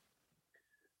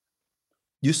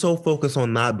 You're so focused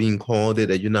on not being called it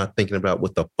that you're not thinking about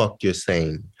what the fuck you're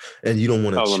saying. And you don't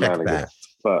want to check that.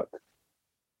 Fuck.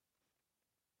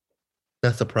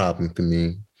 That's a problem for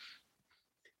me.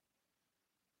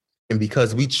 And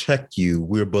because we check you,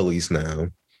 we're bullies now.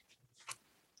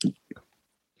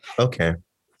 Okay.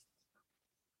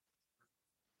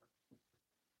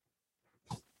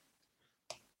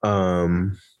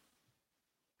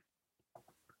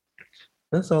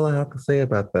 That's all I have to say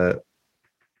about that.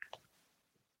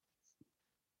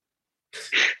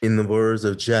 In the words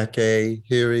of Jack A.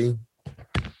 Harry,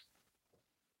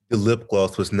 the lip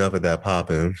gloss was never that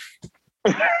poppin'.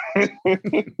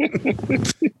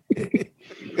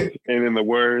 And in the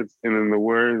words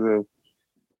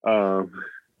of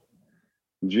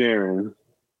Jaren,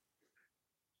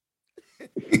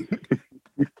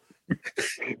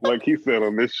 like he said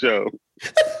on this show,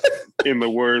 in the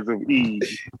words of Eve,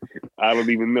 I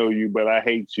don't even know you, but I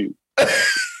hate you.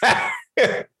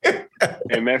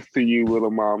 And that's to you, little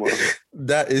mama.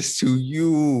 That is to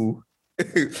you.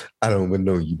 I don't even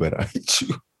know you, but I hate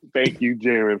you. Thank you,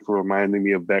 Jaren, for reminding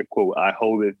me of that quote. I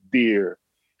hold it dear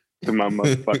to my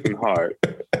motherfucking heart.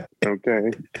 Okay?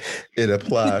 It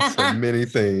applies to many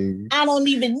things. I don't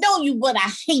even know you, but I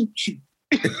hate you.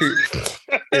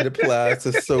 It applies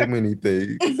to so many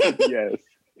things. Yes.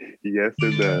 Yes,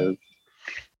 it does.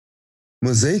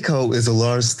 Mosaico is a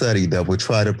large study that will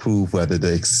try to prove whether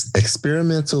the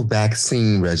experimental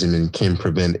vaccine regimen can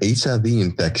prevent HIV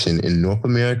infection in North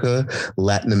America,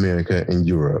 Latin America, and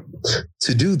Europe.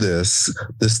 To do this,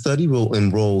 the study will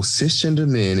enroll cisgender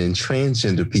men and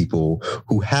transgender people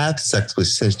who have sex with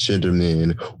cisgender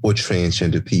men or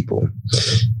transgender people.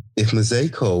 If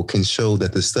Mosaico can show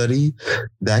that the study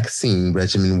vaccine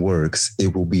regimen works,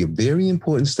 it will be a very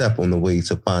important step on the way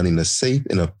to finding a safe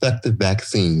and effective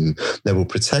vaccine that will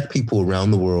protect people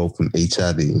around the world from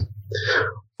HIV.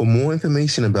 For more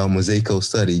information about Mosaico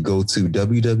study, go to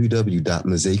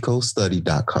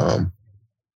www.mosaicostudy.com.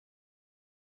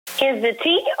 Is the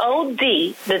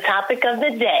TOD the topic of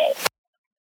the day?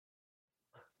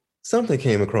 Something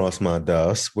came across my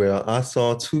desk where I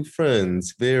saw two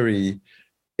friends very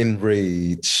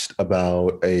enraged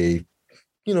about a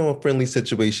friendly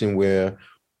situation where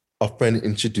a friend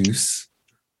introduced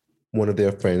one of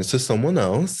their friends to someone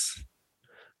else,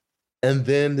 and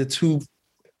then the two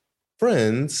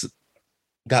friends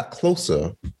got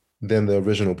closer than the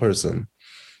original person,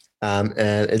 and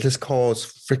it just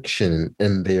caused friction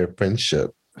in their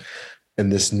friendship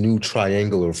and this new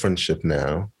triangular friendship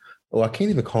now. Oh, I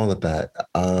can't even call it that.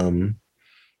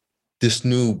 This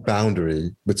new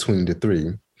boundary between the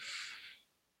three.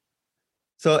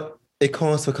 So it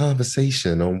calls for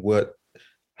conversation on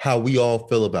how we all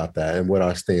feel about that and what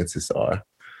our stances are.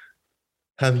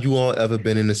 Have you all ever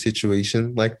been in a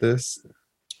situation like this?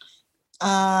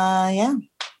 Yeah.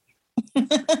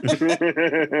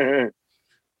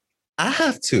 I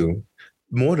have to.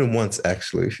 More than once,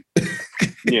 actually.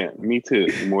 Yeah, me too.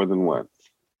 More than once.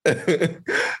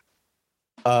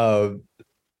 I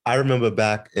remember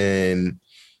back in,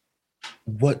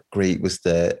 what grade was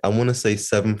that? I want to say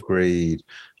 7th grade.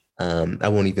 I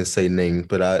won't even say names,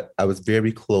 but I was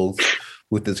very close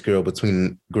with this girl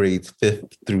between grades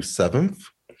 5th through 7th.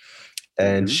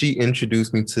 And she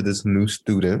introduced me to this new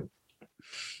student.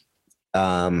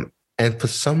 And for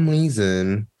some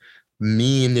reason,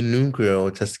 me and the new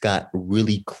girl just got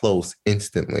really close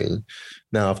instantly.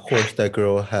 Now, of course, that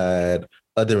girl had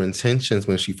other intentions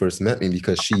when she first met me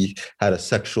because she had a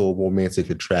sexual romantic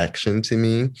attraction to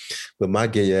me. But my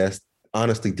gay ass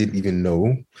honestly didn't even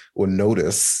know or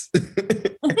notice.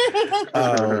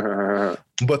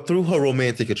 But through her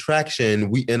romantic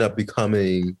attraction, we end up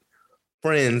becoming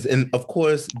friends. And of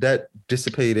course, that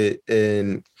dissipated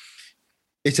and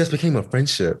it just became a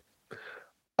friendship.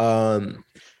 And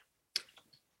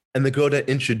the girl that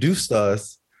introduced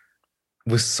us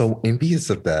was so envious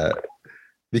of that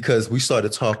because we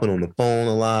started talking on the phone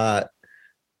a lot.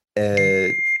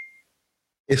 And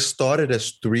it started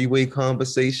as 3-way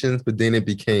conversations, but then it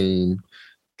became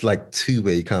like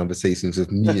 2-way conversations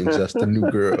with me and just the new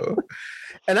girl.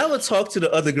 And I would talk to the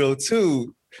other girl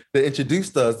too that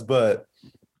introduced us, but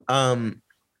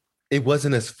it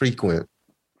wasn't as frequent.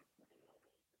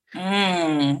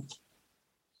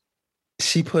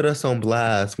 She put us on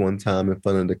blast one time in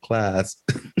front of the class.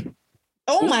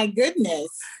 Oh my goodness.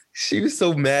 She was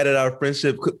so mad at our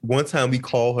friendship. One time we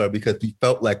called her because we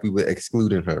felt like we were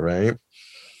excluding her, right?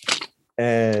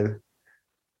 And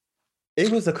it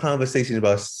was a conversation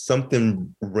about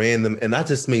something random, and I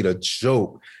just made a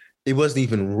joke. It wasn't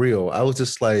even real. I was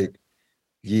just like,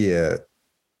 yeah,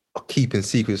 keeping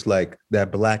secrets like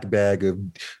that black bag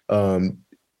of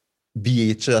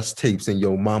VHS tapes in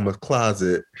your mama's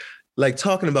closet. Like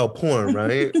talking about porn,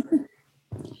 right?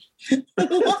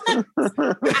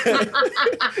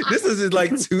 This is in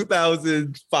like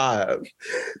 2005.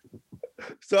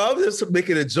 So I was just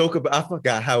making a joke about, I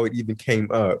forgot how it even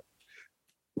came up.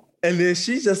 And then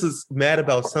she just was mad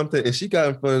about something and she got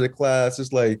in front of the class,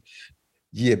 just like,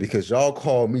 yeah, because y'all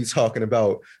called me talking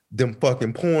about them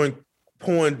fucking porn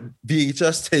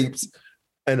VHS tapes.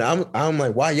 And I'm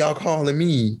like, why y'all calling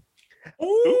me?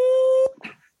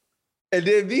 And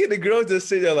then me and the girl just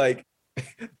sit there like,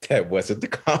 that wasn't the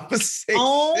conversation.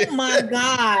 Oh my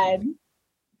God.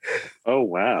 Oh,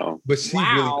 wow. But she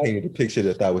really painted a picture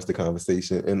that was the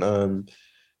conversation. And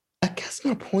I guess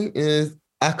my point is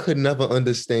I could never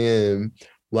understand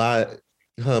why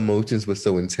her emotions were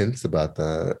so intense about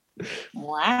that.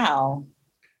 Wow.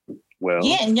 Well,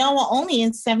 yeah, and y'all were only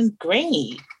in 7th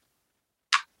grade.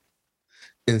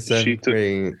 In 7th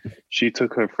grade. She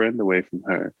took her friend away from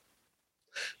her.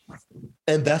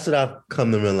 And that's what I've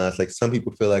come to realize. Like, some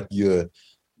people feel like you're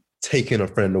taking a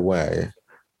friend away.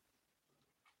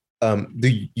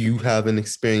 Do you have an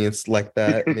experience like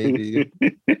that, maybe?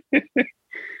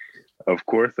 Of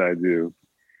course I do.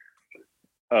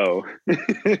 Oh.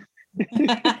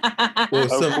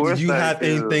 Well, do you have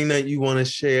anything that you want to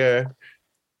share?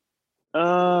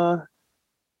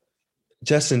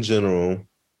 Just in general.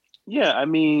 Yeah, I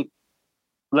mean,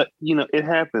 it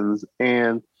happens.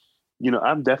 And,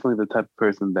 I'm definitely the type of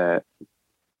person that,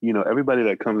 everybody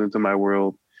that comes into my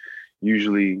world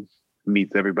usually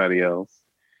meets everybody else.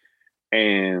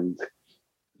 And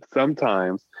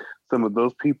sometimes some of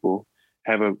those people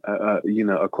have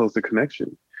a closer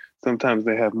connection. Sometimes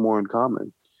they have more in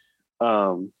common.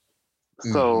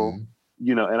 So,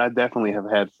 and I definitely have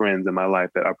had friends in my life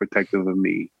that are protective of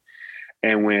me.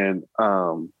 And when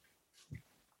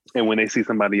they see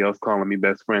somebody else calling me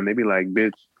best friend, they be like,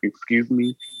 bitch, excuse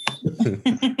me.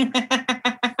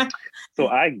 So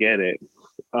I get it.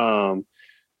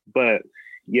 But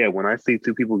yeah, when I see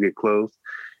two people get close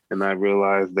and I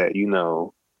realize that,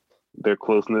 their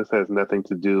closeness has nothing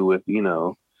to do with,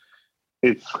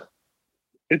 it's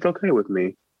okay with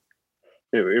me.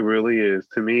 It really is.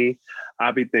 To me,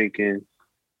 I be thinking,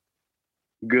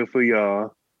 good for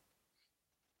y'all.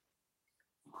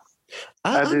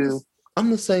 I do. I'm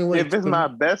the same way. If it's my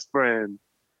best friend,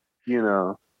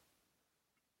 then,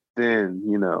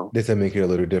 Does that make it a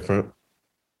little different?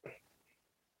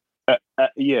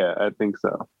 Yeah, I think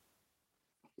so.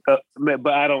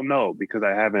 But I don't know because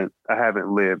I haven't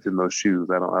lived in those shoes.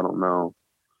 I don't know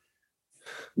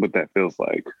what that feels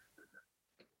like.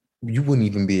 You wouldn't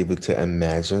even be able to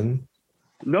imagine.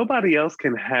 Nobody else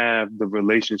can have the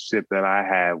relationship that I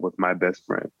have with my best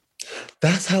friend.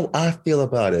 That's how I feel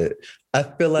about it. I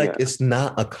feel like it's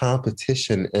not a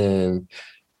competition, and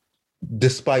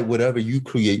despite whatever you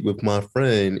create with my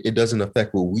friend, it doesn't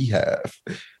affect what we have.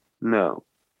 No.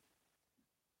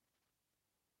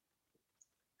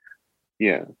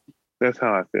 Yeah, that's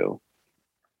how I feel.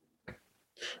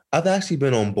 I've actually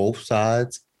been on both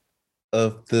sides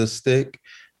of the stick,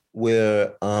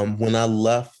 where when I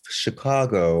left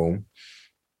Chicago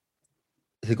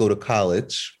to go to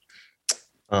college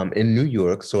in New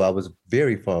York, so I was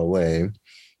very far away.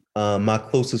 My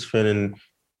closest friend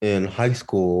in high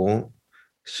school,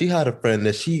 she had a friend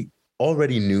that she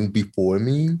already knew before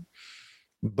me,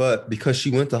 but because she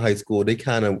went to high school, they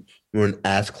kind of weren't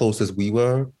as close as we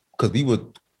were, because we were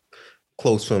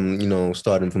close from,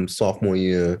 starting from sophomore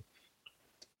year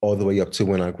all the way up to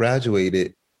when I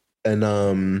graduated.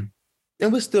 And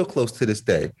we're still close to this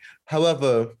day.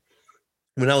 However,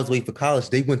 when I was waiting for college,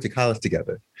 they went to college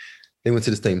together. They went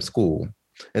to the same school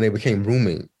and they became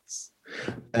roommates.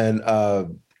 And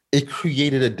it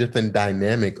created a different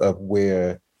dynamic of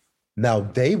where now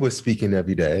they were speaking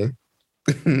every day.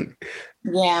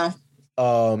 Yeah.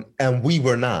 And we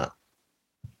were not.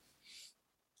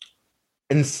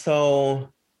 And so,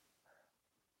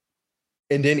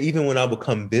 and then even when I would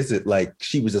come visit, like,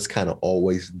 she was just kind of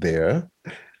always there.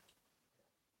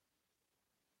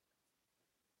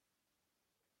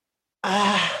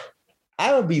 I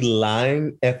would be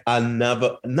lying if I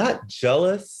never, not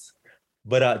jealous,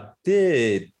 but I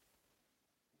did.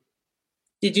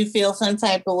 Did you feel some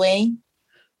type of way?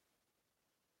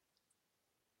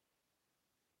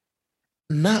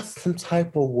 Not some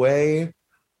type of way,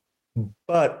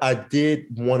 but I did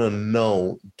want to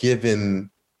know,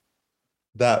 given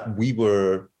that we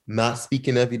were not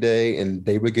speaking every day and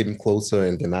they were getting closer,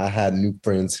 and then I had new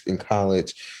friends in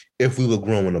college, if we were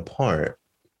growing apart.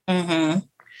 Mm-hmm.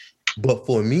 But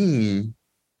for me,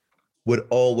 what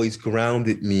always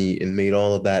grounded me and made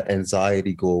all of that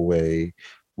anxiety go away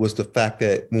was the fact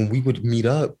that when we would meet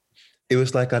up, it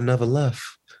was like I never left.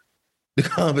 The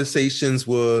conversations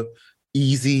were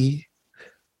easy.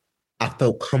 I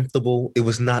felt comfortable. It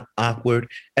was not awkward.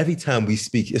 Every time we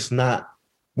speak,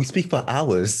 we speak for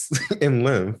hours in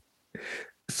length.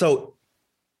 So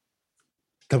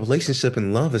the relationship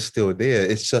and love is still there.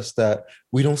 It's just that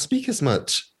we don't speak as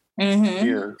much. Mm-hmm.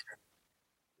 Yeah.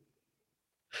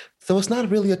 So it's not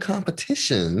really a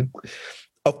competition.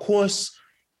 Of course,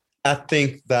 I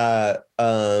think that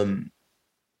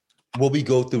what we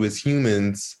go through as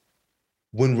humans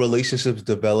when relationships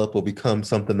develop or become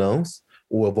something else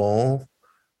or evolve,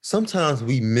 sometimes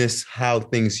we miss how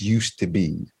things used to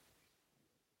be.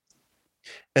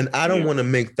 And I don't want to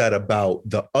make that about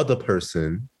the other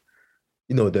person,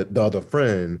 the other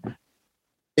friend.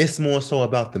 It's more so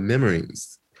about the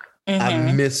memories.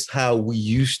 I miss how we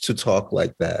used to talk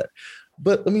like that.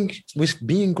 But I mean, with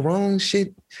being grown,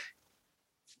 shit,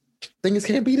 things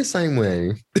can't be the same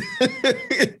way.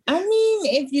 I mean,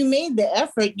 if you made the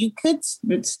effort, you could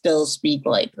still speak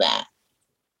like that.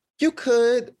 You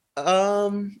could.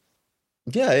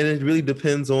 Yeah, and it really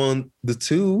depends on the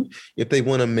two if they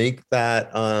want to make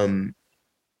that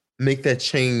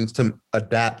change to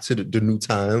adapt to the new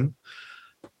time.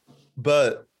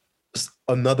 But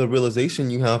another realization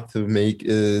you have to make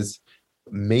is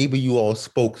maybe you all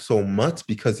spoke so much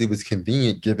because it was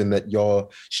convenient, given that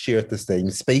y'all shared the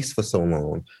same space for so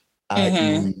long.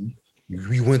 I.e.,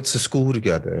 we went to school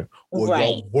together, or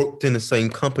y'all worked in the same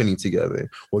company together,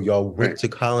 or y'all went to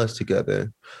college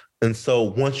together. And so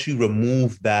once you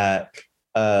remove that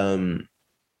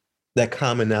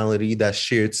commonality, that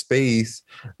shared space,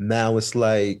 now it's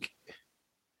like,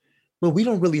 well, we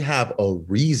don't really have a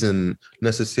reason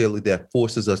necessarily that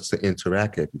forces us to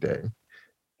interact every day.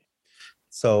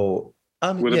 So,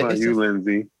 what about you,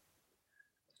 Lindsay?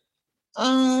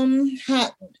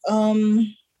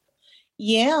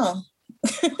 Yeah.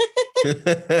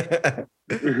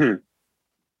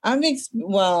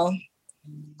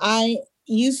 I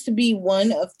used to be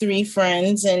one of 3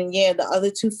 friends, and the other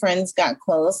 2 friends got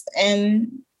close,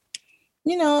 and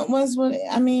it was what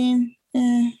I mean.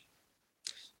 I'm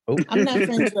not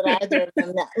friends with either of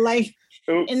them now. Like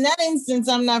in that instance,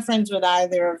 I'm not friends with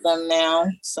either of them now,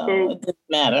 so it doesn't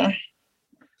matter.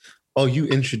 Oh, you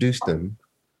introduced them?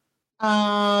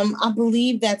 I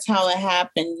believe that's how it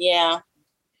happened. Yeah.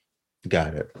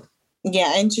 Got it.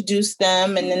 Yeah, I introduced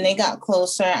them, and then they got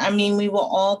closer. I mean, we were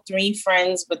all 3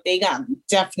 friends, but they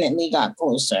definitely got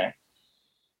closer.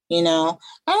 I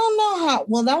don't know how.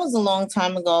 Well, that was a long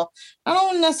time ago. I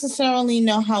don't necessarily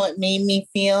know how it made me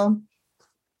feel.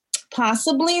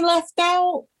 Possibly left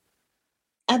out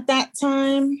at that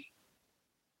time,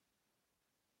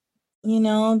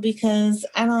 because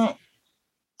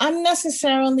I'm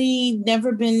necessarily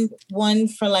never been one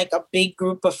for like a big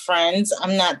group of friends.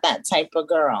 I'm not that type of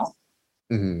girl.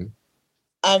 Mm-hmm.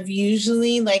 I've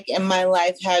usually, like in my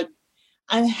life, I've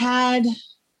had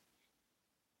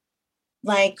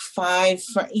like 5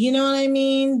 friends, you know what I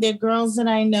mean? They're girls that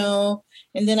I know.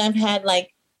 And then I've had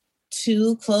like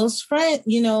 2 close friends,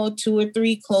 2 or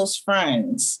 3 close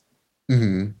friends.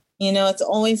 Mm-hmm. It's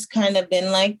always kind of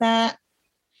been like that.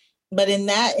 But in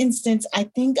that instance, I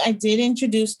think I did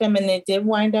introduce them, and they did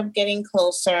wind up getting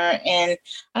closer. And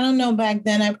I don't know, back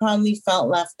then I probably felt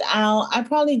left out. I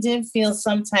probably did feel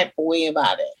some type of way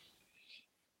about it.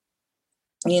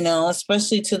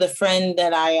 Especially to the friend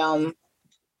that I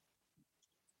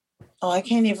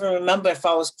can't even remember if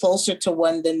I was closer to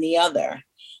one than the other.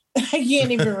 I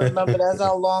can't even remember. That's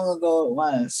how long ago it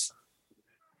was.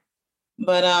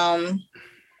 But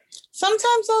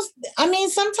sometimes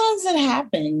it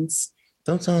happens.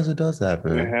 Sometimes it does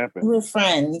happen. It happens. With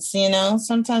friends,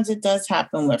 sometimes it does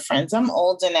happen with friends. I'm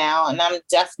older now, and I'm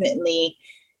definitely,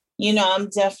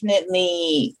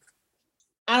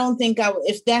 I don't think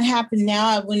if that happened now,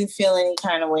 I wouldn't feel any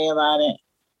kind of way about it.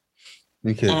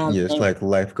 Because, it's like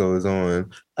life goes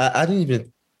on. I didn't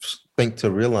even think to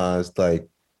realize, like,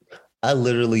 I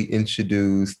literally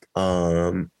introduced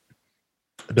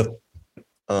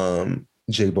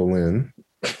Jay Boleyn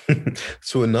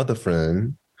to another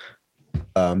friend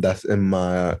that's in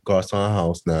my Garcon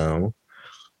house now.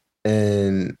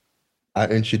 And I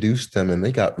introduced them, and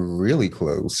they got really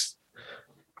close.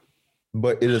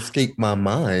 But it escaped my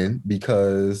mind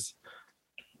because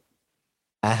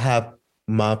I have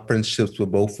my friendships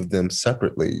with both of them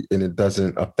separately, and it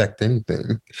doesn't affect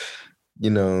anything,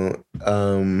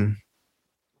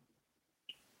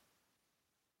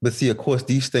 But see, of course,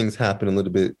 these things happen a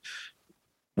little bit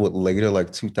later,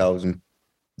 like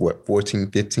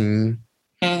 2014, 15.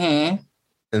 Mm-hmm.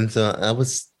 And so I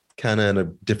was kind of in a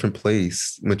different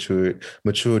place,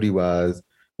 maturity-wise.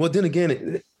 Well, then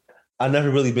again, I've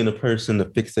never really been a person to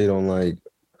fixate on like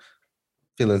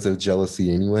feelings of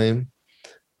jealousy anyway.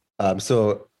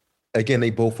 So again, they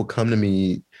both would come to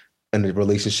me, and the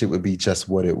relationship would be just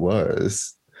what it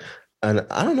was. And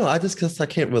I don't know, guess I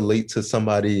can't relate to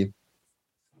somebody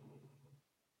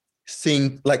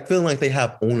feeling like they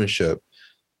have ownership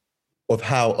of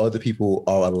how other people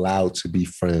are allowed to be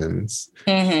friends.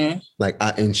 Mm-hmm. Like,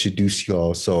 I introduce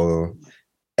y'all, so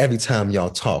every time y'all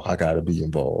talk, I gotta be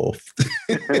involved.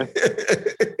 Ain't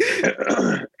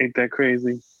that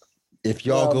crazy? If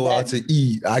y'all go out to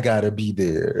eat, I gotta be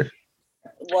there.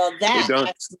 Well, that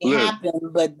actually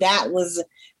happened, but that was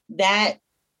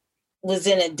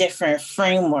in a different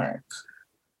framework.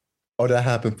 Oh, that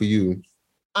happened for you?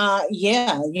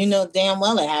 Yeah, you know damn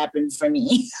well it happened for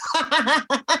me.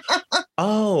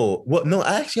 Oh, well, no,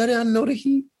 actually, I didn't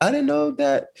know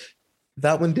that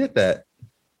one did that.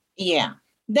 Yeah,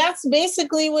 that's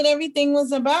basically what everything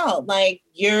was about. Like,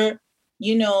 you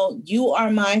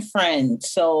are my friend.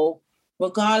 So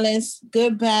regardless,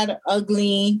 good, bad,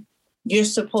 ugly, you're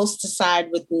supposed to side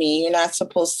with me. You're not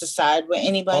supposed to side with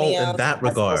anybody else. In that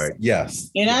regard, yes.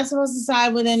 You're not supposed to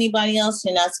side with anybody else.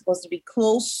 You're not supposed to be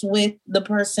close with the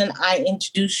person I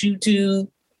introduce you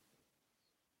to.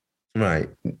 Right.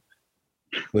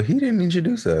 Well, he didn't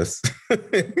introduce us. You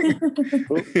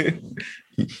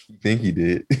think he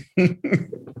did?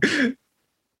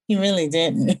 He really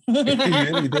didn't. He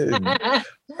really didn't. I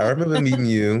remember meeting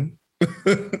you.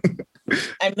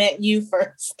 I met you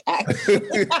first,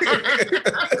 actually.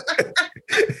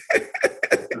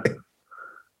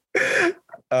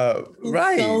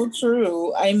 Right. So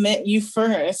true. I met you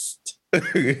first.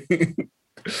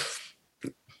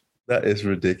 That is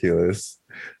ridiculous.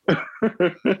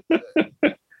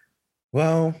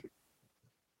 Well,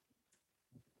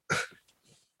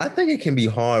 I think it can be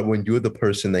hard when you're the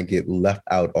person that get left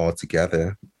out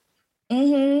altogether.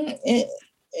 Mm-hmm. It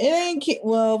ain't,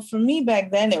 well, for me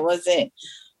back then, it wasn't,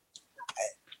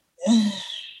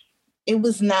 it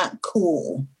was not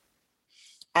cool.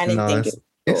 I didn't think it was cool.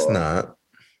 It's not.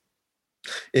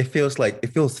 It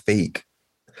feels fake,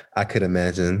 I could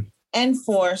imagine. And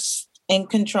forced and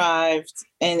contrived,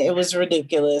 and it was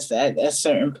ridiculous at a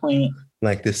certain point.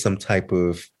 Like there's some type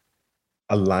of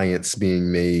alliance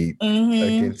being made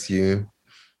against you.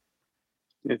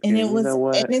 And it was,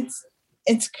 and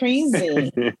it's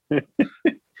crazy.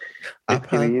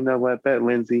 You know what? That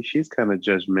Lindsay, she's kind of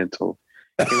judgmental.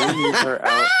 Can we leave her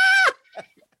out?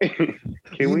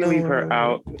 Can we leave her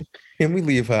out? Can we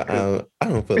leave her out? I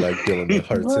don't feel like dealing with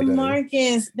her today.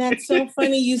 Marcus, that's so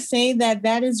funny you say that.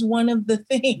 That is one of the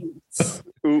things.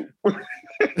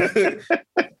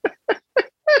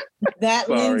 That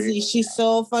Sorry. Lindsay, she's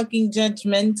so fucking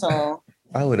judgmental.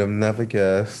 I would have never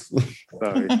guessed.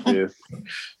 Sorry, sis.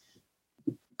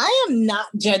 I am not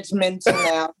judgmental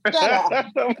now. Shut up.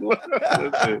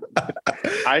 Listen,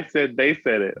 I said they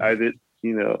said it. I did,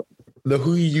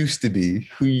 Who you used to be.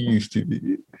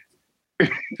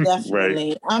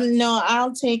 Definitely. Right. No,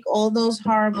 I'll take all those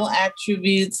horrible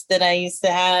attributes that I used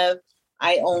to have.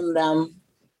 I own them.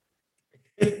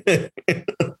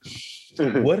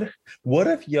 What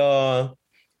if y'all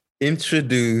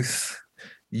introduce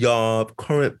y'all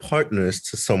current partners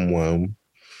to someone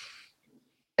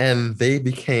and they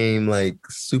became like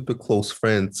super close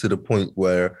friends to the point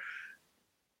where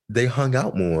they hung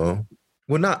out more?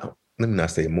 Well, let me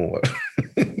not say more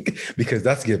because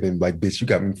that's giving like, bitch, you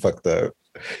got me fucked up.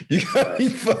 You got me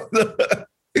fucked up.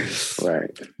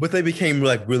 Right. But they became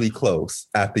like really close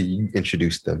after you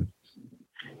introduced them.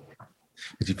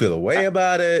 Did you feel a way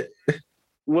about it?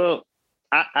 Well,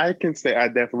 I can say I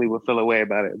definitely would feel a way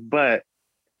about it. But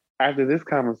after this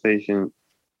conversation,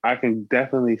 I can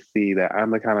definitely see that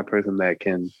I'm the kind of person that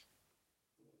can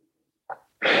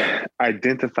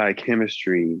identify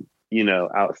chemistry,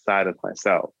 outside of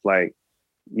myself. Like,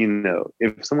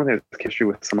 if someone has chemistry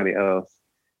with somebody else,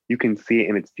 you can see it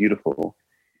and it's beautiful.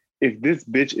 If this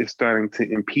bitch is starting to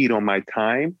impede on my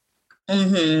time,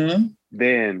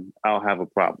 then I'll have a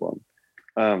problem.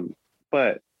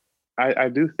 But I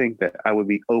do think that I would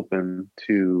be open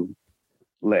to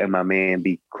letting my man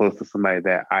be close to somebody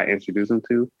that I introduce him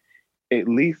to. At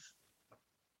least,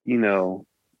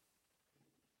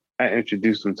 I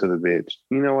introduced him to the bitch.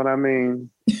 You know what I mean?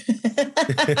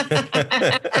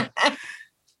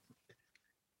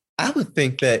 I would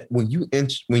think that when you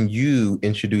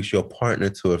introduce your partner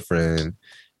to a friend,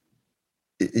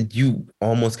 you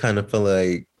almost kind of feel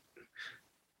like,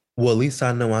 well, at least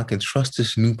I know I can trust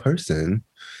this new person.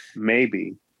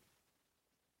 Maybe.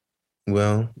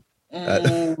 Well,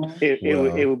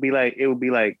 it would be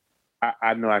like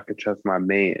I know I could trust my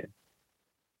man,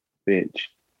 bitch.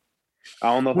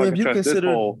 I don't know if I can trust this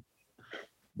whole,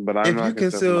 but I know I can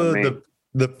trust my man.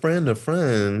 The friend a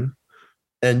friend,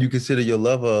 and you consider your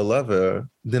lover a lover,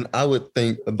 then I would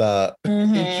think about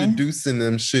introducing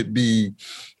them should be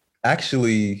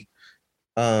actually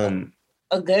a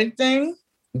good thing.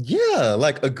 Yeah,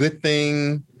 like a good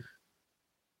thing.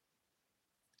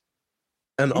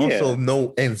 And also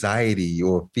no anxiety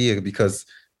or fear because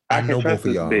I know both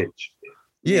of y'all. Bitch.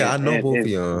 Yeah, I know both of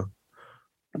y'all.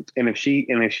 And if she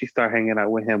start hanging out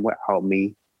with him without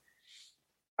me,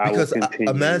 Because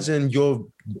imagine your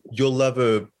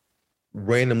lover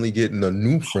randomly getting a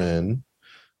new friend.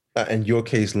 In your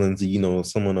case, Lindsay, you know,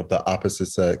 someone of the opposite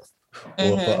sex,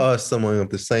 or for us, someone of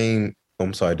the same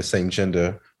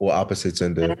gender or opposite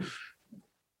gender.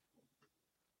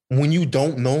 When you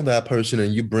don't know that person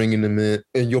and you bringing them in,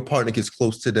 and your partner gets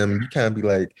close to them, you kind of be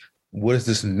like, "What is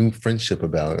this new friendship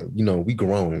about? You know, we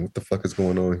grown. What the fuck is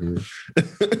going on here?"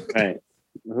 Right.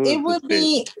 It would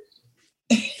be.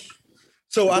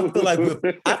 So I feel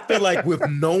like with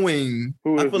knowing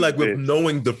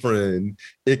the friend,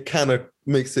 it kind of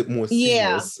makes it more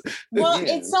seamless. Yeah. Well,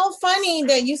 it's so funny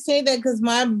that you say that because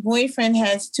my boyfriend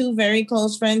has two very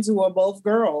close friends who are both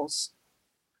girls.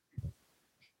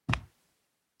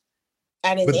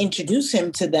 I didn't introduce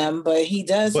him to them, but he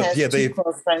does have two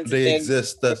close friends. They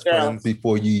exist as friends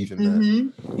before you even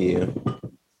met. Yeah.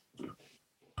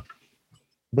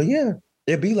 But yeah,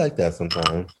 it be like that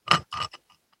sometimes.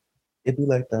 It be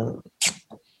like that.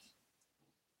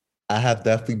 I have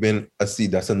definitely been,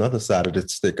 that's another side of the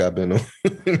stick I've been on.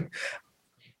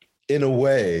 In a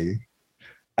way,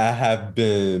 I have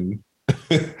been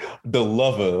the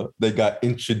lover that got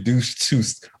introduced to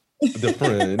the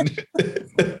friend.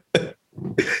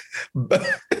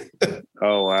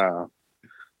 Oh, wow.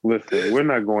 Listen, we're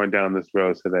not going down this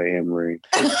road today, Emery.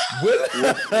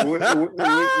 Listen,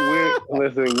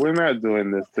 we're not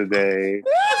doing this today.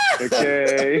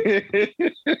 Okay.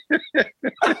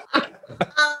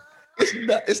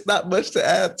 It's not much to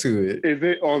add to it. Is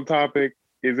it on topic?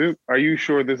 Are you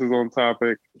sure this is on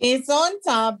topic? It's on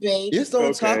topic. It's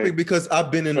on topic because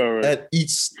I've been at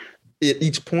each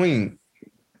point.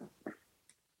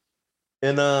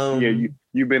 And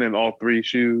you've been in all three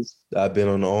shoes. I've been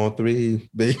on all three,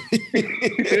 baby.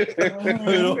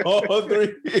 All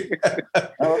three.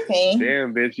 Okay.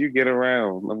 Damn, bitch, you get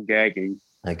around. I'm gagging.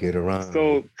 I get around.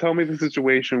 So tell me the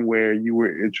situation where you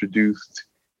were introduced,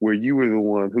 where you were the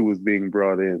one who was being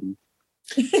brought in.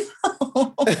 I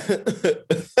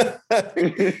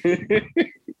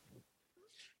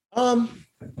don't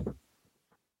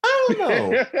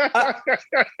know.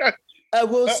 I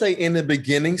will say in the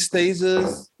beginning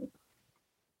stages,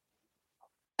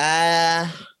 stop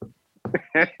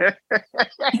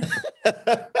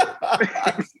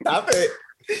it.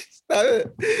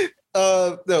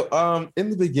 In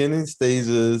the beginning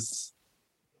stages,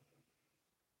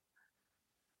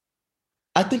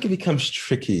 I think it becomes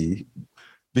tricky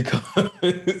because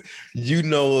you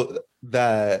know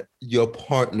that your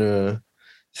partner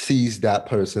sees that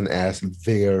person as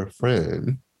their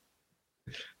friend.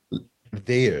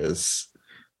 Theirs,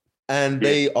 and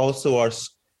they also are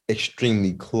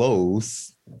extremely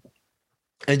close,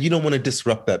 and you don't want to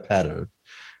disrupt that pattern,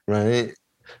 right?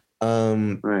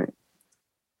 Right.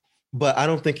 But I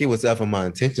don't think it was ever my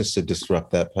intentions to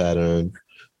disrupt that pattern.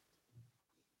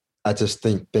 I just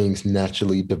think things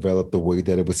naturally developed the way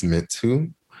that it was meant to,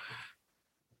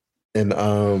 and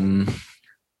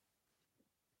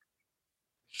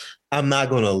I'm not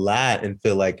going to lie and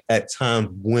feel like at times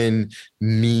when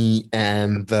me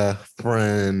and the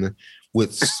friend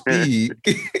would speak,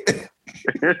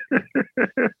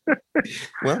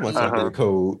 well, I'm not talking the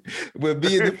code. When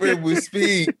me and the friend would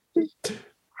speak,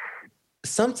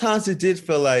 sometimes it did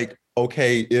feel like,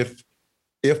 okay, if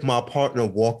my partner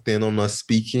walked in on us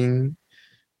speaking,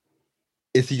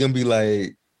 is he going to be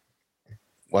like,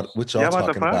 what y'all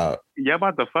talking about? Yeah,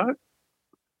 about the fuck?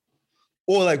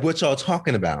 Or like, what y'all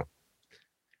talking about?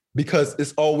 Because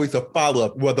it's always a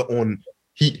follow-up, whether on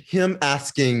him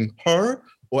asking her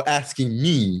or asking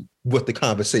me what the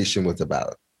conversation was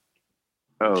about.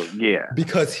 Oh, yeah.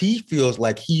 Because he feels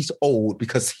like he's old,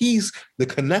 because he's the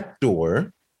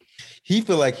connector. He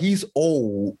feels like he's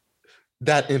old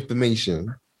that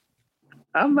information.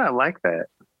 I'm not like that.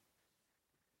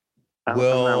 I'm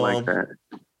not like that.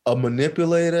 A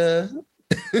manipulator.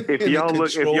 If y'all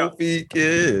look,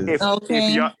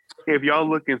 if y'all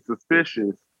looking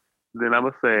suspicious, then I'm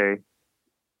gonna say,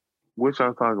 what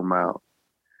y'all talking about?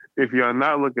 If y'all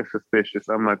not looking suspicious,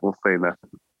 I'm not gonna say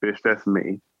nothing. Bitch, that's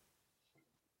me.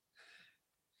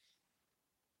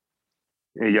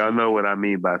 And y'all know what I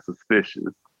mean by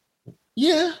suspicious.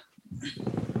 Yeah.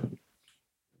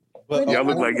 But y'all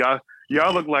look like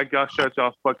y'all shut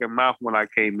y'all's fucking mouth when I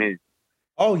came in.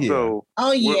 Oh yeah. So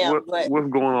what's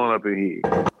going on up in here?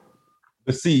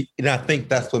 But see, and I think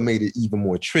that's what made it even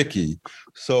more tricky.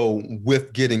 So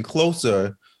with getting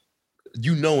closer,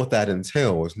 you know what that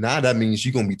entails. Now that means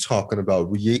you're going to be talking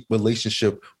about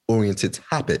relationship-oriented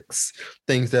topics,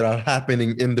 things that are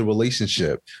happening in the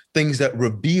relationship, things that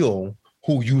reveal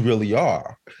who you really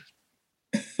are.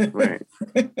 Right.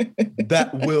 That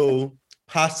will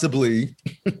possibly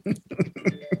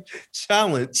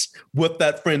challenge what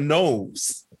that friend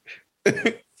knows.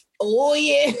 Oh,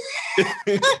 yeah.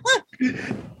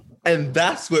 And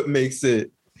that's what makes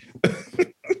it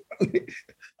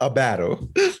a battle.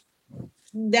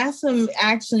 That's what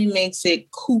actually makes it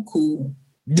cuckoo.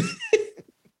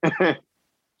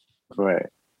 Right.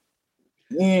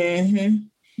 Mm-hmm.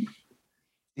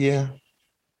 Yeah.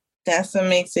 That's what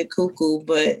makes it cuckoo.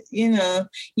 But,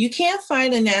 you can't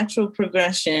fight a natural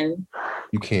progression.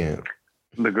 You can't.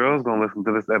 The girl's gonna listen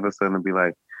to this episode and be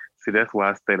like, see, that's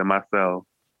why I stay to myself.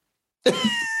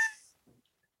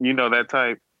 You know that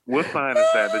type. What sign is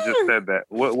that just said that?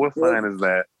 What sign is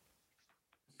that?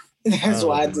 That's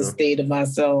why I just stay to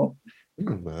myself.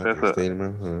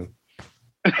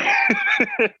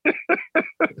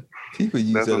 People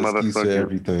use that excuse for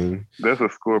everything. That's a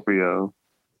Scorpio.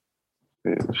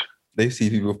 Bitch. They see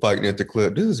people fighting at the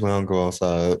club. This is why I don't go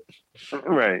outside.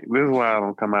 Right. This is why I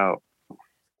don't come out.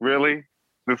 Really?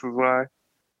 This is why?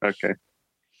 Okay.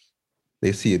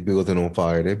 They see a building on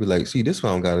fire. They be like, see, this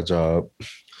one got a job.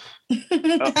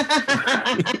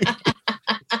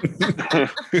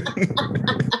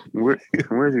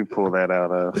 Where'd you pull that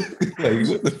out of? Like,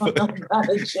 what the fuck? Got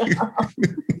a job.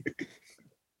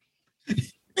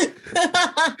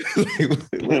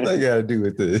 Like, what I got to do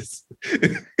with this?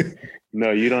 No,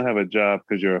 you don't have a job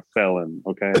because you're a felon,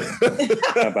 okay?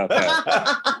 How about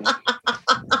that?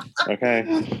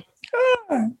 Okay?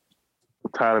 I'm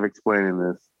tired of explaining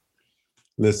this.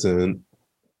 Listen,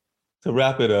 to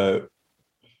wrap it up,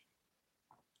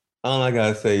 all I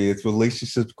gotta say is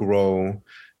relationships grow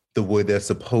the way they're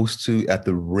supposed to, at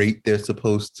the rate they're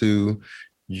supposed to.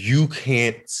 You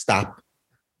can't stop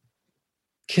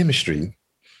chemistry.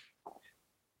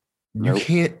 Nope. You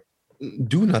can't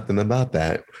do nothing about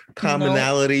that.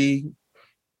 Commonality,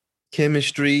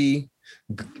 chemistry,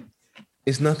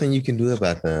 it's nothing you can do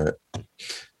about that.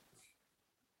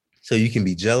 So you can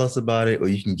be jealous about it or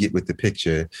you can get with the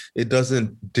picture. It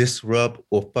doesn't disrupt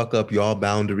or fuck up y'all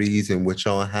boundaries and what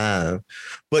y'all have.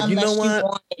 But you know what?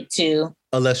 Wanted to.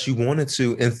 Unless you wanted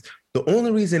to. And the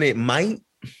only reason it might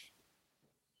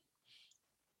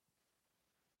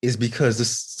is because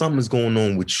there's something's going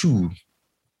on with you.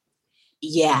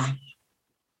 Yeah.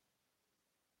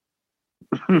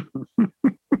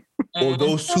 Or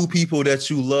those two people that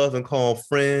you love and call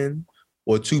friend,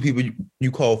 or two people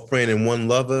you call friend and one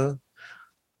lover,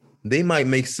 they might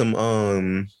make some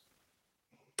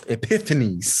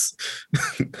epiphanies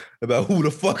about who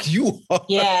the fuck you are.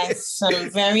 Yes,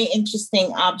 some very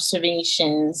interesting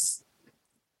observations.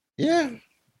 Yeah.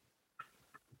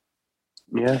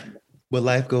 Yeah. But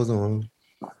life goes on.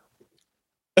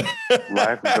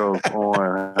 Life goes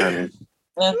on, honey.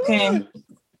 Okay.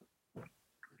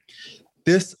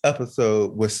 This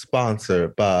episode was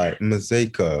sponsored by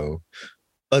Mosaico,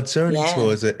 a journey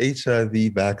towards an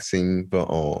HIV vaccine for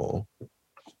all.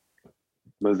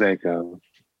 Mosaico.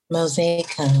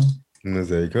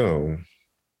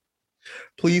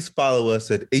 Please follow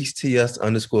us at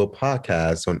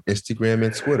HTS_podcast on Instagram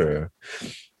and Twitter.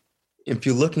 If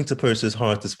you're looking to purchase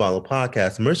Hard to Swallow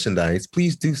podcast merchandise,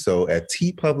 please do so at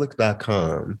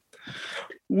tpublic.com.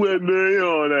 What day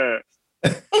on that?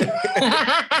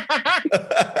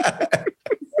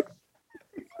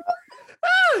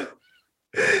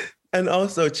 And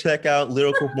also check out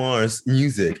Lyrical Mars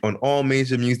music on all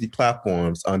major music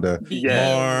platforms under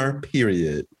Mar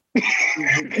period.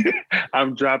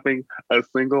 I'm dropping a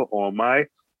single on my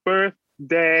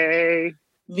birthday.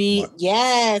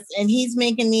 Yes, and he's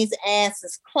making these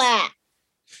asses clap.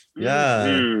 Yeah.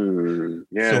 Mm-hmm.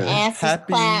 Yeah. Some asses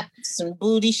clap, some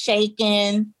booty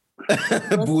shaking.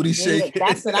 Booty shaking.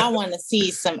 That's what I want to see.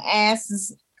 Some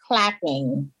asses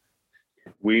clapping.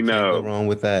 We know. Can't go wrong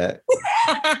with that.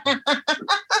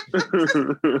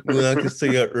 Well, I can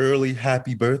say an early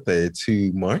happy birthday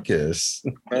to Marcus.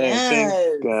 Yes.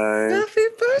 Thanks, guys. Happy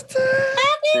birthday.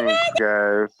 Thanks,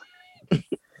 guys.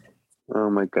 Oh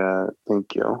my God.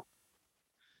 Thank you.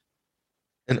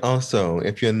 And also,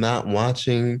 if you're not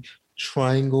watching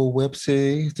Triangle web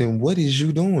series, then what is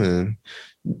you doing?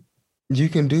 You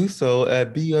can do so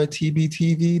at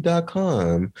brtbtv.com,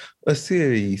 a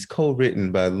series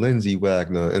co-written by Lindsay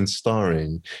Wagner and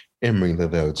starring Emery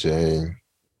Lavelle J.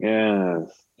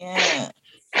 Yes. Yeah.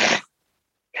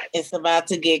 It's about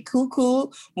to get cuckoo.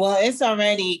 Well, it's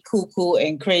already cuckoo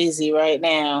and crazy right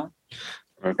now.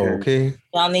 Okay.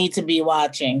 Y'all need to be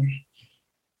watching.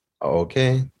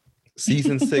 Okay.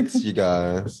 Season 6, you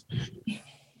guys.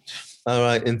 All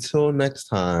right. Until next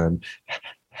time.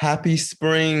 Happy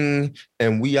spring,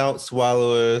 and we out,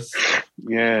 swallowers.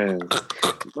 Yes.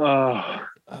 Oh.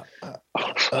 Oh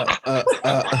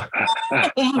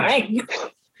my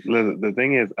God. Listen, the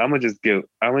thing is, I'm gonna just get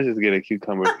a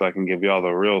cucumber so I can give y'all the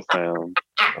real sound.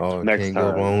 Oh, Next can't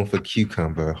time. go wrong for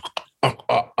cucumber.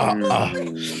 And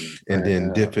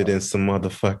then dip it in some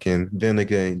motherfucking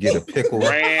vinegar and get a pickle.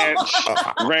 ranch.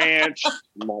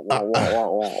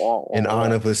 In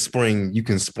honor of a spring, you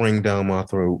can spring down my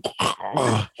throat.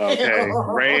 Okay,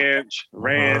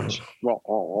 ranch.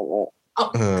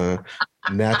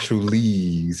 Natural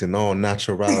leaves and all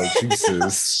natural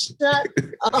juices. Shut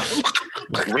up.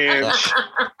 Ranch.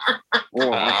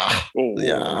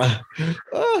 Yeah.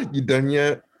 Oh, you done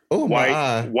yet? Oh, my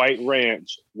eye. White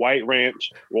ranch. Ranch.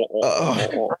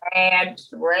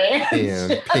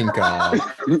 And pink eye.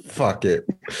 Fuck it.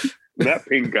 That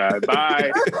pink guy.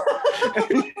 Bye.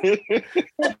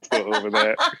 Let's go over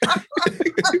that.